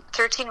doing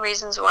 13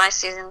 Reasons Why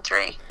Season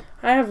 3?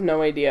 I have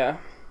no idea.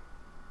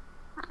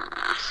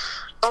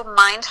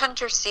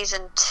 Mindhunter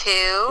Season 2.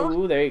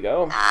 Ooh, there you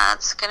go.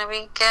 That's gonna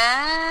be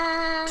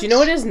good. Do you know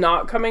what is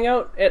not coming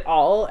out at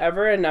all,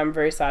 ever, and I'm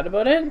very sad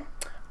about it?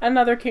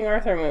 Another King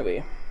Arthur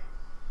movie.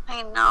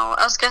 I know.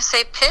 I was gonna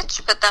say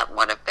Pitch, but that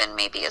would have been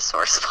maybe a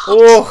sore spot.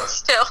 Oh,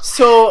 still.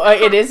 So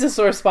it is a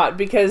sore spot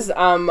because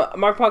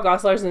Mark Paul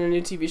Gosselaar's in a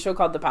new TV show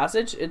called The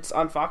Passage. It's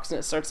on Fox and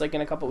it starts like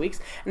in a couple weeks.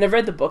 And I've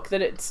read the book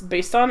that it's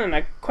based on, and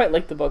I quite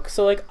like the book.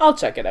 So like, I'll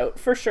check it out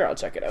for sure. I'll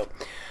check it out.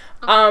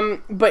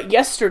 But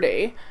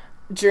yesterday,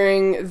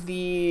 during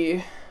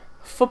the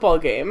football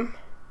game,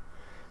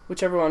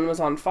 whichever one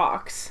was on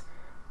Fox,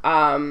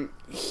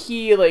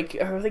 he I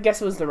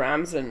guess it was the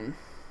Rams and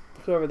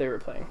whoever they were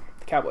playing,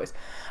 the Cowboys.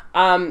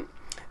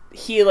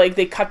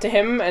 They cut to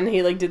him and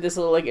he did this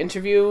little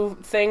interview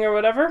thing or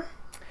whatever.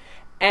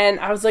 And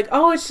I was like,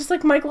 oh, it's just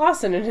like Mike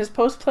Lawson in his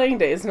post-playing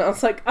days. And I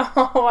was like,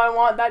 oh, I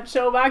want that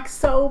show back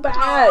so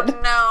bad.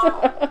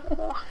 Oh,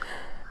 no.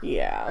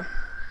 Yeah.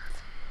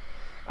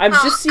 I'm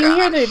just seeing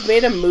here they've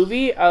made a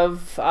movie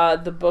of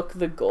the book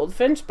The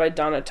Goldfinch by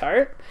Donna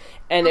Tartt.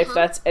 And if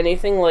that's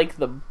anything like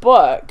the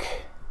book,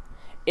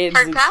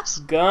 it's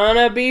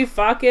gonna be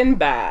fucking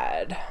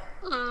bad.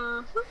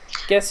 Mm-hmm.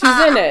 Guess who's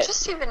in it? I'm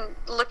just even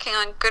looking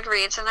on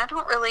Goodreads, and I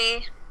don't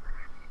really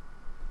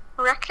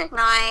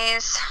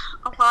recognize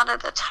a lot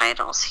of the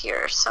titles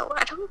here, so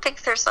I don't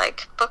think there's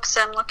books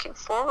I'm looking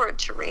forward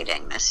to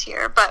reading this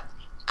year. But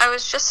I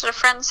was just at a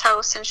friend's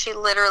house, and she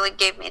literally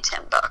gave me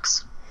 10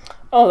 books.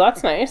 Oh,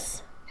 that's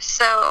nice.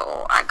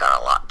 So I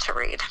got a lot to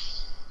read.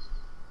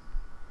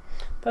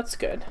 That's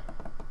good.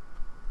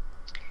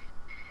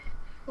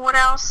 What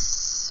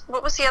else?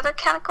 What was the other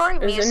category?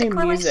 Music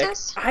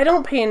releases? I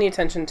don't pay any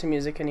attention to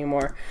music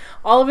anymore.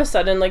 All of a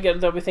sudden,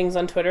 there'll be things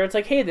on Twitter. It's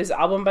like, hey, this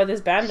album by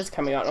this band is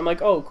coming out. I'm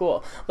like, oh,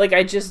 cool.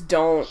 I just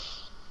don't...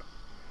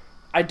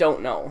 I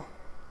don't know.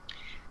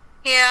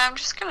 Yeah, I'm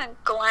just gonna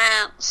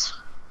glance.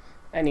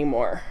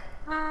 Anymore.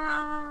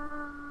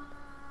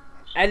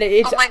 And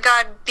it's... Oh my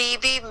god,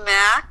 BB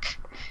Mac.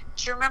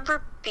 Do you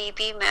remember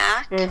BB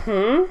Mac?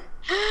 Mm-hmm.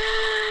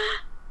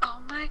 Oh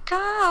my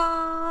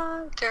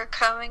god, they're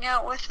coming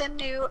out with a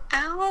new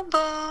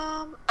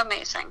album.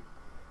 Amazing.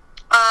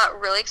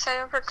 Really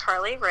excited for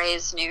Carly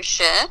Rae's new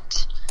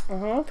shit.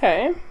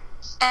 Okay.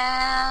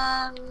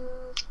 And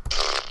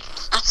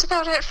that's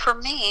about it for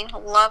me.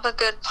 Love a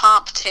good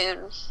pop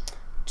tune.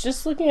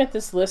 Just looking at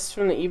this list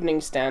from the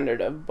Evening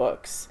Standard of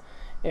books,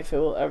 if it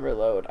will ever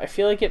load. I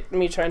feel like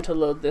me trying to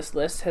load this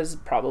list has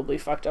probably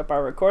fucked up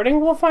our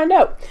recording. We'll find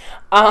out.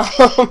 Oh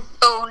no.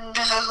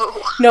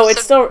 No,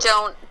 it's still...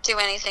 Don't do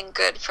anything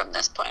good from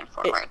this point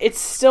forward. It's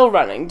still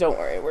running. Don't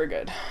worry. We're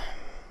good.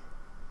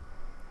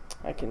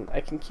 I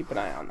can keep an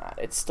eye on that.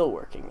 It's still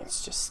working.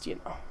 It's just, the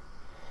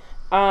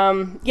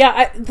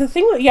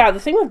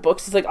thing with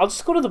books is I'll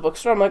just go to the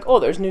bookstore. I'm like, oh,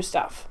 there's new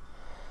stuff.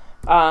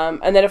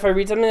 And then if I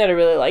read something that I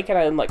really like and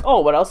I'm like, oh,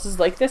 what else is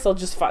like this? I'll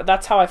just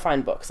that's how I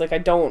find books. I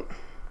don't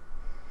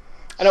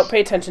pay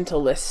attention to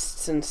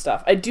lists and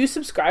stuff. I do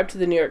subscribe to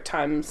the New York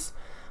Times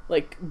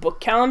like, book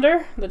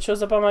calendar that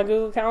shows up on my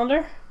Google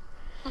Calendar.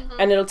 Mm-hmm.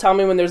 And it'll tell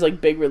me when there's, like,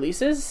 big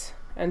releases.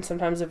 And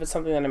sometimes if it's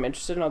something that I'm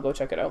interested in, I'll go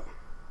check it out.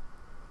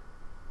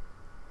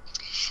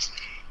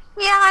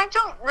 Yeah, I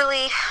don't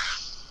really...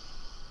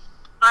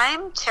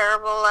 I'm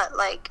terrible at,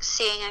 like,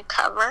 seeing a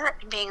cover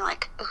and being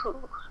like,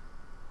 ooh,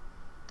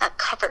 that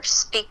cover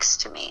speaks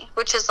to me.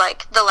 Which is,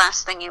 like, the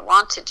last thing you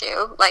want to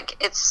do. Like,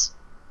 it's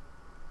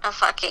a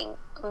fucking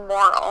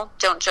moral.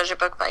 Don't judge a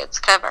book by its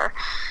cover.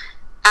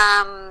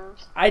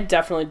 I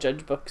definitely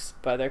judge books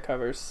by their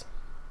covers.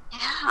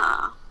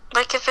 Yeah.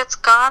 Like, if it's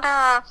got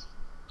a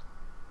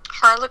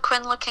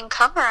Harlequin-looking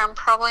cover, I'm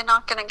probably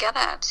not going to get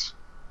it.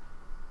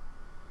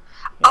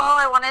 Yeah. Oh,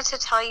 I wanted to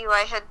tell you,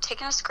 I had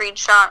taken a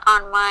screenshot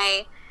on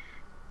my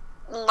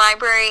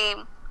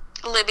library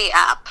Libby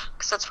app,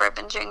 because that's where I've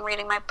been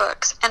reading my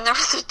books, and there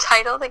was a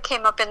title that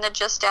came up in the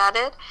Just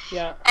Added.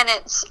 Yeah. And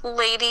it's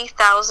Lady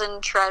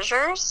Thousand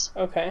Treasures.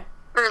 Okay.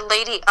 Or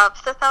Lady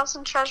of the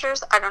Thousand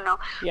Treasures, I don't know.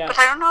 Yeah. But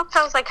I don't know if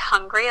I was, like,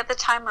 hungry at the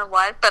time or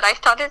what, but I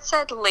thought it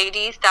said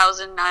Lady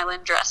Thousand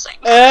Nylon Dressing.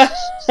 I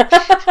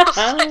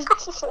was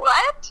like,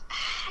 what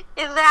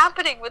is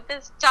happening with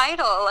this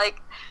title?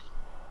 Like,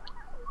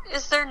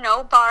 is there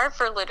no bar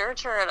for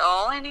literature at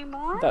all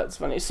anymore? That's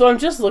funny. So I'm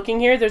just looking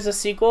here. There's a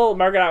sequel.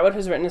 Margaret Atwood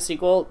has written a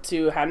sequel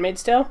to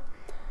Handmaid's Tale.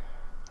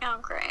 Oh,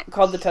 great.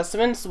 Called The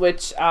Testaments,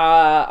 which,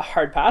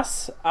 hard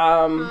pass.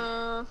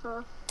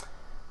 Mm-hmm.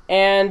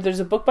 And there's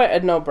a book by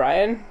Edna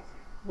O'Brien,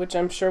 which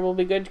I'm sure will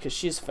be good because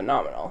she's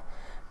phenomenal.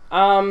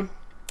 And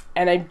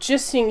I'm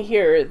just seeing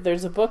here,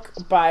 there's a book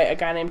by a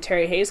guy named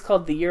Terry Hayes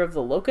called The Year of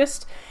the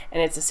Locust,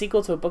 and it's a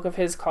sequel to a book of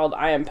his called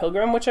I Am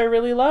Pilgrim, which I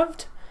really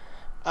loved.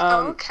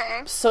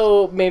 Okay.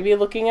 So maybe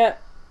looking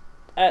at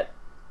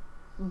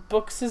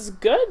books is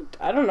good.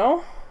 I don't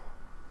know.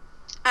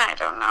 I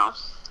don't know.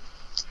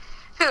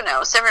 Who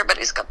knows?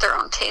 Everybody's got their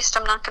own taste.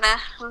 I'm not gonna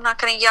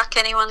yuck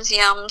anyone's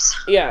yums.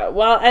 Yeah,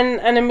 well, and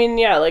I mean,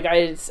 yeah, like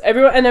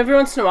every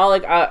once in a while,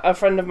 like a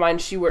friend of mine,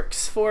 she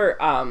works for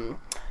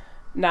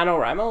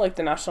NaNoWriMo, like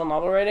the National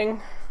Novel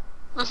Writing.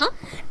 Mm-hmm.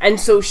 And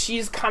so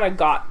she's kind of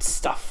got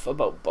stuff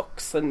about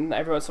books, and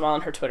every once in a while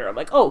on her Twitter, I'm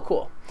like, oh,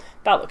 cool,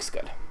 that looks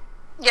good.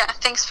 Yeah,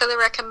 thanks for the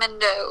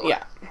recommendo.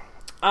 Yeah.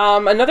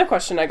 Another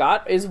question I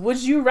got is,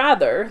 would you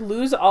rather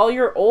lose all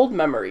your old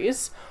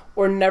memories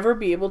or never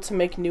be able to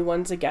make new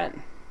ones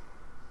again?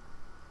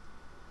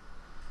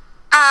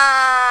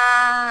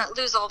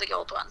 Lose all the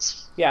old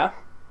ones. Yeah.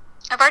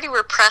 I've already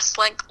repressed,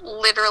 like,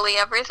 literally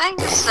everything,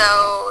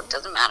 so it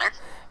doesn't matter.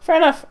 Fair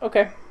enough.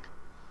 Okay.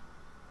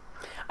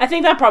 I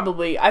think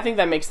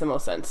that makes the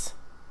most sense.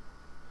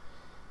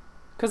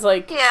 Because,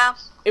 like... Yeah.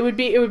 It would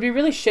be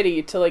really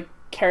shitty to, like,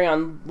 carry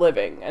on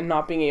living and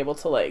not being able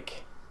to,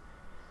 like...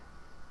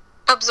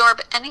 absorb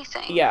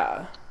anything.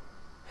 Yeah.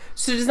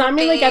 So does that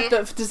mean,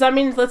 does that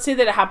mean, let's say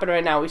that it happened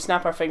right now, we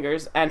snap our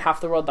fingers and half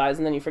the world dies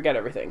and then you forget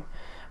everything.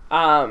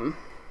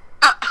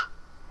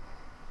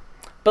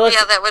 But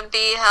yeah, that would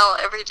be hell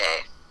every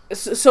day.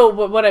 So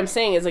what I'm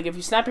saying is, like, if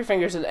you snap your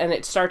fingers and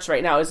it starts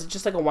right now, is it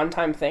just like a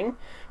one-time thing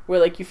where,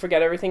 like, you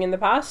forget everything in the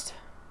past?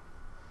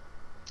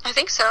 I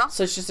think so.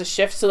 So it's just a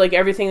shift, so, like,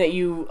 everything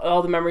that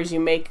all the memories you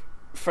make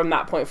from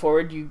that point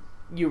forward, you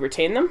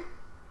retain them?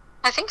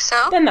 I think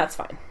so. Then that's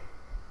fine.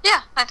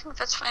 Yeah, I think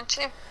that's fine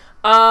too.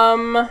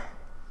 I'd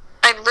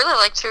really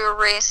like to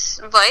erase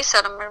Vice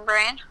out of my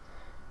brain.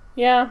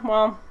 Yeah,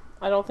 well,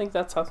 I don't think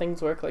that's how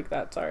things work like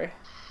that, sorry.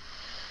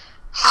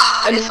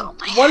 And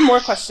one more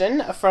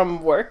question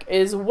from work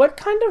is, what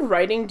kind of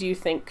writing do you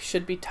think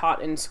should be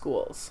taught in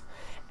schools?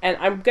 And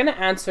I'm going to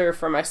answer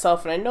for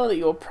myself, and I know that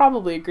you'll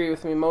probably agree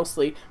with me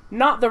mostly,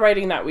 not the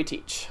writing that we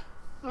teach.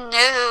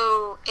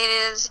 No, it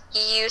is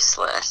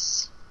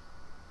useless.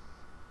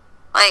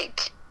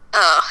 Like,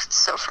 it's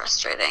so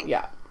frustrating.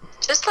 Yeah.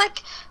 Just, like,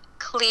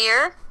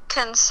 clear,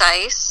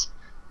 concise,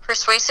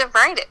 persuasive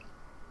writing.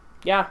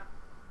 Yeah.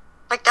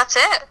 Like, that's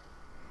it.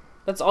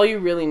 That's all you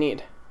really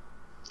need.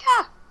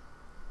 Yeah.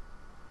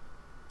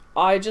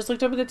 I just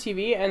looked up at the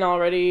TV, and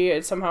already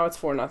it's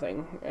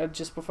 4-0,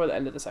 just before the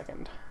end of the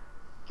second.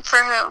 For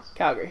who?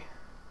 Calgary.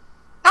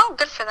 Oh,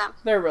 good for them.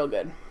 They're real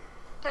good.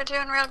 They're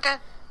doing real good.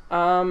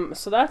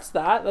 So that's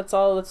that. That's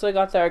all. That's what I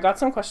got there. I got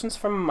some questions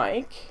from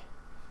Mike.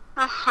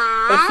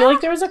 Uh-huh. But I feel like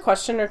there was a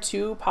question or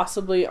two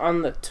possibly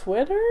on the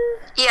Twitter.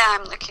 Yeah,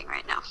 I'm looking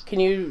right now. Can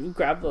you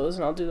grab those,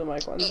 and I'll do the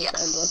Mike ones yes. at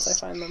the end once I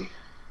find them.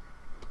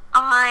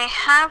 I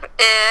have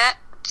it.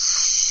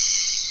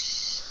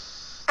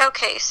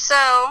 Okay,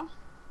 so...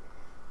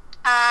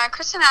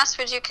 Kristen asked,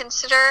 would you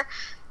consider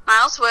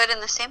Miles Wood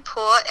in the same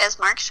pool as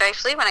Mark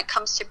Shifley when it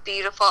comes to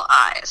beautiful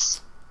eyes?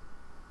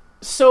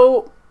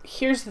 So,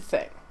 here's the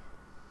thing.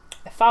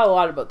 I thought a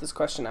lot about this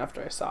question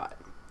after I saw it.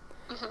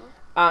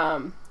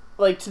 Mm-hmm.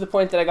 Like, to the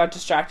point that I got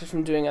distracted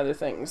from doing other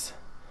things.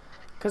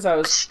 Because I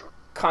was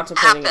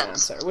contemplating an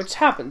answer. Which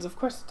happens, of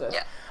course it does.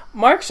 Yeah.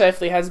 Mark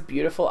Shifley has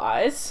beautiful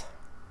eyes.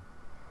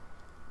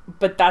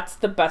 But that's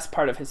the best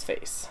part of his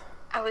face.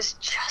 I was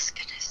just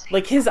gonna say.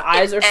 Like, his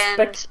eyes are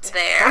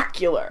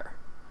spectacular.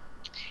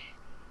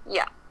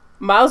 Yeah.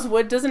 Miles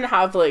Wood doesn't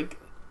have, like,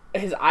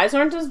 his eyes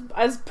aren't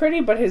as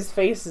pretty, but his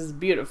face is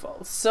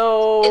beautiful.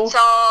 So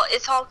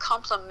it's all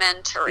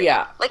complimentary.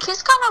 Yeah. Like,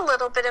 he's got a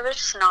little bit of a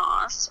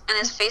schnoz, and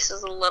his face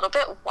is a little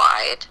bit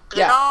wide, but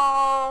it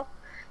all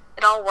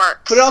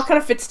works. But it all kind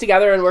of fits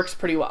together and works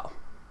pretty well.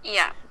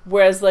 Yeah.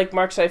 Whereas, like,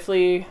 Mark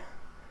Scheifele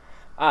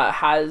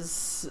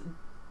has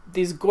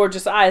these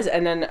gorgeous eyes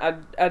and then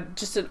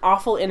just an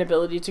awful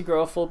inability to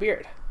grow a full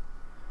beard.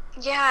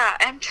 Yeah,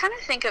 I'm trying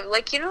to think of,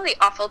 like, you know the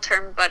awful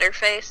term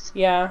butterface?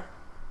 Yeah.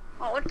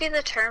 What would be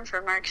the term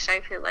for Mark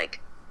Scheifele?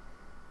 Like,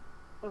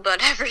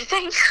 butt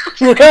everything?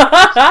 Maybe.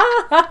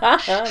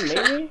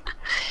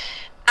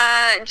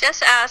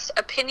 Jess asked,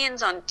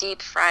 opinions on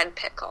deep fried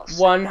pickles.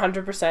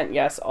 100%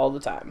 yes, all the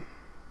time.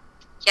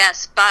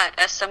 Yes, but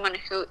as someone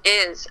who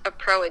is a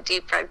pro at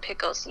deep fried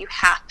pickles, you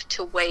have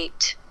to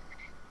wait.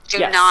 Do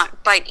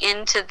not bite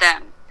into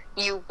them.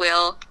 You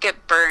will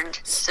get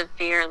burned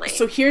severely.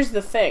 So here's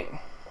the thing.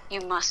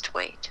 You must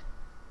wait.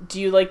 Do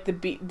you like the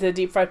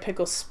deep fried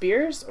pickle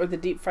spears or the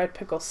deep fried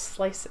pickle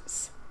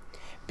slices?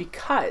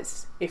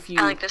 Because if you...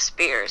 I like the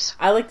spears.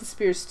 I like the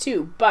spears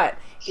too, but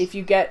if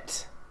you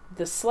get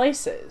the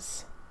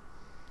slices,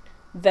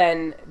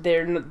 then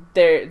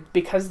they're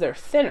because they're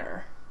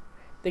thinner,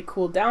 they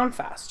cool down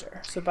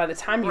faster. So by the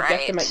time you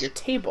get them at your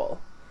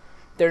table,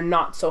 they're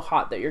not so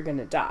hot that you're going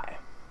to die.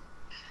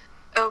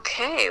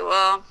 Okay,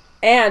 well...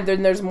 And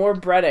then there's more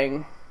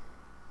breading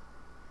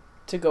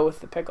to go with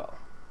the pickle.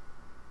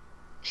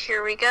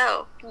 Here we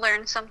go.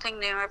 Learn something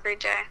new every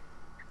day.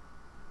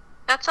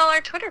 That's all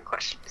our Twitter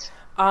questions.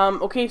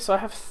 Okay, so I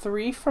have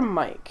 3 from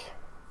Mike.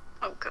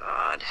 Oh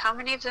god, how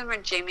many of them are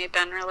Jamie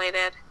Benn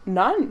related?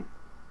 None.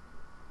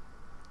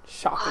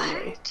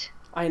 Shockingly. What?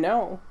 I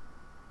know.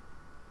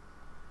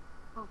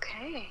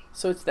 Okay.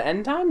 So it's the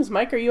end times?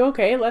 Mike, are you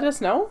okay? Let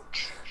us know.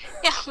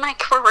 Yeah,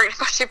 Mike, we're worried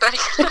about you, buddy.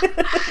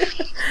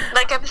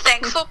 Like, I'm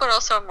thankful, but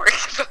also I'm worried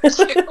about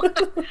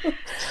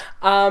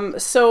you.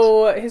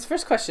 So his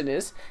first question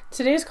is,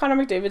 today is Connor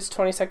McDavid's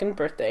 22nd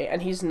birthday,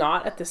 and he's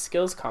not at the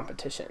skills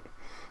competition.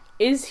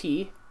 Is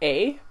he,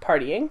 A,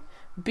 partying,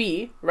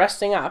 B,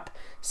 resting up,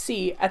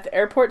 C, at the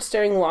airport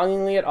staring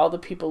longingly at all the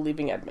people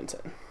leaving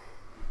Edmonton?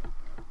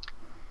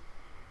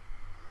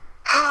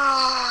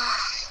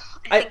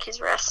 I think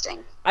he's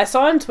resting. I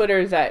saw on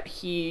Twitter that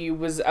he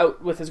was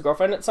out with his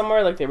girlfriend at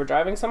somewhere, like they were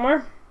driving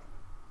somewhere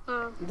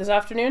this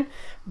afternoon.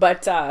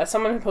 But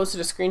someone had posted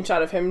a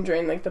screenshot of him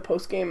during like the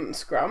post-game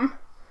scrum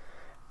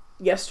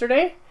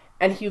yesterday,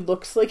 and he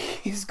looks like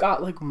he's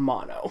got like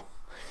mono.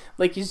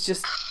 Like he's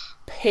just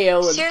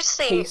pale and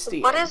seriously,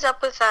 pasty. What is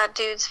up with that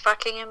dude's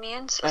fucking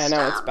immune system? I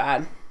know, it's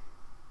bad.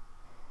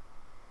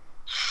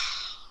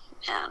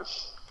 Man.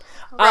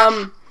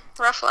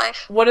 Rough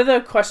life. One of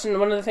the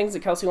things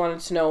that Kelsey wanted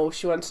to know,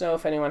 she wanted to know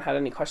if anyone had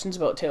any questions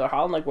about Taylor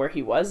Hall and like where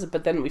he was,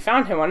 but then we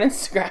found him on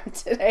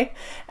Instagram today,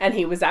 and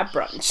he was at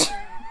brunch.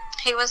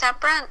 He was at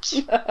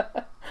brunch.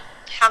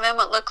 Having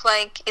what looked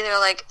like either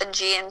like a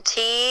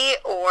G&T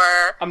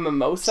or a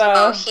mimosa.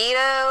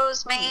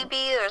 Mojitos,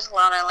 maybe. There's a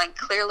lot of like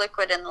clear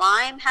liquid and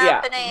lime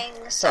happening,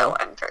 so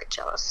I'm very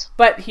jealous.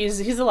 But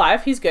he's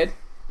alive, he's good.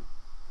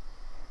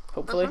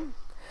 Hopefully. Mm-hmm.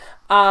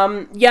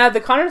 The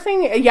Connor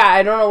thing,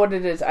 I don't know what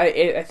it is.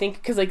 I think,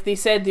 because like they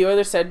said, the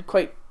Oilers said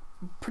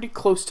pretty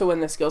close to when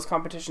the skills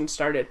competition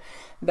started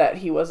that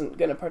he wasn't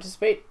going to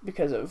participate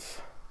because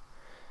of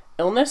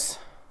illness.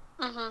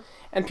 Mm-hmm.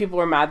 And people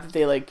were mad that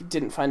they like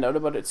didn't find out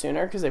about it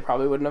sooner because they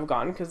probably wouldn't have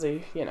gone because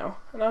they, and I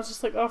was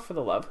just like, oh, for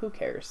the love, who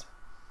cares?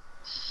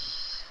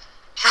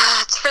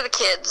 It's for the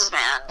kids,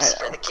 man. It's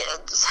for the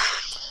kids.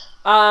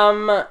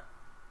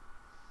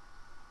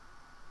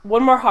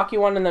 One more hockey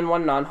one and then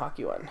one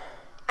non-hockey one.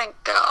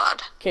 Thank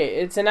God. Okay,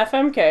 it's an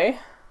FMK.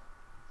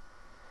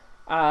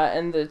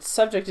 And the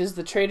subject is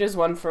the trade is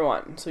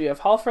 1-for-1. So you have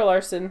Hall for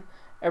Larson,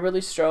 Eberle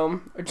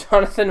Strome, or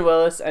Jonathan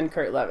Willis, and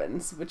Kurt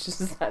Levens,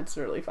 that's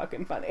really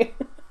fucking funny.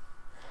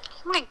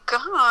 Oh my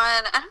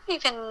God, I don't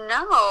even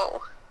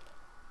know.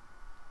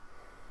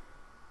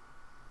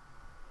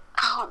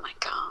 Oh my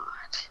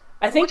God.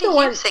 I think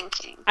what are you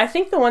thinking? I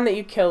think the one that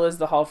you kill is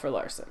the Hall for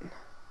Larson.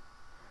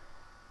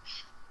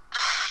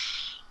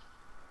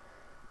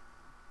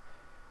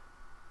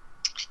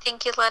 I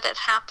think you let it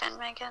happen,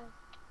 Megan.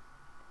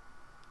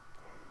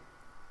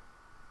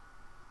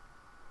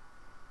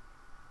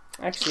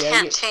 Actually, you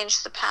can't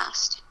change the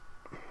past.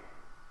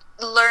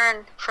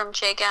 Learn from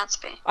Jay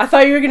Gatsby. I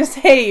thought you were gonna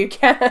say you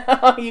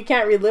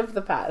can't relive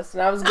the past,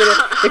 and I was gonna.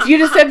 If you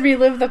just said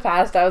relive the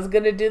past, I was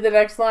gonna do the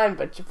next line,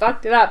 but you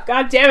fucked it up.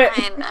 God damn it!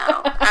 I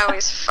know. I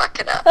always fuck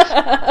it up.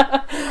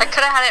 I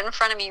could have had it in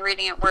front of me,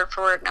 reading it word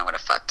for word, and I would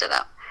have fucked it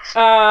up.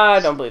 I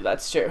don't believe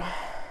that's true.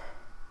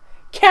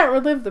 Can't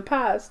relive the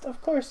past.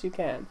 Of course you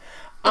can.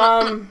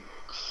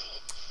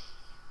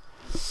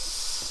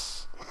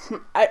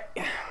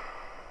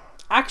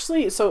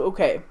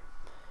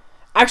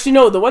 Actually,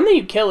 no, the one that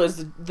you kill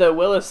is the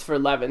Willis for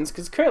Levens,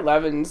 because Kurt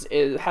Levens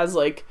he's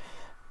like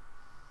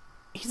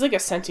a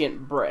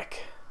sentient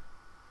brick.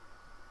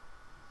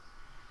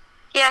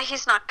 Yeah,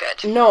 he's not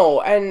good.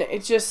 No, and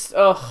it just,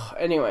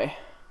 anyway.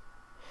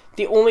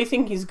 The only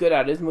thing he's good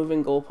at is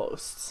moving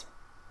goalposts.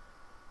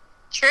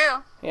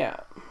 True. Yeah.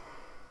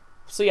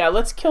 So yeah,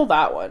 let's kill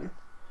that one.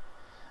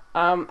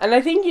 And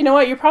I think, you know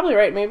what, you're probably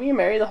right. Maybe you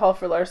marry the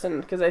Halford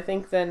Larson, because I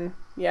think then,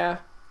 yeah.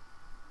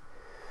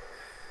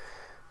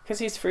 Because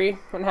he's free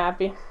and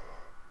happy.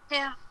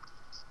 Yeah.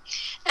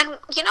 And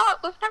you know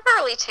what, we've never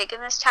really taken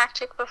this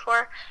tactic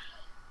before,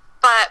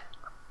 but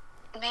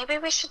maybe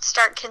we should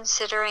start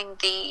considering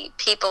the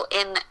people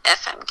in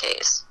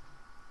FMKs.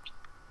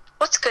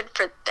 What's good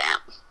for them?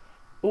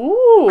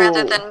 Ooh.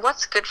 Rather than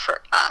what's good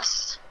for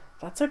us.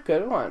 That's a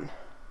good one.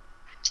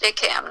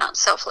 JK, I'm not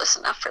selfless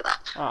enough for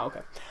that. Oh,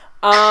 okay.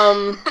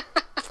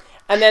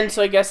 And then,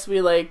 so I guess we,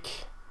 like,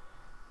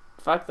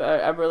 fuck the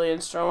Eberle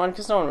and Strome one,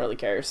 because no one really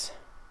cares.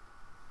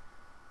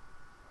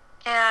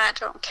 Yeah, I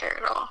don't care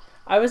at all.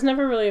 I was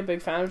never really a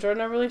big fan of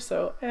Jordan Eberle,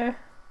 so,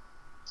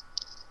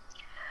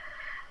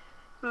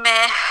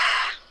 Meh.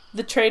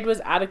 The trade was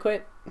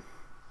adequate,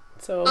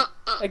 so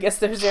I guess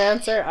there's your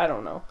answer. I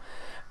don't know.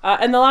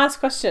 And the last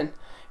question.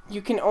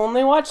 You can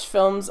only watch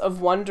films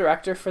of one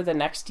director for the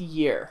next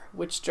year.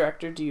 Which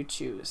director do you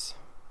choose?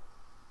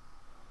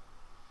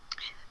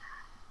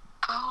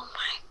 Oh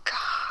my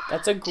god.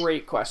 That's a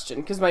great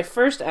question. Because my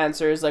first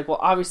answer is like, well,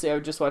 obviously I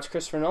would just watch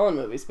Christopher Nolan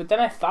movies. But then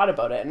I thought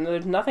about it, and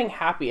there's nothing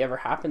happy ever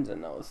happens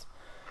in those.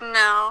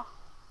 No.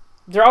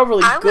 They're all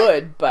really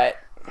good, but...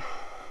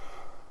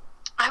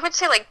 I would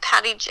say, like,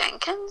 Patty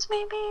Jenkins,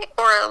 maybe?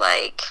 Or,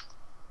 like...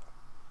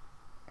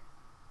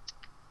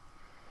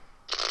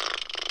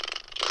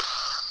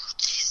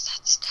 Jeez,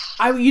 that's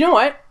tough. You know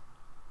what?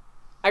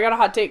 I got a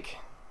hot take.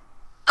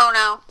 Oh,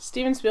 no.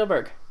 Steven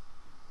Spielberg.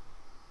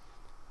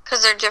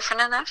 Because they're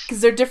different enough?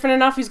 Because they're different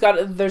enough.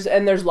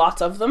 There's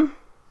lots of them.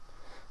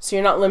 So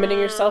you're not limiting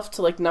yourself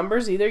to, like,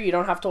 numbers either. You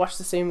don't have to watch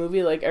the same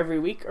movie, like, every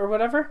week or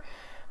whatever.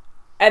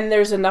 And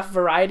there's enough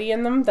variety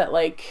in them that,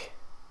 like,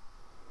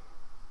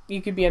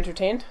 you could be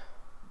entertained.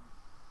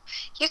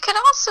 You could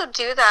also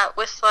do that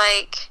with,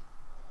 like,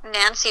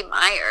 Nancy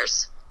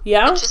Meyers.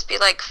 Yeah? It'd just be,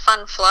 like,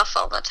 fun fluff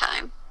all the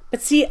time.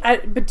 But see,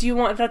 do you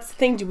want... That's the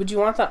thing. Would you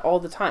want that all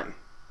the time?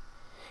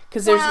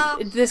 Because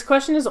this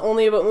question is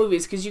only about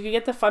movies, because you could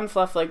get the fun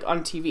fluff, like,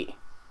 on TV.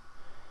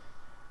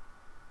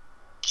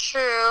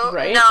 True.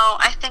 Right? No,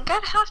 I think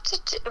I'd have to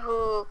do...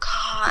 Oh,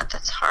 God,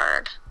 that's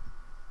hard.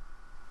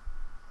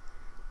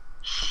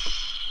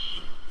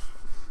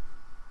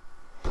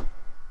 I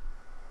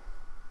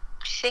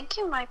think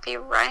you might be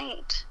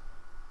right.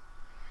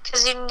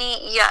 Because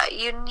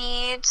you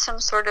need some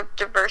sort of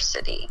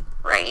diversity,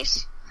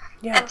 right?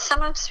 Yeah. And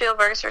some of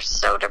Spielberg's are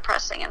so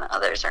depressing and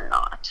others are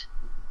not.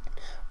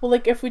 Well,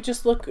 like, if we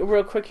just look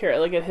real quick here,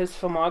 like, at his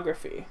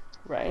filmography,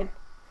 right?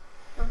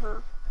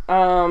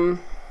 Mm-hmm.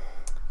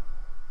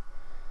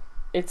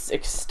 It's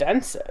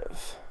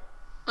extensive.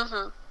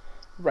 Mm-hmm.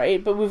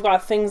 Right? But we've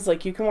got things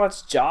like, you can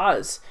watch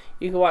Jaws.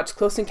 You can watch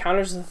Close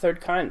Encounters of the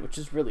Third Kind, which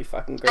is really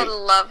fucking great. I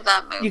love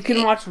that movie. You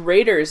can watch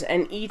Raiders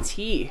and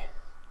E.T.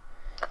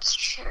 That's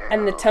true.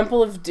 And The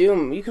Temple of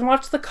Doom. You can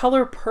watch The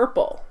Color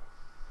Purple.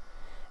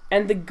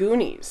 And The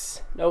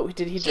Goonies. No,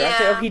 did he direct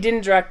it? Oh, he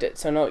didn't direct it,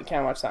 so no, you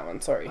can't watch that one,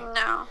 sorry.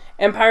 No.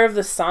 Empire of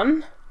the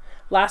Sun.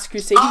 Last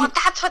Crusade. Oh,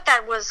 that's what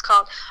that was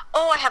called.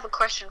 Oh, I have a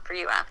question for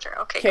you after.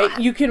 Okay, go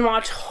ahead. You can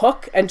watch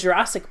Hook and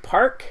Jurassic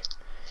Park.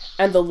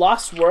 And The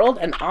Lost World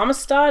and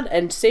Amistad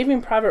and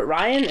Saving Private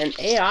Ryan and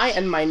AI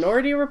and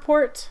Minority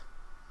Report.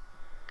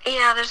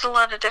 Yeah, there's a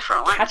lot of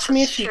different ones. Catch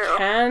Me If You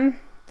Can.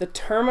 The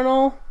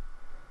Terminal.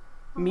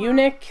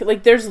 Munich.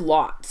 Like, there's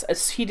lots.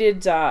 As he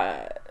did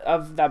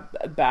of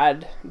that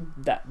bad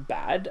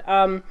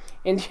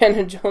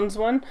Indiana Jones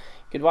one.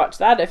 You could watch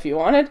that if you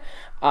wanted.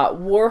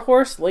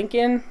 Warhorse,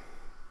 Lincoln,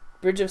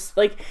 Bridge of...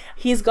 Like,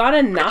 he's got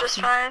enough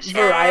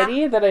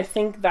variety that I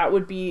think that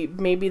would be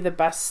maybe the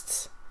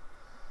best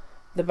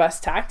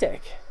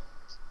tactic.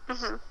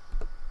 Mm-hmm.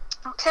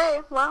 Okay,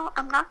 well,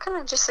 I'm not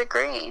going to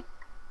disagree.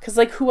 Because,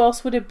 like, who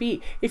else would it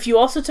be? If you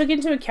also took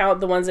into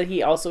account the ones that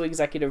he also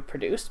executive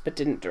produced but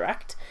didn't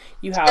direct,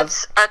 you have...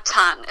 It's a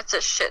ton. It's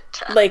a shit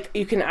ton. Like,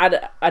 you can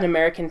add An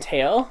American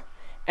Tale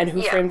and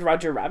Who Framed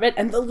Roger Rabbit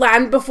and The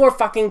Land Before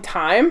Fucking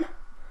Time.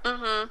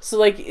 Mm-hmm. So,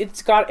 like,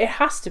 it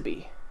has to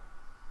be.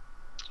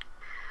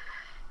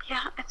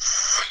 Yeah, I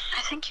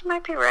think you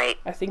might be right.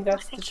 I think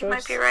that's the choice. You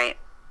might be right.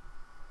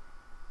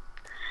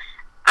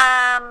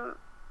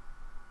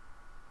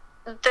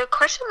 The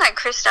question that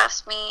Chris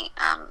asked me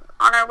on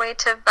our way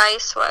to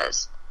Vice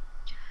was,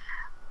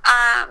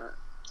 how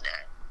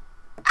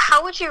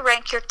would you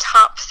rank your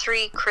top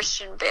 3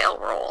 Christian Bale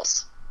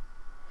roles?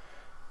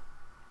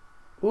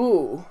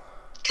 Ooh.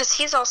 Because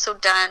he's also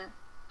done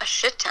a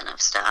shit ton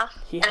of stuff.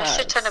 A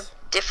shit ton of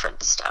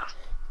different stuff.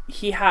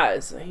 He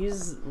has.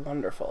 He's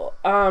wonderful.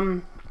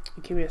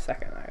 Give me a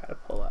second. I gotta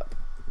pull up.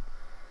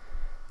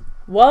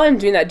 While I'm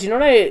doing that, do you know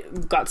what I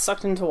got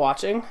sucked into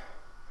watching?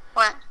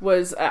 What?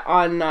 Was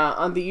on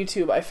the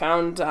YouTube, I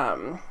found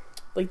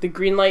like the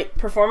Greenlight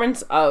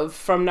performance of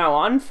From Now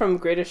On from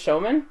Greatest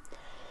Showman.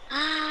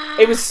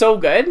 It was so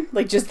good.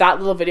 Like, just that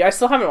little video. I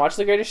still haven't watched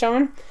The Greatest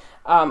Showman.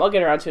 I'll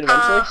get around to it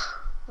eventually.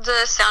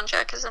 The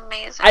soundtrack is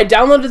amazing. I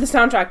downloaded the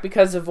soundtrack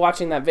because of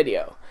watching that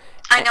video.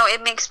 I know,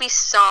 it makes me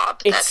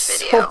sob, it's that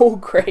video. It's so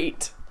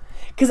great.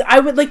 Because I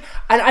would, like,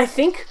 and I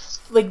think,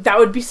 like, that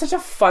would be such a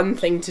fun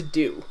thing to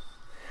do.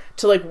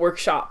 To, like,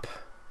 workshop.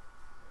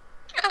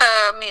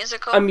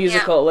 Musical. A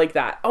musical like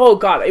that. Oh,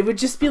 God. It would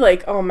just be,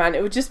 like, oh, man.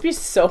 It would just be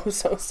so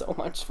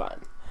much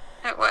fun.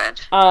 It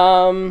would.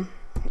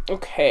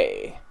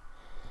 Okay.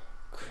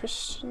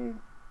 Christian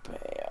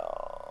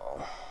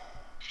Bale.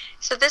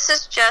 So this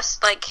is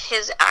just, like,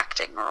 his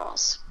acting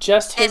roles.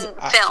 Just his in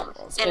acting film.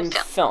 roles. In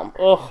film.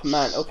 Oh,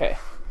 man. Okay.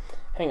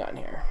 Hang on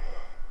here.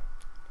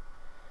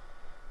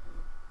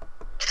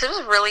 Because it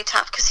was really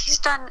tough, because he's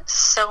done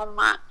so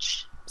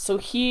much. So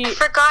I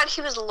forgot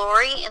he was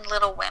Laurie in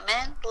Little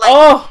Women.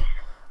 Like,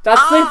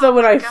 that's like the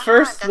when I God,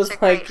 first was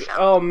like, film.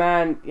 oh,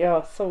 man.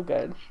 Yeah, so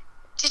good.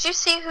 Did you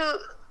see who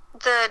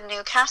the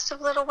new cast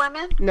of Little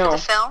Women? No. For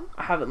the film?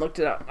 I haven't looked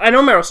it up. I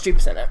know Meryl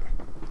Streep's in it.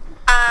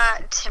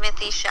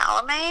 Timothée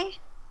Chalamet.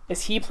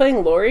 Is he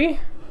playing Laurie?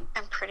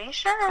 I'm pretty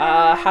sure.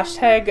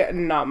 Hashtag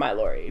not my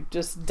Laurie.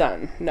 Just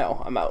done.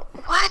 No, I'm out.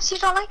 What? You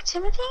don't like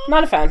Timothy?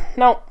 Not a fan.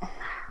 No.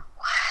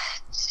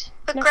 What?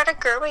 But No. Greta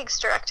Gerwig's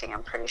directing,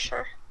 I'm pretty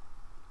sure.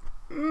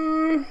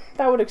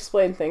 That would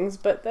explain things,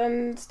 but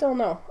then still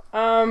no.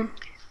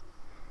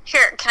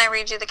 Here, can I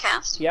read you the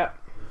cast? Yep.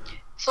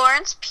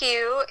 Florence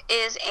Pugh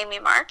is Amy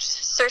March.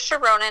 Saoirse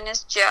Ronan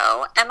is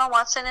Jo. Emma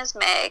Watson is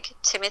Meg.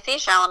 Timothée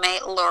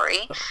Chalamet,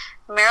 Laurie.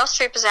 Meryl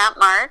Streep is Aunt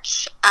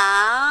March.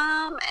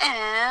 And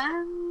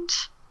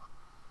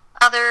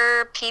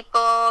other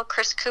people.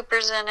 Chris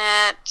Cooper's in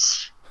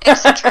it.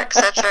 Etc.,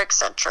 etc.,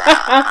 etc.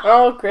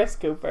 Oh, Chris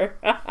Cooper.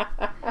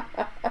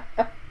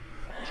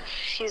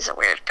 He's a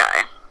weird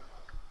guy.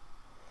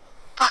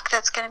 Fuck,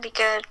 that's gonna be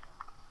good.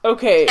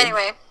 Okay.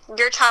 Anyway,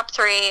 your top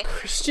three.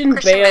 Christian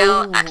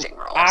Bale acting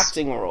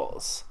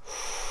roles.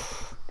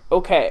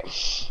 Okay.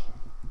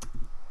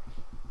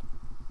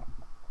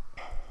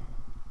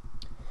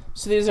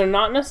 So these are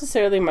not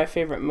necessarily my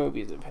favorite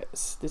movies of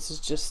his. This is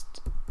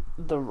just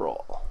the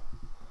role.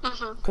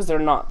 Because they're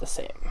not the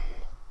same.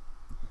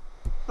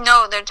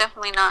 No, they're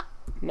definitely not.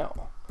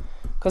 No.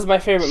 Because my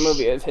favorite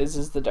movie of his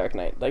is The Dark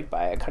Knight, like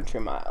by a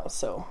country mile,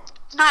 so...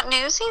 Not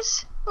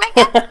Newsies,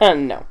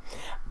 Megan? No.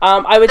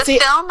 I would say...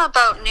 The film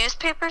about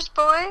newspapers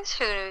boys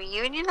who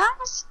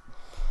unionize?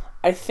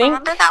 I think...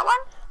 Remember that one?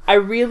 I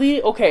really...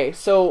 Okay,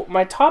 so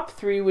my top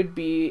three would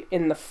be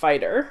in The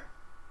Fighter.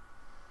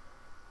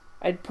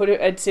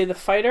 I'd say The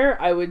Fighter.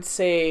 I would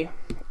say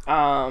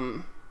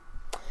 3:10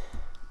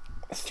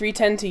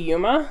 to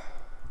Yuma.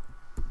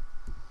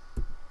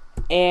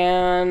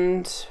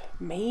 And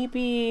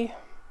maybe...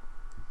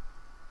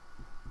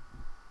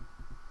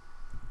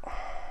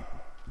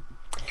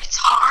 It's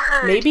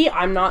hard. Maybe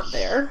I'm Not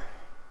There.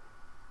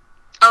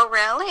 Oh,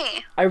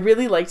 really? I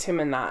really liked him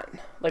in that.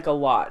 Like, a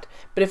lot.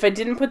 But if I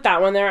didn't put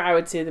that one there, I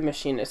would say The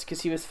Machinist,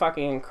 because he was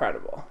fucking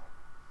incredible.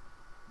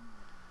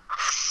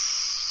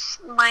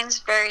 Mine's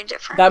very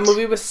different. That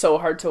movie was so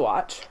hard to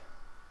watch.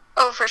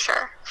 Oh, for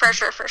sure. For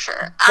sure.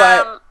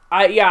 But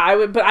I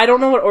would, but I don't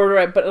know what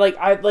order because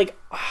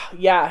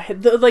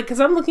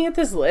I'm looking at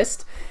this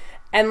list,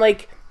 and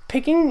like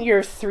picking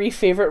your three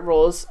favorite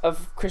roles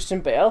of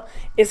Christian Bale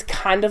is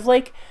kind of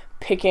like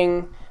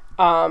picking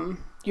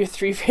your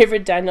three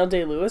favorite Daniel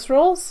Day-Lewis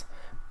roles.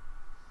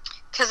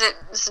 Because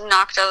it's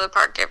knocked out of the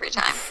park every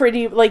time.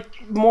 Pretty,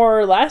 like, more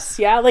or less,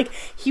 yeah. Like,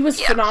 he was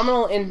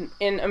phenomenal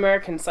in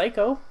American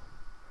Psycho.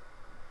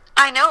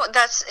 I know,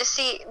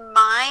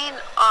 mine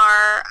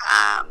are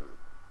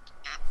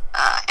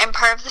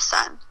Empire of the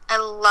Sun. I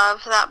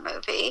love that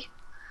movie.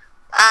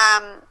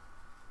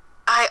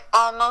 I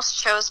almost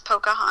chose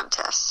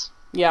Pocahontas.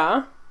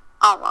 Yeah?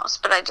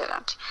 Almost, but I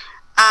didn't.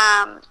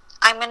 I'm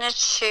going to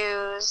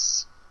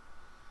choose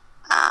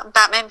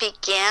Batman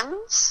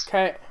Begins.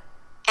 Okay.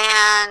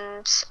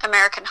 And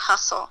American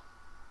Hustle.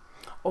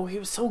 Oh, he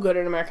was so good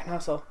in American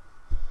Hustle.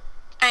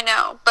 I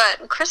know,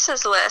 but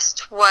Chris's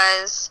list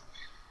was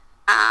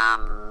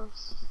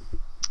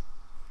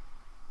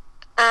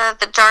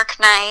The Dark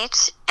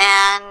Knight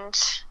and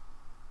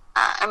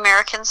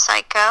American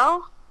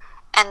Psycho,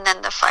 and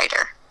then The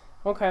Fighter.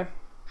 Okay.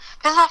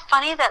 Isn't that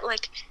funny that,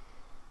 like,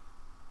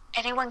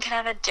 anyone can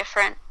have a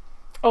different...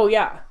 Oh,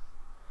 yeah.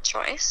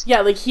 choice.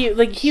 Yeah, he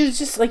was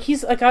just like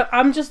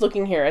I'm just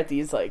looking here at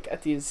these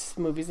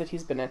movies that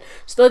he's been in.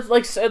 So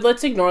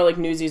let's ignore like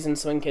Newsies and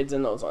Swing Kids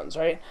and those ones,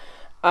 right?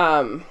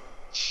 But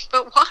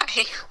why?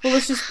 Well,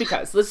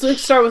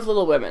 let's start with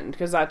Little Women,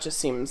 because that just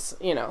seems,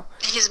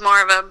 he's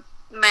more of a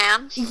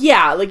man.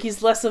 Yeah, like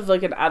he's less of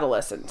like an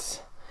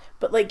adolescent.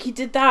 But like he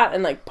did that,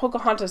 and like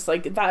Pocahontas,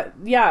 like that.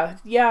 Yeah,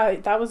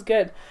 that was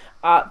good.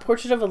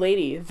 Portrait of a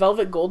Lady,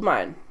 Velvet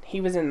Goldmine. He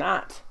was in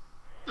that.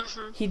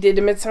 Mm-hmm. He did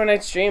A Midsummer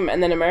Night's Dream,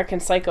 and then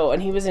American Psycho,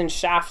 and he was in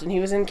Shaft, and he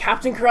was in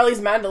Captain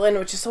Corelli's Mandolin,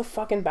 which is so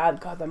fucking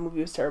bad. God, that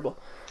movie was terrible.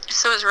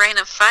 So is Reign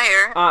of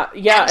Fire.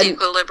 Yeah. And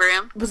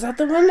Equilibrium. Was that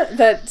the one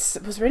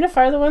was Reign of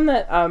Fire the one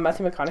that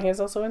Matthew McConaughey is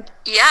also in?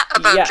 Yeah,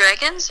 about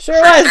dragons?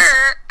 Sure was.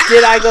 Sure.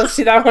 Did I go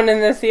see that one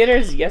in the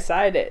theaters? Yes,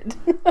 I did.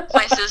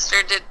 My sister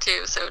did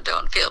too, so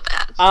don't feel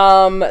bad.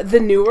 The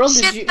New World.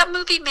 That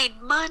movie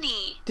made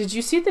money. Did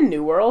you see the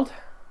New World?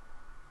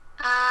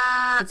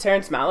 The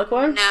Terrence Malick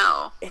one?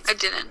 No, I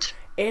didn't.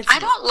 I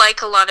don't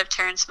like a lot of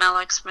Terrence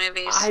Malick's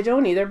movies. I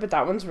don't either, but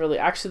that one's really...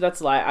 Actually,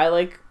 that's a lie. I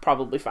like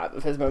probably 5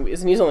 of his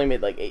movies, and he's only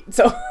made like 8,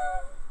 so...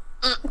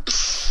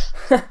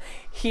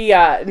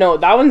 No,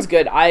 that one's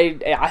good.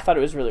 I thought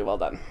it was really well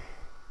done.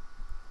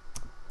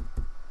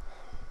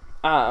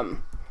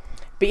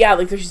 But yeah,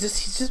 like he's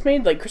just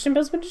made, like, Christian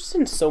Bale's been just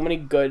in so many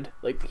good,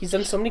 like, he's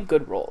done so many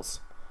good roles.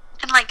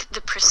 And like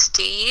The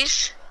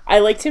Prestige. I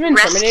liked him in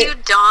Terminator.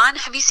 Rescue Dawn.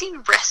 Have you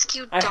seen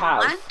Rescue Dawn?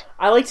 I have.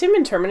 I liked him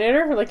in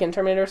Terminator, like in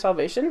Terminator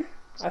Salvation.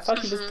 I thought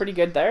he was pretty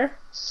good there.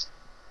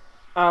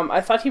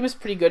 I thought he was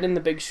pretty good in The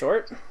Big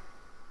Short.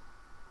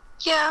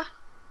 Yeah.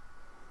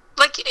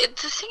 Like,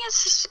 the thing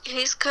is, just,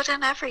 he's good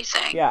in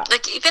everything. Yeah.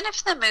 Like, even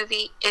if the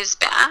movie is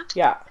bad.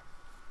 Yeah.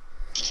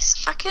 He's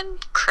fucking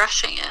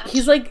crushing it.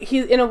 He's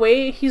in a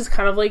way, he's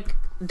kind of like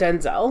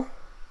Denzel.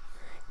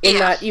 In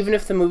that, even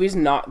if the movie's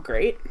not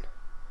great,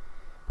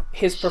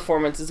 his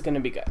performance is going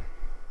to be good.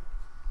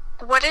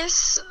 What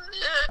is,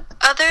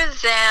 other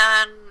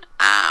than,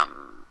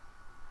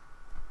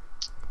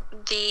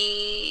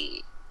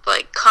 the,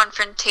 like,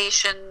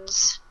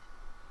 confrontations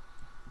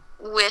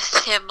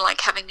with him,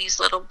 like, having these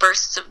little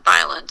bursts of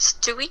violence,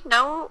 do we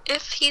know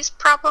if he's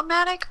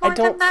problematic more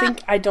than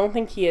that? I don't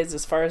think he is,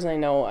 as far as I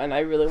know, and I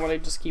really want to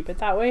just keep it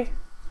that way.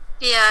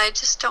 Yeah, I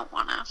just don't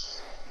want to.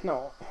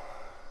 No.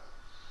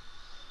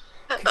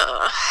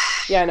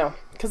 Yeah, I know.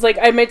 Because, like,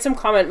 I made some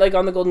comment, like,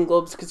 on the Golden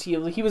Globes, because he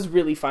was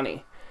really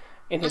funny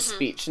in his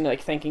speech, and,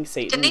 like, thanking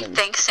Satan. Didn't he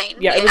thank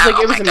Satan? Yeah, it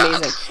was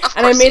amazing.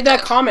 And I made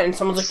that comment, and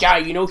someone's like, yeah,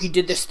 you know, he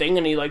did this thing,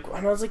 and and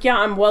I was like, yeah,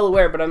 I'm well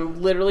aware, but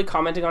I'm literally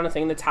commenting on a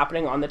thing that's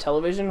happening on the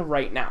television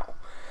right now.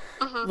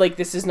 Like,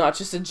 this is not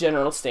just a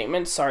general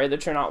statement. Sorry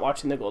that you're not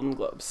watching the Golden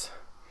Globes.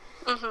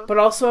 But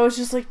also, I was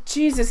just like,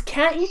 Jesus,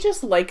 can't you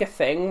just like a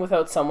thing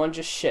without someone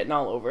just shitting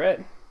all over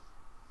it?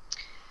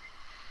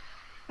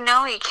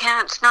 No, you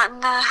can't. Not in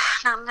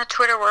the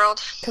Twitter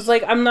world. Because,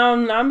 like, I'm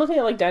looking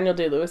at, like, Daniel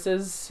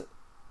Day-Lewis's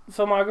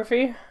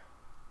filmography.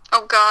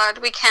 Oh God,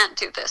 we can't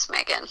do this,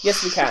 Megan.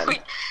 Yes, we can.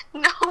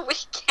 No, we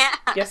can't.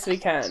 Yes, we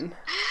can.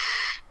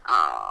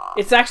 Oh.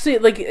 It's actually,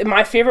 like,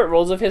 my favorite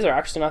roles of his are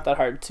actually not that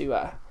hard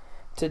to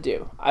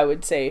do. I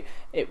would say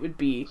it would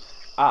be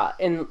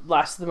in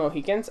Last of the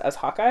Mohicans as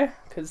Hawkeye,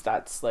 because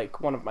that's, like,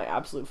 one of my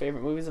absolute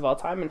favorite movies of all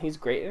time, and he's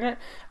great in it.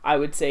 I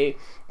would say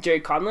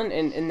Jerry Conlon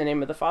in The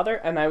Name of the Father,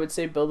 and I would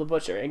say Bill the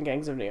Butcher in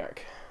Gangs of New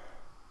York.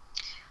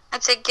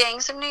 I'd say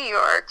Gangs of New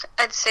York.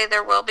 I'd say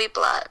There Will Be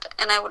Blood.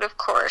 And I would, of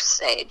course,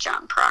 say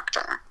John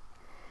Proctor.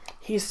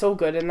 He's so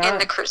good in that. In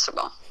The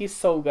Crucible. He's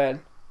so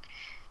good.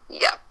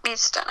 Yeah, he's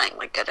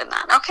stunningly good in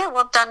that. Okay,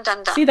 well, done.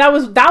 See, that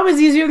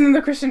was easier than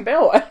the Christian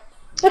Bale one.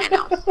 I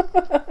know.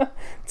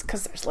 It's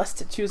because there's less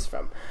to choose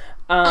from.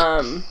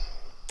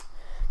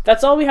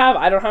 That's all we have.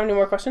 I don't have any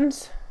more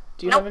questions.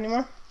 Do you have any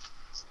more?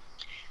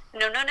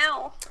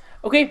 No.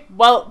 Okay,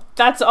 well,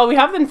 that's all we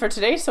have then for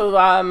today.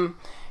 So,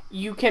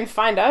 you can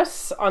find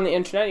us on the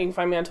internet. You can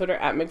find me on Twitter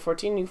at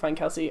Mig14. You can find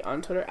Kelsey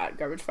on Twitter at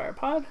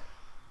GarbageFirePod.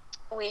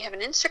 We have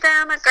an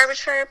Instagram at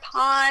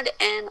GarbageFirePod,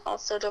 and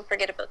also don't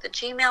forget about the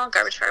Gmail,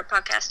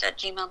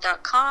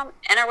 GarbageFirePodcast@gmail.com,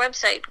 and our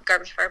website,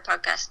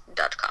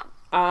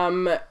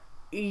 GarbageFirePodcast.com.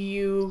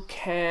 You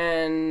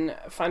can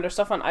find our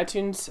stuff on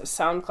iTunes,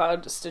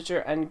 SoundCloud,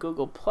 Stitcher, and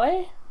Google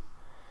Play.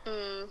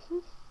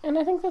 And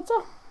I think that's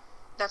all.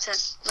 That's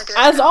it.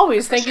 As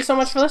always, thank you so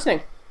much for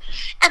listening.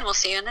 And we'll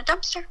see you in the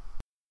dumpster.